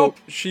 Help!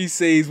 Well, she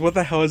says, "What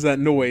the hell is that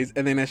noise?"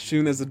 And then as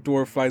soon as the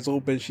door flies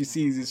open, she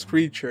sees this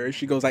creature.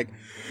 She goes like,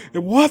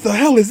 "What the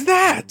hell is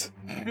that?"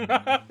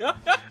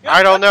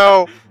 I don't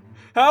know.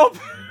 Help!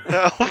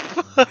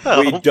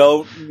 We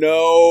don't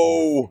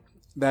know.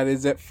 That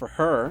is it for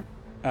her.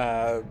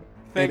 It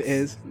Thanks.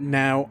 is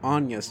now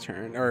Anya's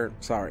turn. Or,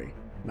 sorry,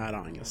 not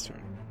Anya's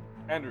turn.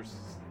 Andrus'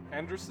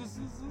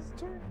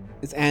 turn?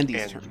 It's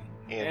Andy's turn.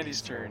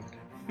 Andy's turn.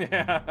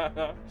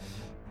 Yeah.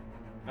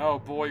 Oh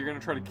boy, you're gonna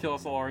try to kill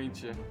us all,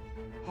 aren't you?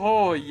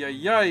 Oh, yeah.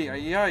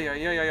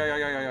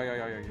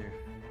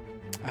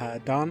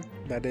 Dawn,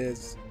 that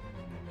is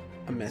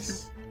a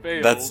miss.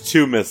 Fails. That's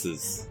 2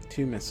 misses.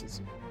 2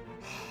 misses.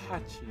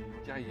 Hachi,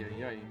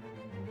 yay.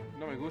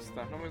 No me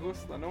gusta.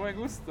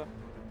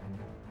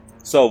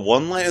 So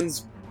one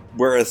lands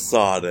where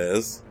Assad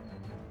is,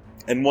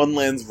 and one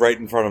lands right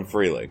in front of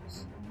Freeling.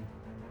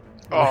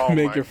 Oh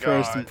Make my your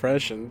first God.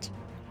 impressions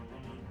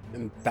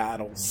in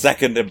battle.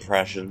 Second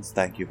impressions,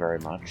 thank you very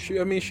much.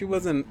 She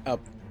wasn't up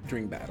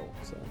during battle,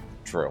 so.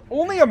 True.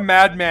 Only a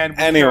madman would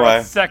care Anyway.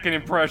 about second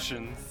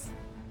impressions.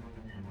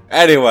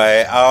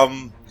 Anyway,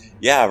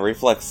 yeah,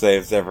 reflex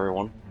saves,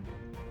 everyone.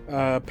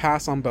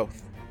 Pass on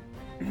both.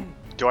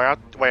 Do I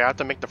have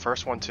to make the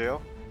first one too?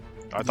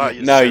 I thought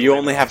you No, said you make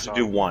only the have first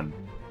to one. do one.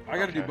 I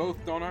gotta do Okay. both,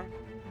 don't I?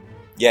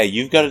 Yeah,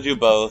 you've got to do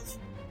both.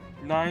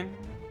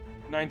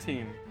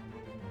 19.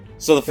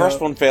 So the first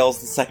So- one fails,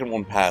 the second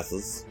one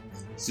passes.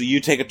 So you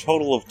take a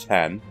total of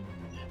 10.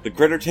 The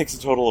Gritter takes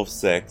a total of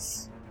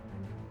 6.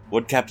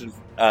 Wood Captain,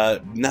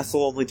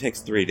 Nestle only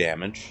takes 3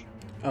 damage.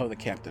 Oh, the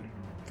captain.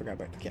 Forgot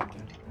about the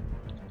captain.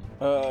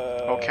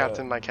 Oh,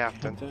 Captain, my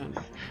Captain.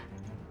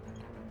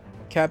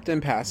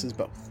 Captain passes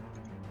both.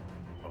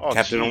 Oh,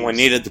 Captain jeez. only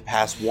needed to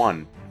pass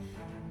 1.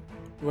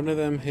 One of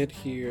them hit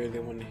here,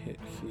 the one hit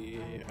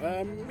here.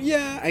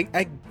 Yeah,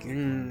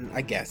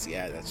 I guess,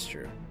 yeah, that's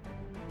true.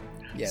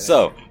 Yeah. That's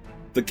So, true.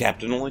 the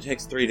Captain only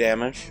takes 3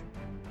 damage.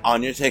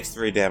 Anya takes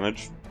 3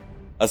 damage.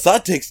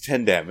 Assad takes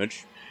 10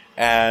 damage.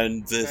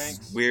 And this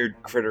Thanks. weird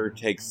critter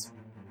takes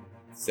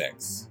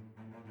 6.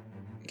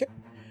 Okay.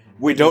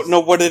 We don't know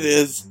what it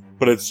is,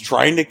 but it's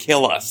trying to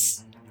kill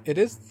us. It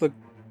is the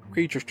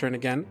creature's turn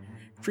again.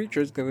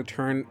 Creature's gonna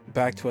turn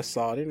back to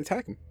Assad and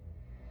attack him.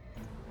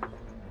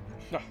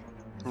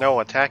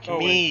 No, attacking Oh,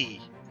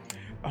 me.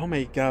 Oh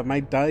my god, my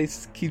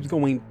dice keeps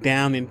going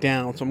down and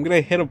down, so I'm gonna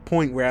hit a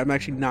point where I'm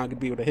actually not gonna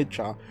be able to hit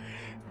y'all.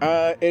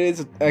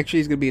 It's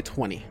gonna be a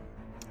 20.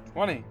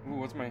 20. Ooh,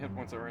 what's my hit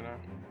points at right now?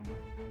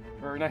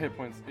 Or not hit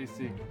points,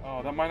 AC.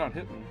 Oh, that might not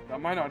hit me. That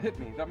might not.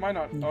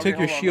 You Okay, took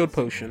your hold on, shield let's-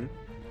 potion.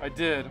 I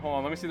did. Hold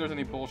on, let me see if there's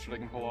any bullshit I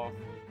can pull off.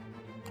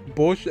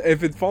 Bullshit.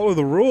 If it follow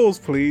the rules,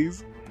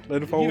 please.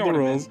 Let it follow You know the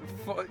what I rules.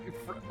 meant.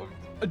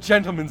 A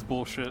gentleman's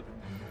bullshit.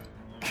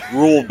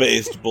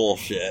 Rule-based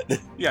bullshit.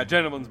 Yeah,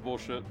 gentleman's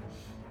bullshit.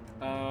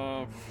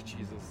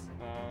 Jesus.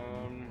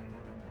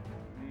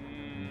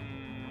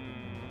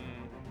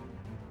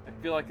 I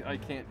feel like I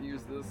can't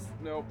use this.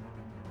 Nope.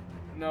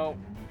 No,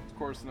 of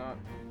course not.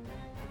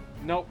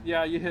 Nope.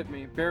 Yeah, you hit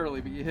me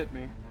barely, but you hit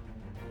me.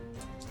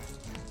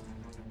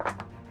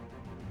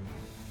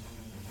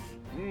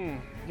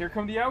 Here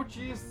come the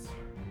ouchies.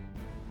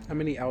 How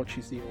many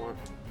ouchies do you want?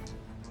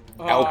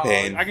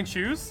 Alpine. I can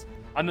choose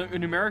a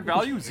numeric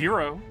value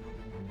 0.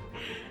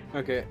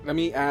 Okay, let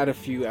me add a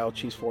few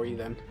ouchies for you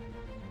then.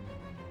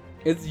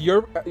 It's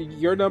your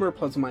number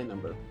plus my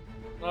number.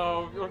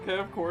 Oh, okay,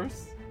 of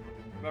course.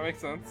 That makes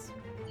sense.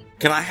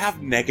 Can I have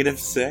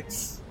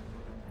 -6?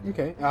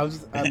 Okay,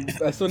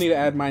 I still need to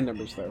add my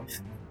numbers though.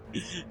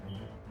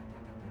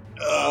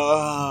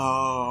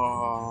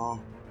 Oh.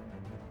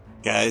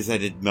 Guys, I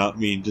did not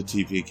mean to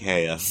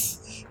TPK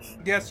us.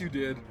 Yes, you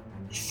did.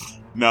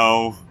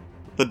 No,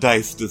 the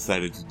dice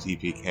decided to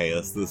TPK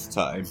us this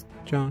time.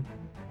 John.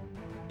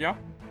 Yeah?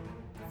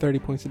 30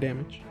 points of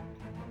damage.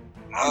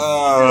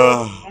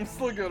 I'm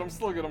still good.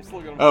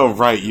 Oh,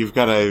 right, you've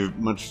got a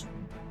much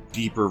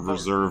deeper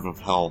reserve of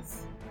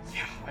health.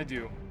 Yeah, I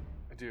do.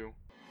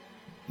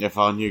 If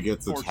Anya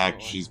gets attacked,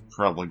 Fortunately. she's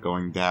probably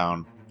going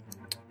down.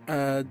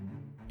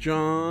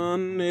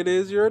 John, it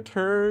is your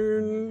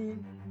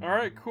turn.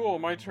 Alright, cool.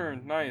 My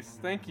turn. Nice.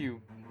 Thank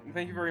you.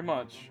 Thank you very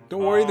much.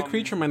 Don't worry, the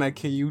creature might not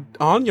kill you.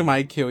 Anya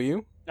might kill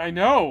you. I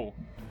know.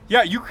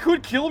 Yeah, you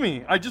could kill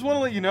me. I just want to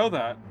let you know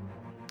that.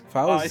 If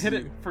I was I hit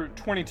it for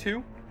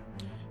 22.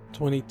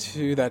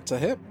 22, that's a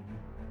hit.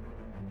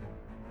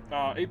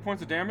 8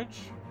 points of damage.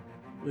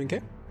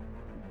 Okay.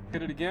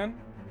 Hit it again.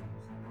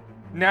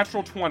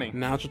 Natural 20.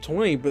 Natural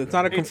 20, but it's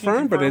not a 18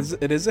 confirm, but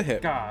confirmed? it is a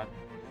hit. God.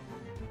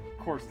 Of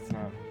course it's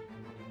not.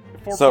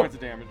 4 So- points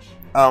of damage.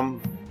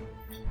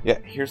 Yeah,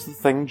 here's the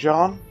thing,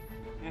 John.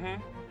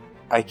 Mm-hmm.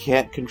 I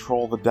can't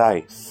control the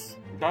dice.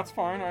 That's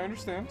fine, I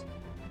understand.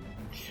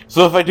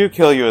 So if I do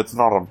kill you, it's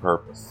not on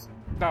purpose.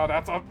 No,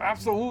 that's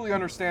absolutely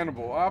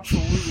understandable.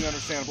 Absolutely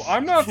understandable.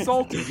 I'm not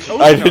salty. The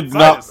I ocean did outside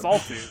not- is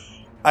salty.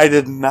 I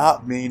did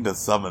not mean to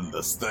summon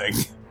this thing.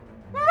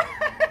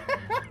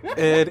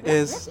 It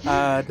is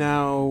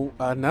now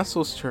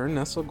Nestle's turn.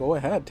 Nestle, go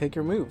ahead. Take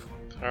your move.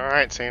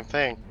 Alright, same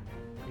thing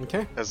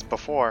Okay. as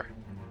before.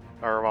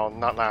 Or, well,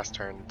 not last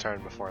turn, the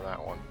turn before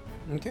that one.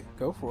 Okay,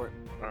 go for it.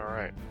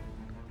 Alright.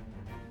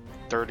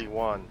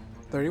 31.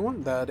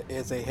 31, that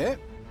is a hit.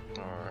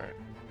 Alright.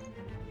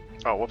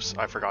 Oh, whoops,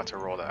 I forgot to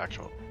roll the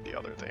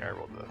other thing. I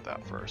rolled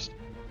that first.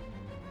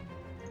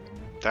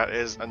 That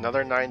is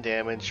another 9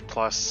 damage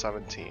plus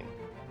 17.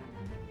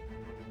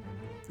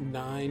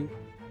 9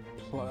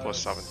 Plus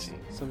 17.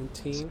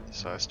 17.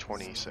 So that's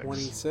 26.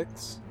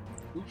 26.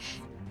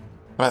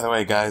 By the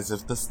way, guys,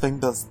 if this thing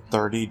does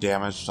 30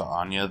 damage to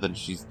Anya, then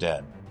she's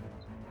dead.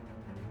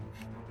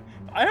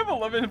 I have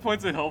 11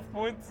 points of health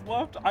points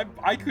left.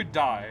 I could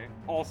die.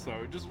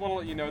 Also, just want to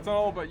let you know, it's not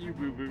all about you,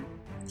 Boo Boo.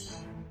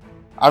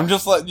 I'm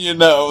just letting you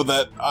know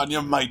that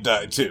Anya might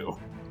die too.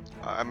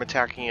 I'm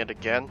attacking it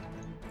again.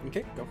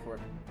 Okay, go for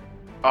it.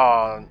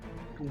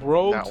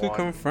 Roll That to one.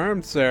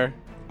 confirm, sir,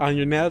 on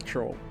your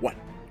natural 1.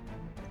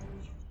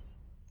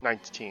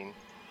 19.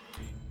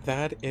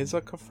 That is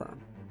a confirm.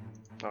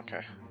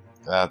 Okay.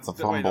 That's a Wait,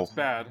 fumble. that's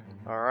bad.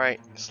 Alright,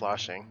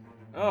 slashing.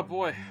 Oh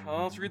boy,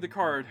 well, let's read the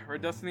card.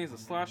 Red Destiny is a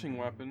slashing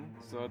weapon,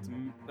 so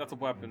that's a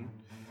weapon.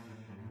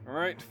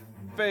 Alright,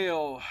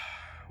 fail.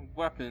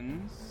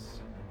 Weapons.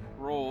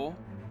 Roll.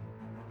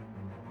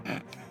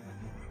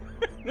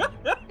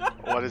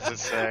 What does it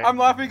say? I'm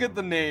laughing at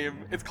the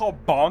name. It's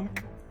called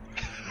Bonk.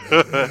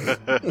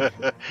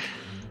 That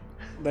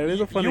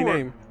is a funny You are-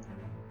 name.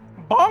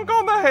 Bonk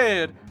on the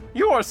head!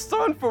 You are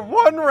stunned for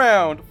 1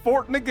 round.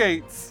 Fort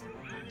negates.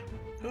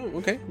 Oh,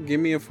 okay. Give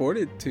me a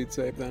fortitude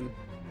save then.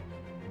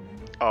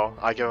 Oh,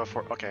 I give a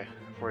okay.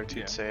 Fortitude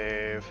Yeah.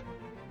 save.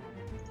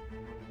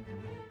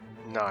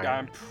 9. Yeah,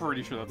 I'm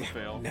pretty sure that's a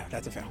fail. No,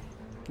 that's a fail.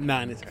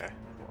 9 is Okay.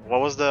 What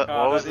was the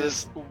what was that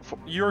this? is-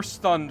 You're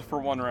stunned for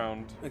 1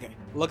 round. okay.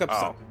 Look up Oh.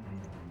 stuff.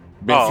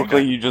 Basically,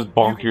 okay. you just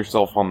bonk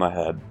yourself on the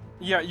head.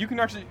 Yeah, you can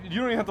actually. You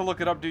don't even have to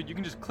look it up, dude. You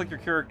can just click your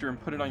character and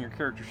put it on your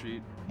character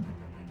sheet.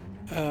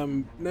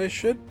 No, it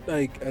should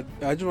like.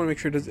 I just want to make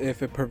sure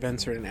if it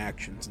prevents certain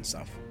actions and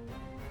stuff.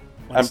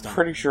 when I'm it's done.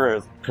 pretty sure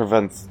it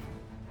prevents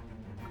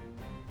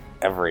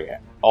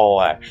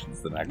all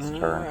actions the next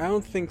turn. I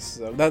don't think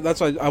so.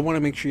 That's why I want to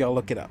make sure y'all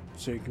look it up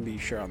so you can be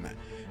sure on that.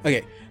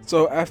 Okay,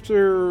 so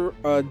after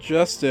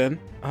Justin,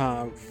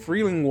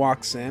 Freeling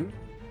walks in,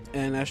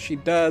 and as she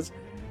does,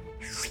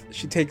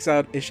 she takes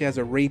out. She has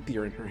a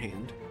rapier in her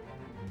hand.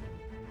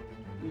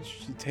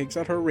 She takes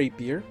out her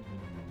rapier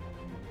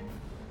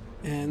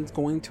and is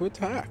going to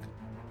attack.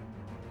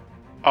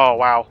 Oh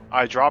wow!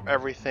 I drop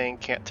everything.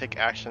 Can't take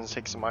actions.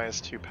 Takes a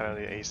 -2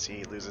 penalty to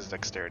AC. Loses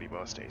dexterity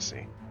bonus to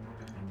AC.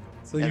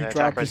 So And you the drop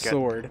your attackers get-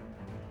 sword.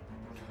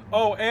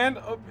 Oh, and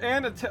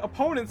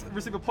opponents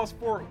receive a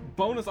 +4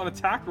 bonus on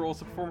attack rolls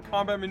to perform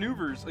combat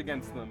maneuvers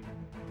against them.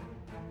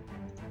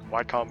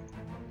 Why combat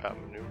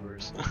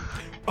maneuvers?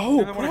 Oh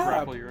And they want to crap!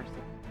 grapple you or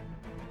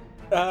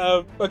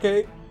something.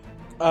 Okay.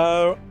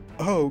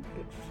 Oh,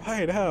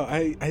 fine. How?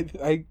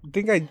 I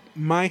think I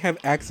might have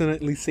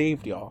accidentally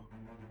saved y'all.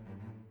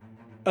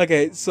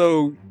 Okay,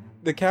 so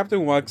the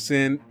captain walks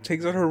in,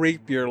 takes out her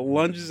rapier,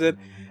 lunges it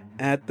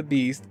at the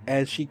beast,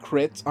 and she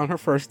crits on her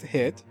first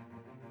hit.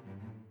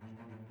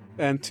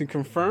 And to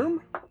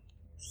confirm,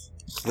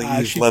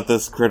 Please she- let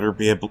this critter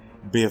be a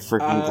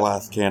freaking Uh,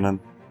 glass cannon.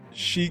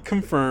 she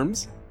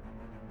confirms.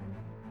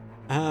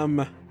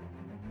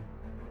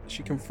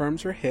 She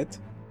confirms her hit.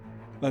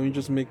 Let me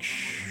just make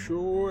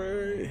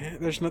sure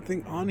there's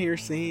nothing on here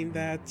saying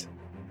that.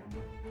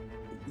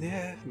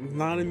 Yeah,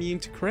 not immune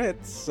to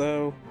crits,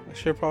 so I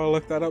should probably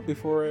look that up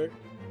before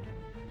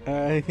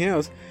anything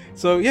else.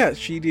 So yeah,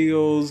 she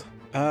deals.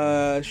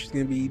 She's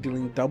gonna be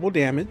dealing double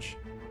damage.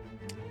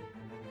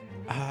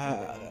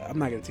 I'm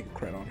not gonna take a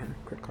crit on her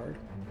crit card.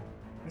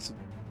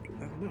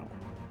 No.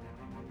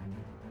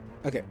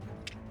 Okay.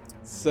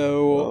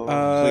 So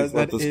Please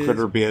let that this is-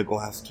 critter be a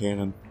glass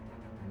cannon.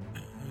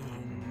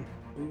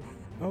 oof.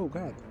 Oh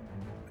god,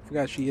 I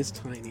forgot she is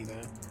tiny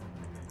though.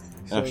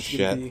 So Oh, it's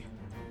shit.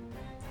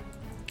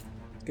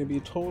 gonna be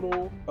a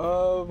total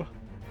of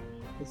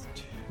that's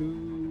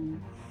 2,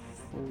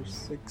 4,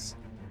 6,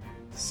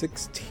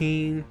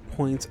 16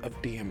 points of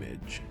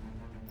damage.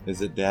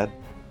 Is it dead?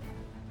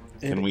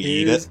 Can It we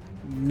eat is it?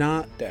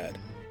 Not dead.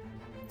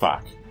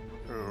 Fuck.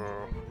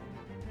 Ooh.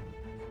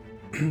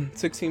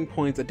 16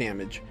 points of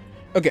damage.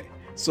 Okay,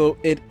 So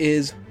it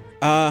is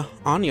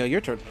Anya,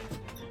 your turn.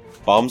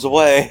 Bombs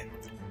away.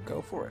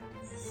 Go for it.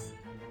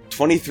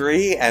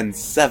 23 and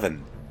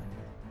 7.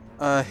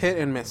 Hit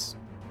and miss.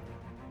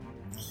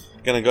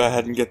 Gonna go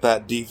ahead and get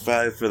that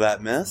D5 for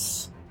that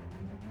miss.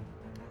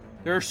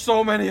 There are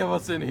so many of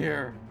us in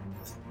here.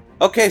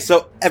 Okay,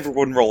 so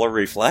everyone roll a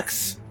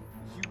reflex.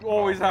 You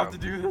always have to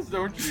do this,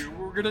 don't you?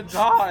 We're gonna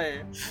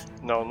die.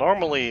 No,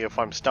 normally if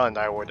I'm stunned,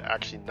 I would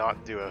actually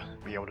not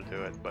be able to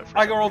do it. But for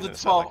I some can roll to reason, it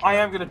says 12. I can't.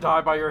 am gonna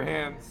die by your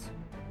hands.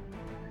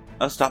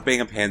 Oh, stop being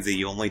a pansy.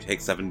 You only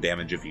take 7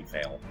 damage if you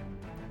fail.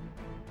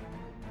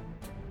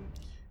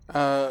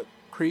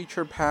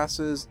 Creature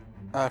passes,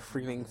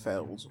 Freeling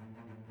fails.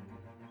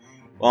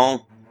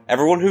 Well,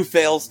 everyone who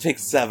fails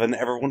takes 7,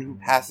 everyone who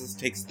passes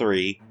takes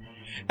 3,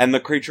 and the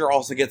creature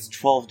also gets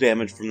 12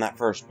 damage from that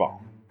first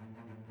bomb.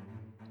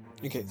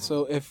 Okay,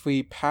 so if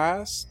we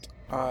passed,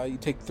 you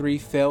take 3,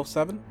 fail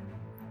 7.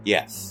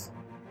 Yes.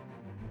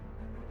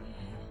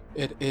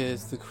 It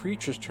is the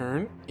creature's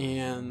turn,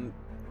 and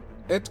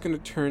it's going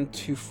to turn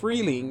to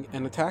Freeling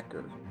and attack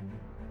her.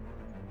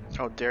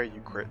 How dare you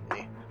crit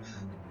me?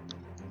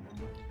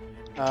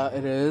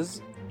 It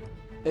is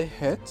a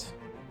hit.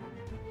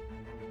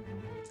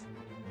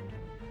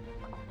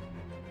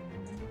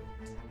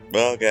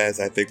 Well, guys,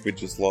 I think we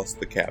just lost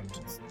the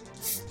captain.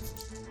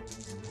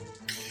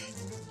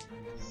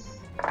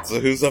 So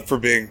who's up for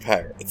being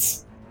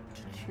pirates?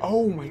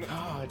 Oh my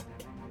god.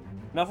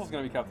 Nestle's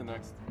gonna be captain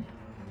next.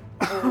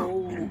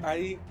 Oh,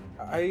 I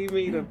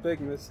made a big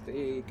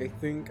mistake. I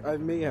think I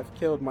may have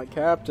killed my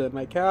captain.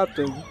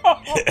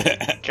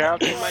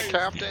 Captain, my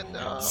captain!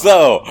 No.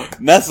 So,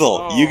 Nestle,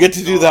 Oh, you get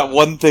to do that God.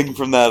 one thing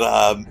from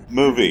that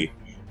movie.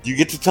 You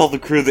get to tell the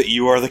crew that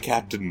you are the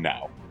captain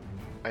now.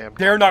 I am.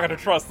 They're not gonna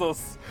trust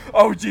us.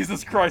 Oh,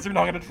 Jesus Christ, they're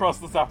not gonna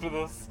trust us after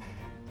this.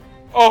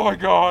 Oh my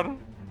god.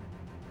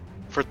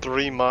 For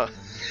 3 months.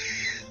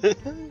 You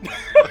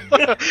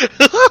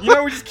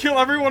know, we just kill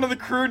everyone in the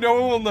crew, no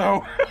one will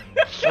know.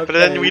 But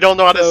then we don't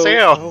know how to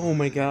sail. Oh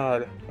my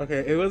god.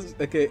 Okay, it was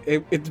okay.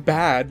 It's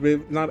bad,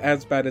 but not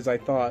as bad as I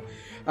thought.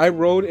 I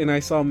rolled and I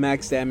saw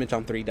max damage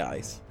on 3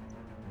 dice.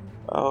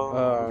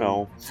 Oh,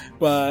 no.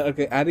 But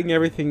okay, adding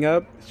everything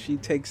up, she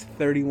takes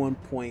 31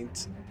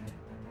 points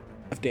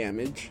of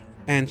damage,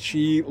 and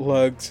she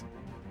looks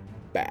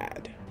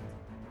bad.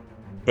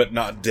 But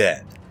not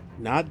dead.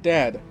 Not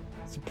dead.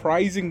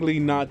 Surprisingly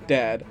not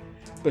dead,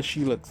 but she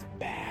looks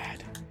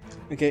bad.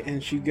 Okay,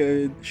 and she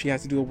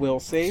has to do a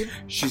will save.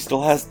 She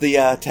still has the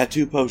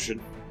tattoo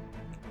potion.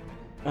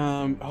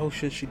 Oh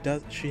shit, she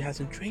does. She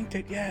hasn't drank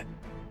it yet.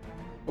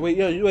 Oh,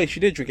 wait, she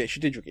did drink it. She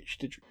did drink it.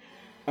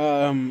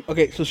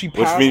 Okay, so she Which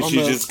passed means on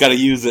she the- just gotta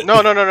use it.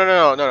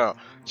 No.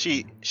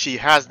 She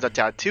has the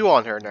tattoo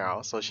on her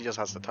now, so she just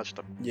has to touch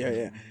the.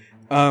 Yeah.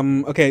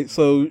 Okay,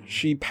 so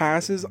she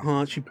passes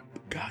on. She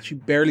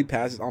barely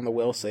passes on the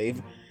will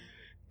save,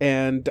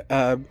 and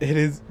it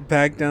is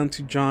back down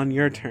to John.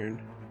 Your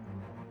turn.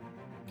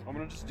 I'm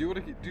gonna just do what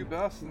I can do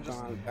best and just.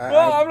 John,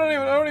 Well, I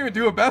don't even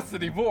do it best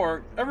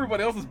anymore.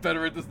 Everybody else is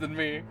better at this than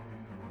me.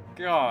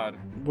 God.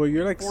 well,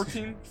 you're like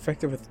 14?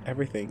 effective with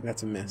everything.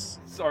 That's a miss.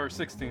 Sorry,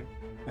 16.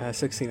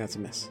 16. That's a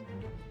miss.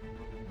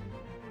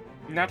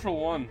 Natural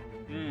 1.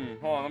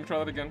 Hold on, let me try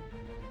that again.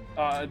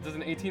 Does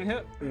an 18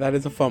 hit? That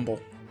is a fumble.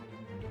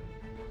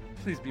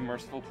 Please be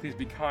merciful. Please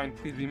be kind.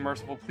 Please be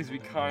merciful. Please be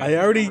kind.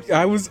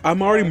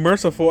 I'm already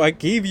merciful. I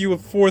gave you a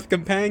 4th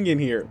companion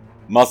here.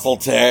 Muscle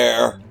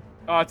tear.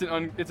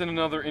 It's in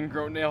another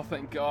ingrown nail,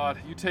 thank God.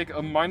 You take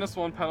a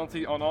 -1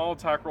 penalty on all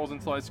attack rolls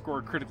until I score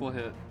a critical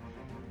hit.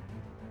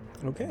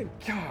 Okay.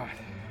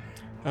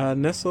 God.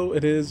 Nestle,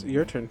 it is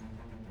your turn.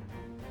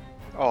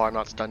 Oh, I'm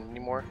not stunned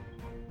anymore.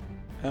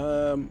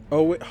 Oh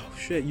wait. Oh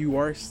shit. You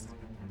are.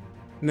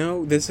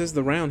 No, this is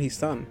the round. He's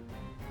stunned.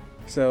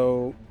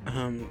 So,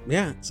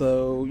 yeah.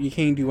 So you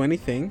can't do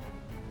anything,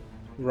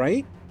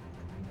 right?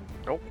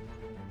 Nope.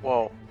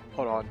 Whoa,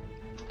 hold on.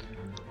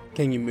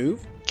 Can you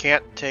move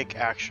Can't take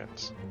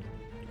actions.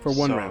 for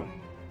one So, round?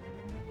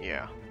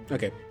 Yeah.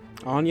 Okay.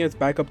 Anya, it's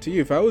back up to you.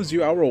 If I was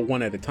you, I'll roll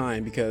 1 at a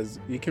time because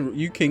you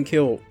can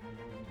kill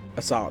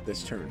Assad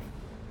this turn.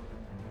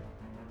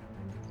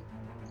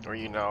 Or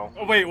you know,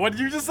 Oh, wait, what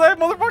did you just say,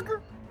 motherfucker?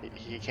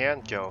 he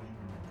can kill.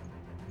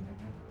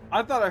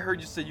 I thought I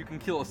heard you say you can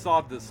kill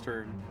Assad this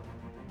turn.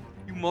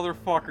 You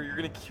motherfucker, you're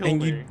gonna kill And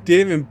me. you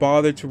didn't even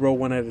bother to roll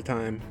 1 at a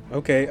time.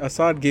 Okay,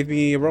 Assad, give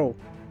me a roll.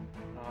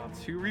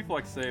 2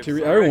 reflex saves. To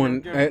Sorry, everyone,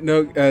 go.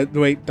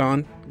 wait,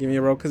 Don, give me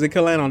a roll because it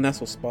could land on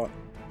Nestle's spot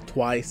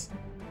twice.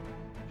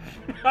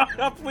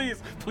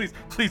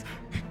 please.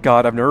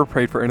 God, I've never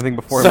prayed for anything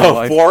before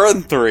So 4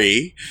 and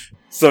 3.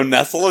 So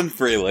Nestle and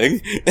Freeling.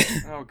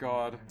 Oh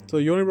God. So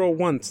you only roll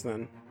once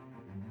then.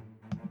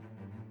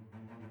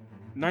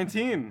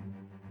 19.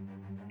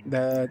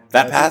 That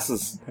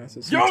passes.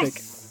 passes.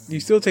 Yes! You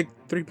still take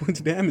 3 points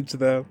of damage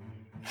though.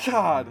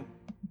 God.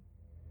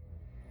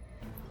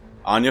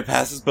 Anya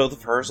passes both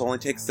of hers, only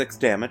takes 6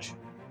 damage.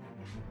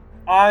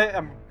 I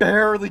am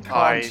barely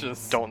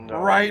conscious. I don't know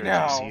right what your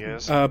now.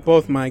 DC is.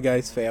 Both my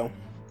guys fail.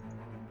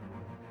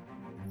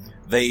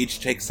 They each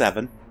take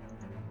 7.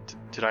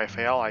 Did I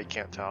fail? I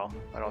can't tell.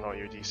 I don't know what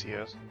your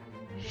DC is.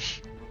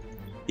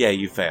 Yeah,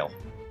 you fail.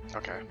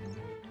 Okay.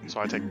 So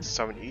I take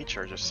 7 each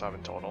or just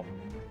 7 total?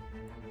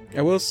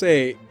 I will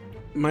say,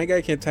 my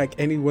guy can attack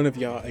any one of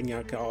y'all, and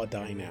y'all can all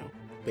die now.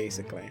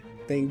 Basically,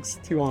 thanks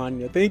to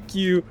Anya. Thank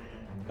you,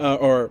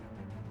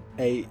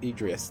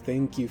 Adrius.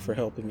 Thank you for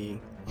helping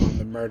me on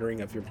the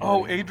murdering of your Oh,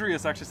 party.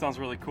 Adrius actually sounds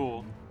really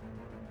cool.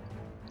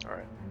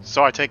 Alright.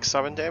 So I take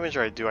 7 damage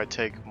or do I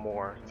take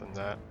more than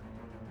that?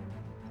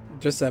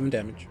 Just 7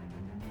 damage.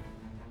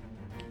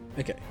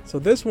 Okay, so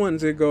this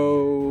one's gonna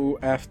go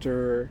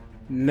after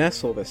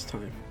Nestle this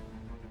time.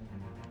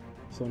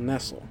 So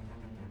Nestle,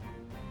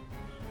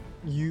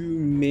 you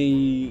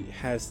may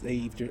have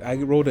saved your... I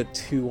rolled a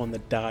 2 on the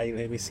die.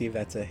 Let me see if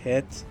that's a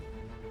hit.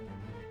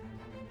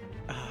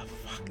 Ah,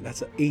 fuck.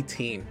 That's an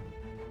 18.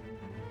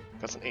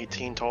 That's an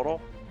 18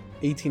 total?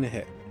 18 a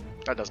hit.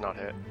 That does not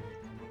hit.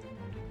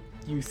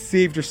 You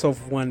saved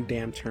yourself 1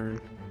 damn turn.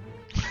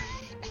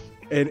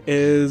 It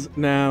is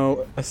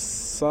now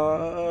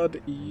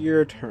Assad,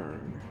 your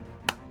turn.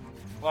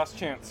 Last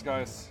chance,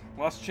 guys.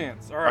 Last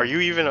chance. All right. Are you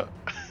even...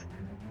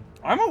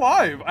 I'm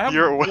alive. I have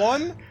You're-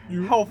 1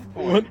 You- health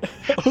point.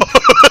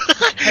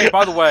 Hey,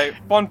 by the way,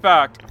 fun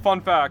fact.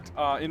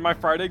 In my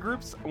Friday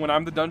groups, when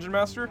I'm the dungeon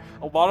master,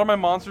 a lot of my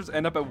monsters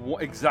end up at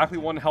exactly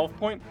 1 health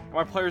point, and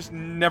my players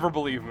never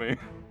believe me.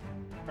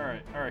 All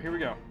right, here we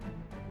go.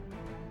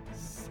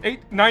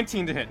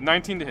 19 to hit.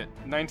 19 to hit.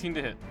 19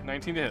 to hit.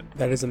 19 to hit.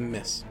 That is a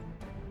miss.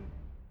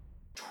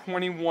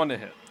 21 to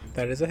hit.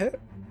 That is a hit.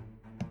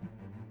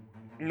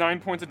 9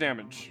 points of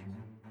damage.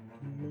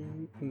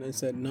 And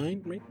it's at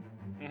 9, right?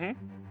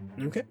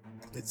 Mm-hmm. Okay.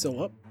 It's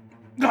still up.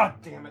 God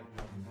damn it.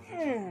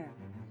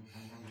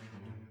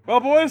 Well,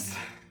 boys,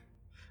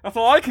 that's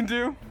all I can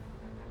do.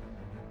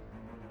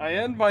 I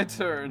end my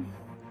turn.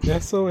 Yeah,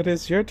 so it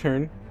is your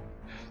turn.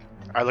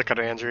 I look at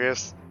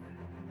Andreas.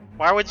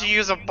 Why would you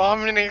use a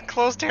bomb in an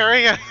enclosed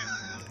area?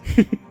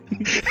 Do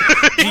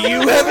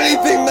you have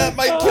anything that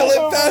might kill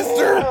it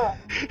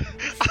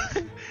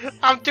faster?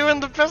 I'm doing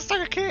the best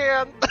I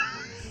can.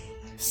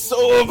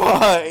 So am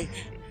I.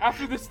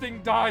 After this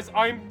thing dies,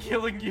 I'm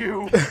killing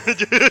you.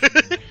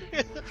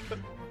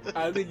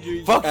 I think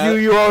you. Fuck you,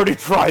 you already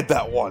tried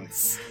that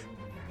once.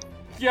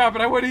 Yeah,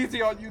 but I went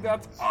easy on you.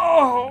 That's...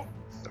 Oh!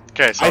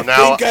 Okay, so I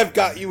now... think I've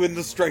got you in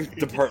the strength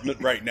department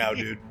right now,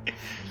 dude.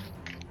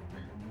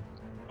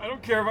 I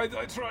don't care if I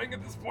die trying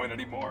at this point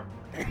anymore.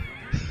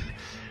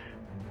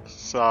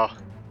 So,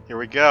 here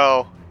we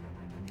go.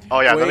 Oh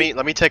yeah, Wait.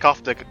 let me take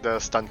off the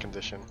stun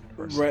condition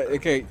first. Right.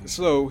 Okay.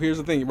 So here's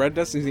the thing. Red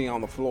dust isn't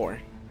on the floor.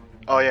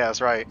 Oh yeah, that's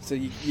right. So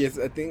yes,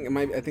 I think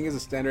it's a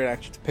standard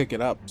action to pick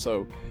it up.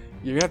 So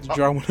you have to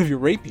draw one of your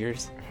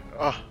rapiers.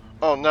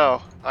 Oh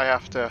no, I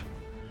have to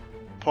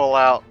pull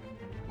out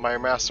my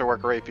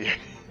masterwork rapier.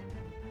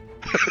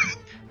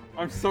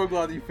 I'm so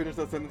glad that you finished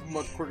that sentence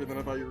much quicker than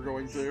I thought you were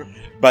going to.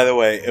 By the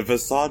way, if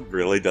Assad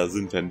really does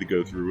intend to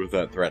go through with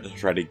that threat to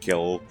try to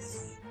kill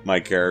my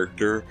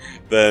character,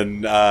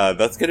 then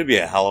that's going to be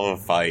a hell of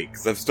a fight,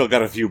 because I've still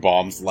got a few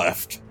bombs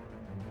left.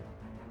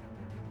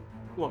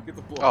 Look, it's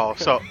a blow. Oh,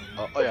 so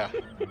oh yeah,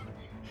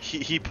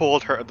 he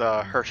pulled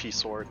the Hershey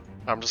sword.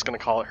 I'm just gonna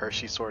call it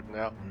Hershey sword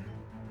now.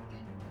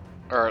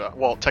 Or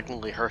well,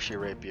 technically Hershey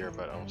rapier,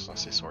 but I'm just gonna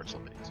say sword's a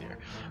little bit easier.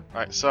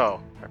 All right,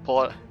 so I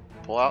pull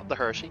out the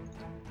Hershey,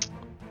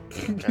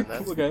 and then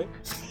Okay.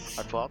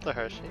 I pull out the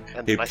Hershey,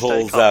 and He then I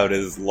pulls study out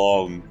his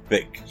long,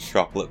 thick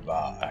chocolate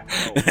bar.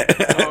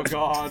 Oh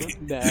god.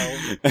 No.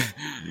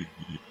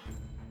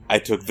 I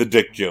took the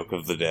dick joke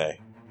of the day.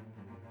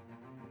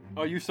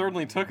 Oh, you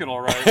certainly took it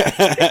all right.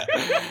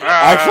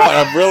 Actually,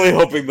 I'm really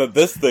hoping that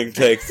this thing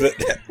takes it.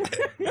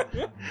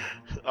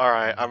 All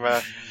right,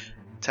 I'm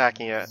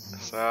attacking it.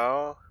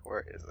 So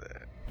where is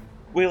it?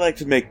 We like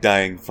to make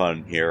dying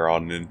fun here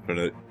on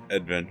Infinite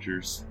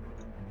Adventures.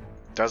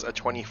 Does a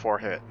 24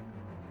 hit?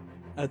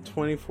 A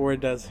 24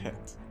 does hit.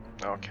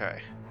 Okay.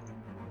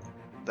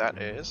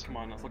 That is. Come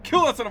on, Nestle.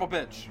 Kill that son of a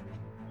bitch!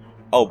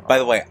 Oh, by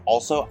the way,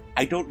 also,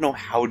 I don't know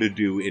how to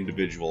do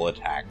individual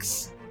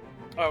attacks.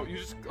 Oh, you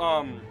just,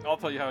 I'll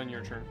tell you how in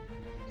your turn.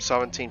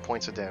 17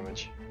 points of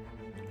damage.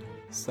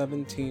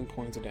 17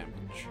 points of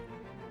damage.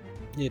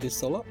 It is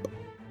still up.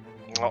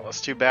 Well,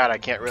 that's too bad. I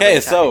can't really. Okay,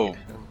 attack. so...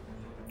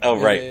 Oh,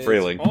 It right, is-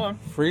 Freeling. Hold on.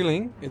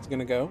 Freeling is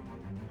gonna go,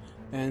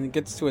 and it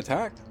gets to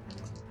attack.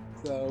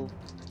 So,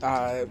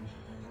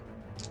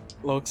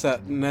 looks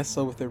at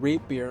Nessa with the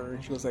rapier,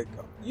 and she goes like,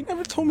 "You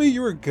never told me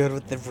you were good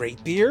with the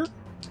rapier."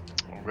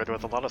 I'm good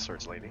with a lot of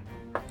swords, lady.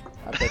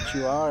 I bet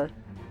you are.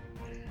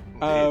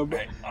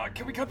 Hey,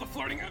 can we cut the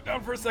flirting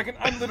down for a second?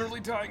 I'm literally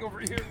dying over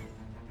here.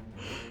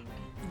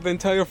 Then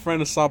tell your friend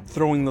to stop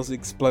throwing those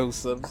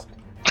explosives.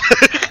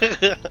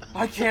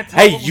 I can't tell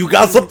Hey, what you we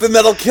got do. something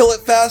that'll kill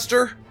it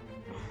faster?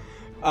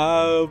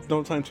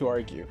 No time to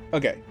argue.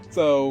 Okay,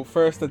 so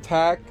first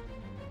attack.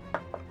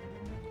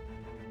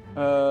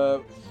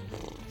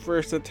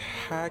 First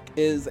attack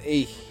is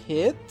a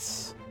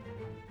hit.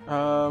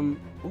 Ooh,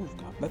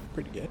 God, that's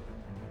pretty good.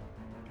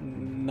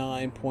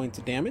 9 points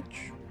of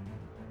damage.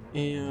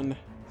 And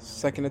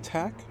second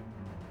attack.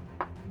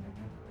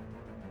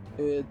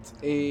 It's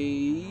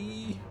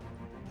a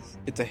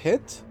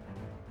hit.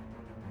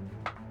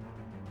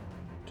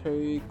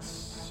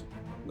 Takes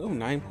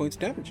 9 points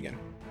damage again.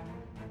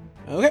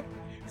 Okay,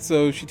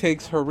 so she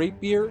takes her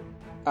rapier,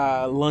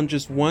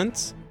 lunges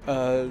once,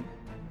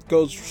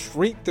 goes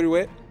straight through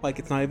it like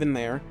it's not even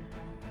there.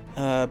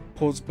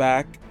 Pulls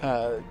back,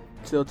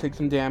 still takes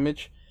some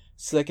damage.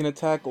 Second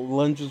attack,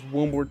 lunges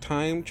one more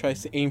time,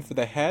 tries to aim for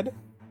the head.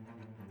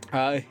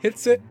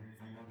 Hits it,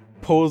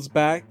 pulls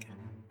back.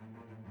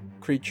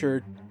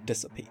 Creature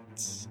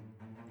dissipates.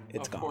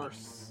 It's of gone.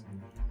 Course.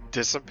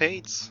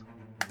 Dissipates?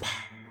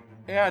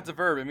 Yeah, it's a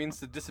verb. It means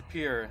to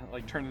disappear,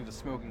 like turn into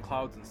smoke and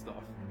clouds and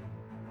stuff.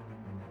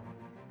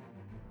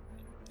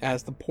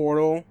 As the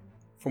portal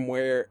from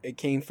where it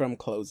came from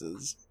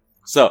closes.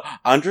 So,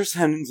 Andres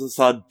hands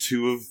Assad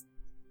 2 of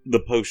the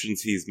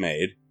potions he's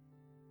made.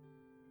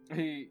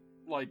 He,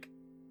 like,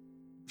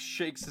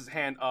 shakes his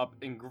hand up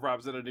and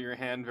grabs it out of your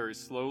hand very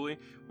slowly,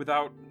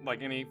 without,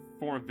 like, any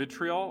form of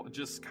vitriol,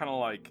 just kind of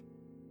like,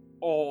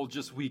 all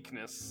just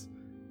weakness.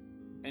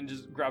 And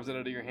just grabs it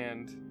out of your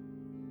hand.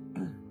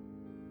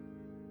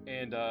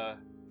 And,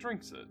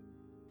 drinks it.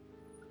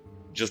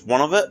 Just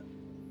one of it?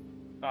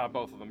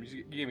 Both of them.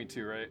 You gave me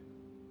 2, right?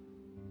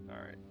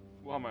 Alright.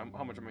 Well,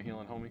 how much am I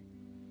healing, homie?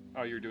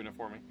 Oh, you're doing it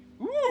for me.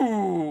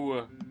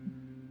 Ooh!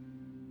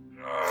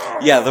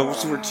 Yeah,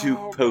 those were 2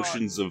 Oh,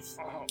 potions of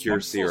Cure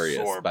I'm so Serious,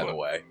 sore, by but the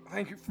way.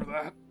 Thank you for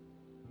that.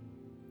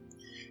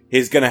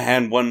 He's gonna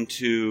hand one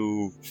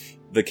to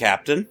the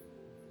captain.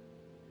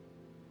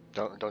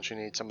 Don't you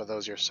need some of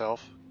those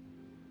yourself,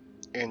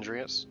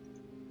 Andreas?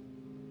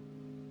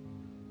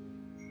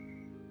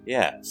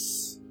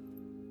 Yes.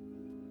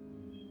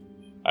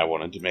 I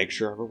wanted to make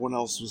sure everyone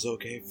else was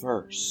okay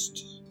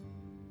first.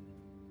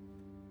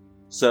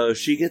 So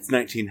she gets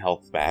 19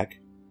 health back.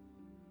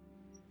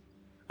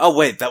 Oh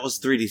wait, that was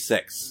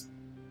 3d6.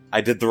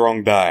 I did the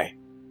wrong die.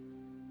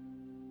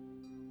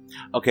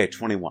 Okay,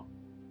 21.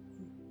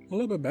 A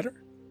little bit better.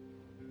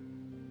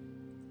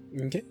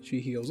 Okay, she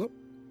heals up.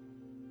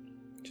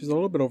 She's a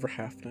little bit over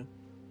half now.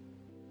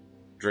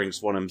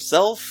 Drinks one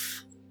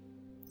himself.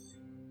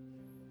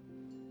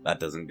 That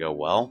doesn't go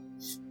well.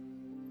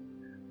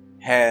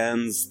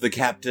 Hands the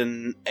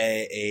captain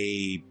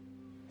a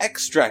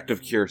extract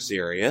of Cure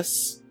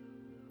Serious.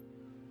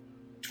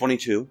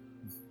 22.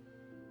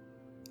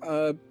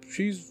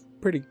 She's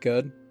pretty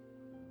good.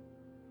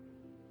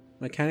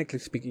 Mechanically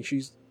speaking,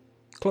 she's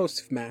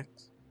close to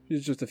max.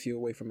 She's just a few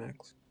away from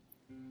max.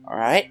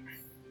 Alright.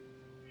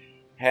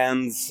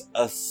 Hands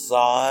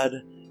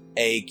Assad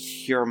a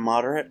Cure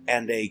Moderate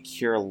and a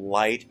Cure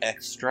Light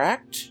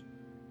extract.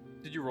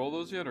 Did you roll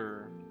those yet,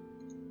 or...?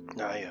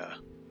 I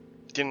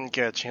didn't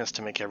get a chance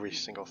to make every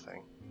single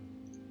thing.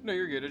 No,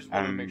 you're good. I just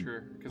wanted to make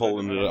sure.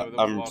 Pulling it up.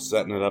 I'm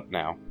setting it up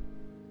now.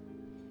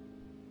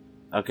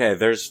 Okay,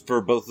 there's for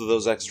both of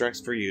those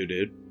extracts for you,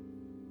 dude.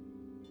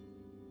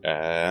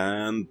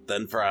 And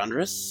then for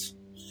Andres.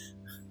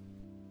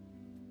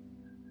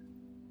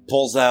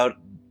 Pulls out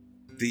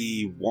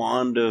the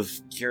Wand of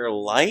Cure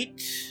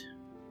Light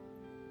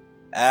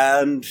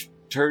and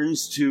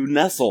turns to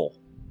Nestle.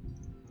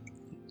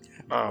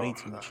 Way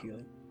too much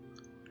healing.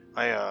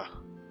 I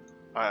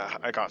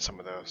got some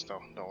of those.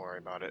 Don't worry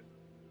about it.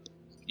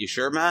 You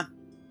sure, man?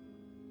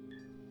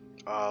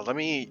 Let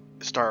me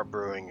start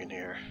brewing in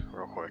here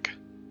real quick.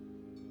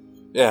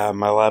 Yeah,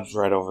 my lab's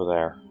right over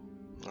there.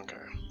 Okay.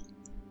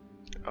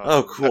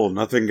 Oh, cool.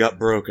 Nothing got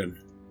broken.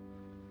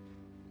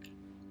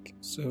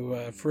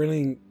 So,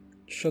 Frilling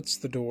shuts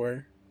the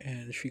door,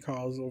 and she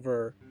calls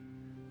over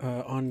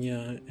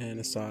Anya and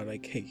Assad,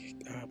 like, hey,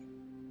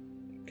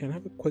 can I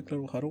have a quick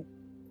little huddle?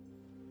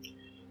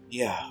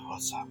 Yeah,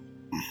 what's up?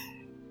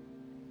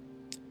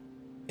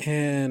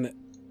 And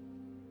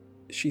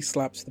she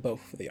slaps the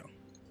both of you.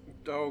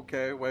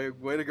 Okay,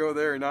 way to go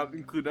there and not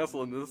include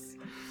Nestle in this.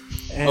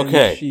 And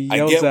Okay, she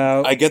yells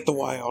out, I get the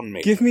why on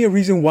me. give me a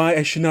reason why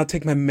I should not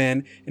take my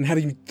men and have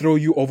him throw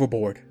you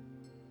overboard.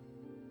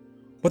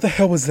 What the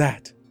hell was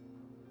that?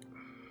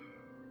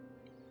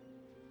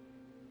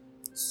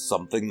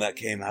 Something that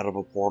came out of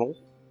a portal?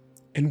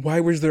 And why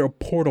was there a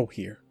portal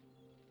here?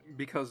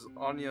 Because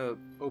Anya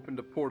opened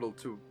a portal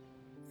to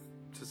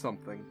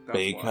something. That's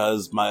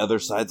Because my other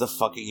side's a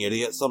fucking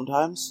idiot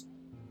sometimes?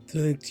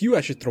 Then it's you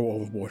I should throw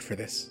overboard for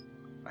this.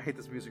 why. I hate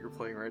this music you're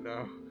playing right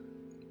now.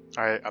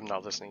 I'm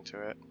not listening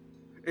to it.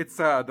 It's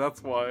sad,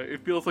 that's why.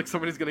 It feels like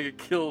somebody's gonna get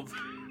killed.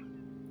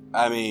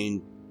 I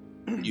mean,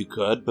 you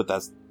could, but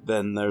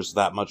then there's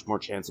that much more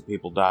chance of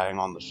people dying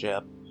on the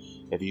ship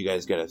if you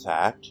guys get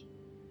attacked.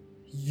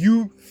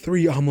 You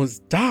 3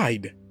 almost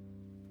died.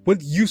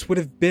 What use would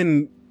have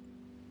been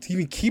to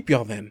even keep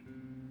y'all then?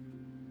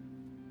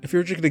 If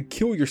you're just gonna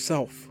kill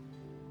yourself.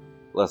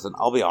 Listen,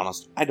 I'll be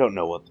honest, I don't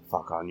know what the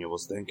fuck Anya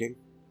was thinking.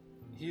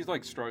 He's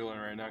like struggling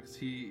right now because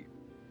he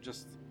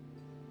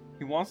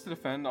wants to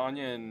defend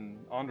Anya and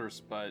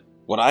Andres, but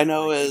What I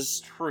know like, is,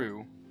 it's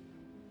true.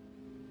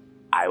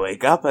 I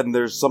wake up and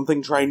there's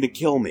something trying to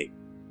kill me.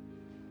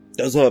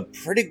 Does a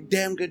pretty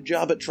damn good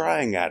job at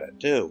trying at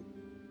it, too.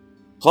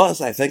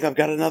 Plus, I think I've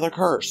got another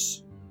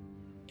curse.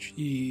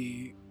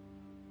 She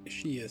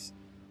is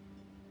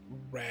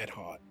red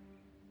hot,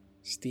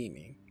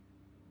 steaming.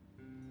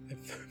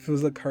 If it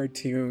was a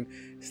cartoon,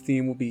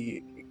 steam will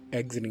be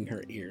exiting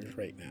her ears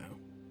right now.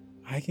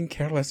 I can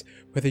care less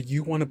whether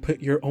you want to put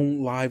your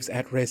own lives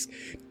at risk.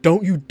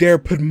 Don't you dare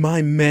put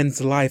my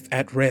men's life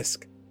at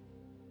risk.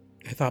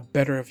 I thought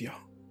better of y'all.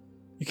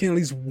 You can at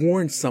least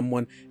warn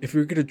someone if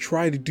you're gonna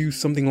try to do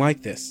something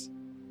like this.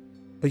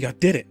 But y'all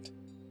didn't.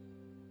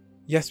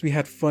 Yes, we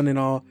had fun and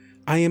all.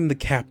 I am the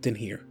captain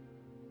here.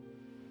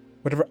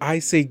 Whatever I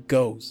say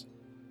goes.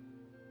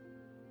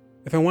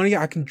 If I want to,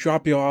 I can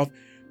drop you off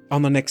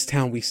on the next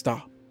town we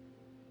stop.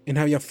 And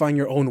have you find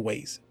your own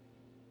ways.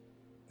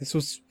 This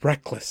was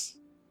reckless.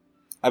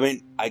 I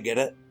mean, I get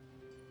it.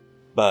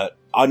 But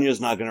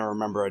Anya's not going to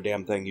remember a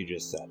damn thing you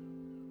just said.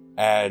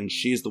 And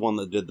she's the one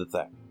that did the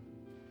thing.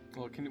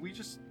 Well, can we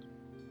just...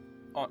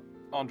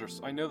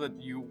 Andres, I know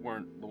that you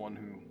weren't the one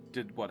who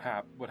did what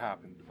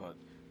happened, but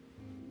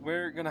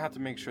we're going to have to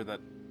make sure that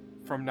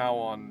from now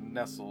on,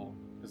 Nestle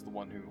is the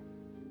one who,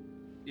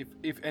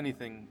 if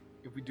anything,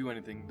 if we do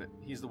anything, that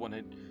he's the one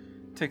that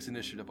takes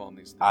initiative on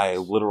these things. I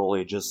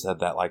literally just said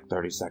that like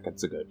 30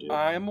 seconds ago, dude.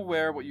 I am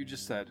aware of what you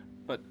just said,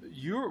 but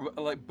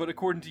but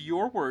according to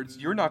your words,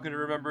 you're not going to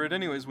remember it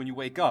anyways when you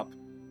wake up.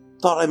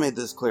 Thought I made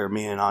this clear.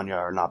 Me and Anya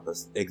are not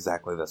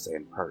exactly the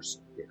same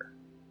person here.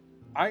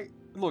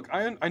 Look,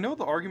 I know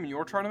the argument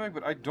you're trying to make,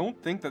 but I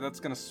don't think that that's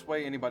going to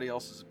sway anybody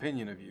else's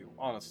opinion of you,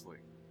 honestly.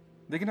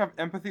 They can have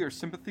empathy or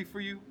sympathy for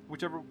you,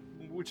 whichever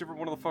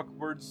one of the fuck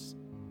words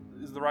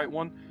is the right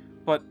one,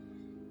 but,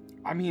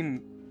 I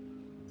mean,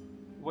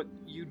 what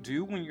you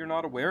do when you're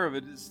not aware of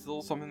it is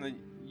still something that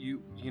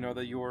you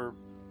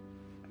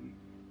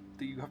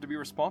have to be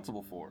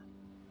responsible for.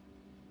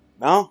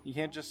 No? You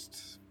can't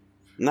just...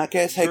 In that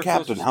case, hey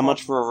Captain, how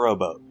much for a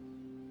rowboat?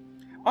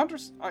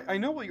 Andres, I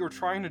know what you're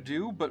trying to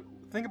do, but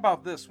think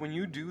about this. When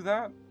you do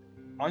that,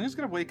 Anya's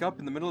gonna wake up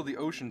in the middle of the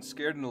ocean,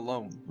 scared and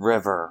alone.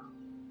 River.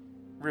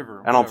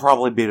 And I'll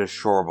probably be to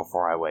shore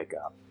before I wake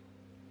up.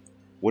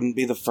 Wouldn't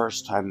be the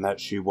first time that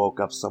she woke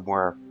up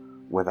somewhere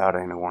without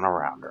anyone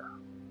around her.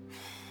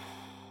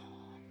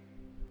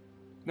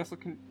 Nestle,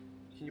 can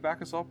you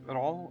back us up at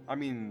all? I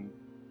mean,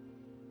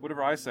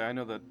 whatever I say, I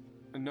know that,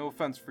 and no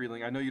offense,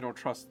 Freeling, I know you don't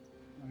trust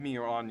me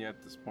or Anya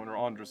at this point, or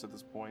Andres at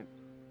this point.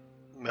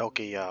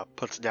 Milky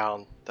puts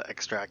down the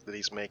extract that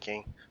he's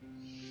making.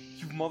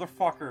 You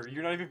motherfucker,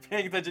 you're not even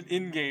paying attention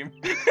in-game.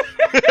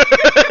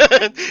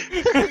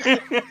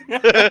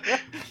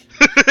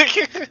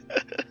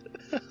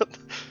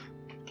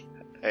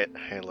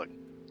 Hey, look.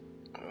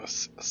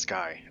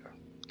 Sky.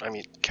 I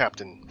mean,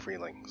 Captain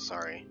Freeling,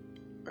 sorry.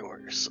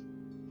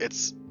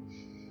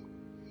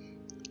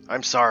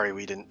 I'm sorry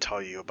we didn't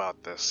tell you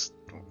about this.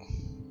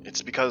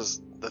 It's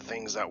because the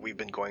things that we've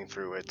been going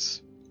through,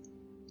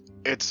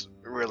 it's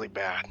really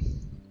bad.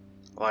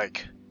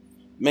 Like...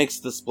 Makes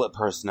the split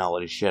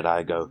personality shit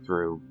I go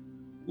through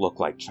look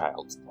like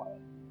child's play.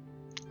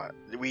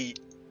 We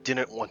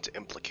didn't want to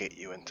implicate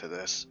you into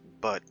this,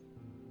 but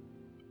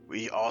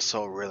we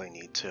also really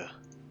need to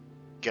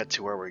get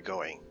to where we're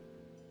going.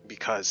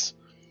 Because,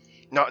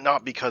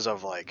 not because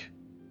of, like,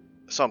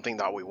 something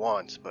that we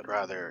want, but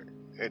rather,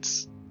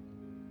 it's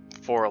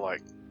for,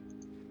 like,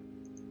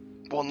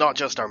 well, not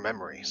just our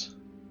memories,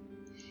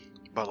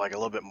 but, like, a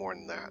little bit more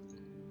than that.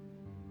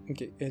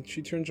 Okay, and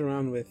she turns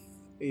around with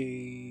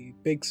a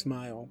big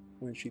smile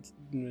when she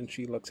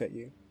looks at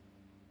you,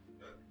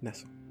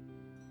 Nestle.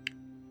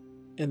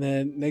 And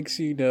then next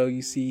you know,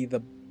 you see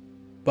the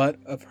butt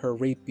of her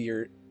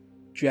rapier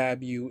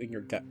jab you in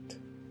your gut.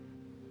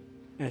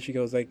 And she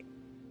goes like,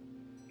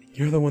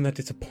 "You're the one that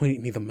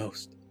disappointed me the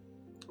most."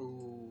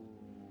 Ooh.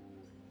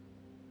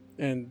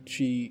 And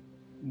she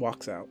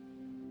walks out.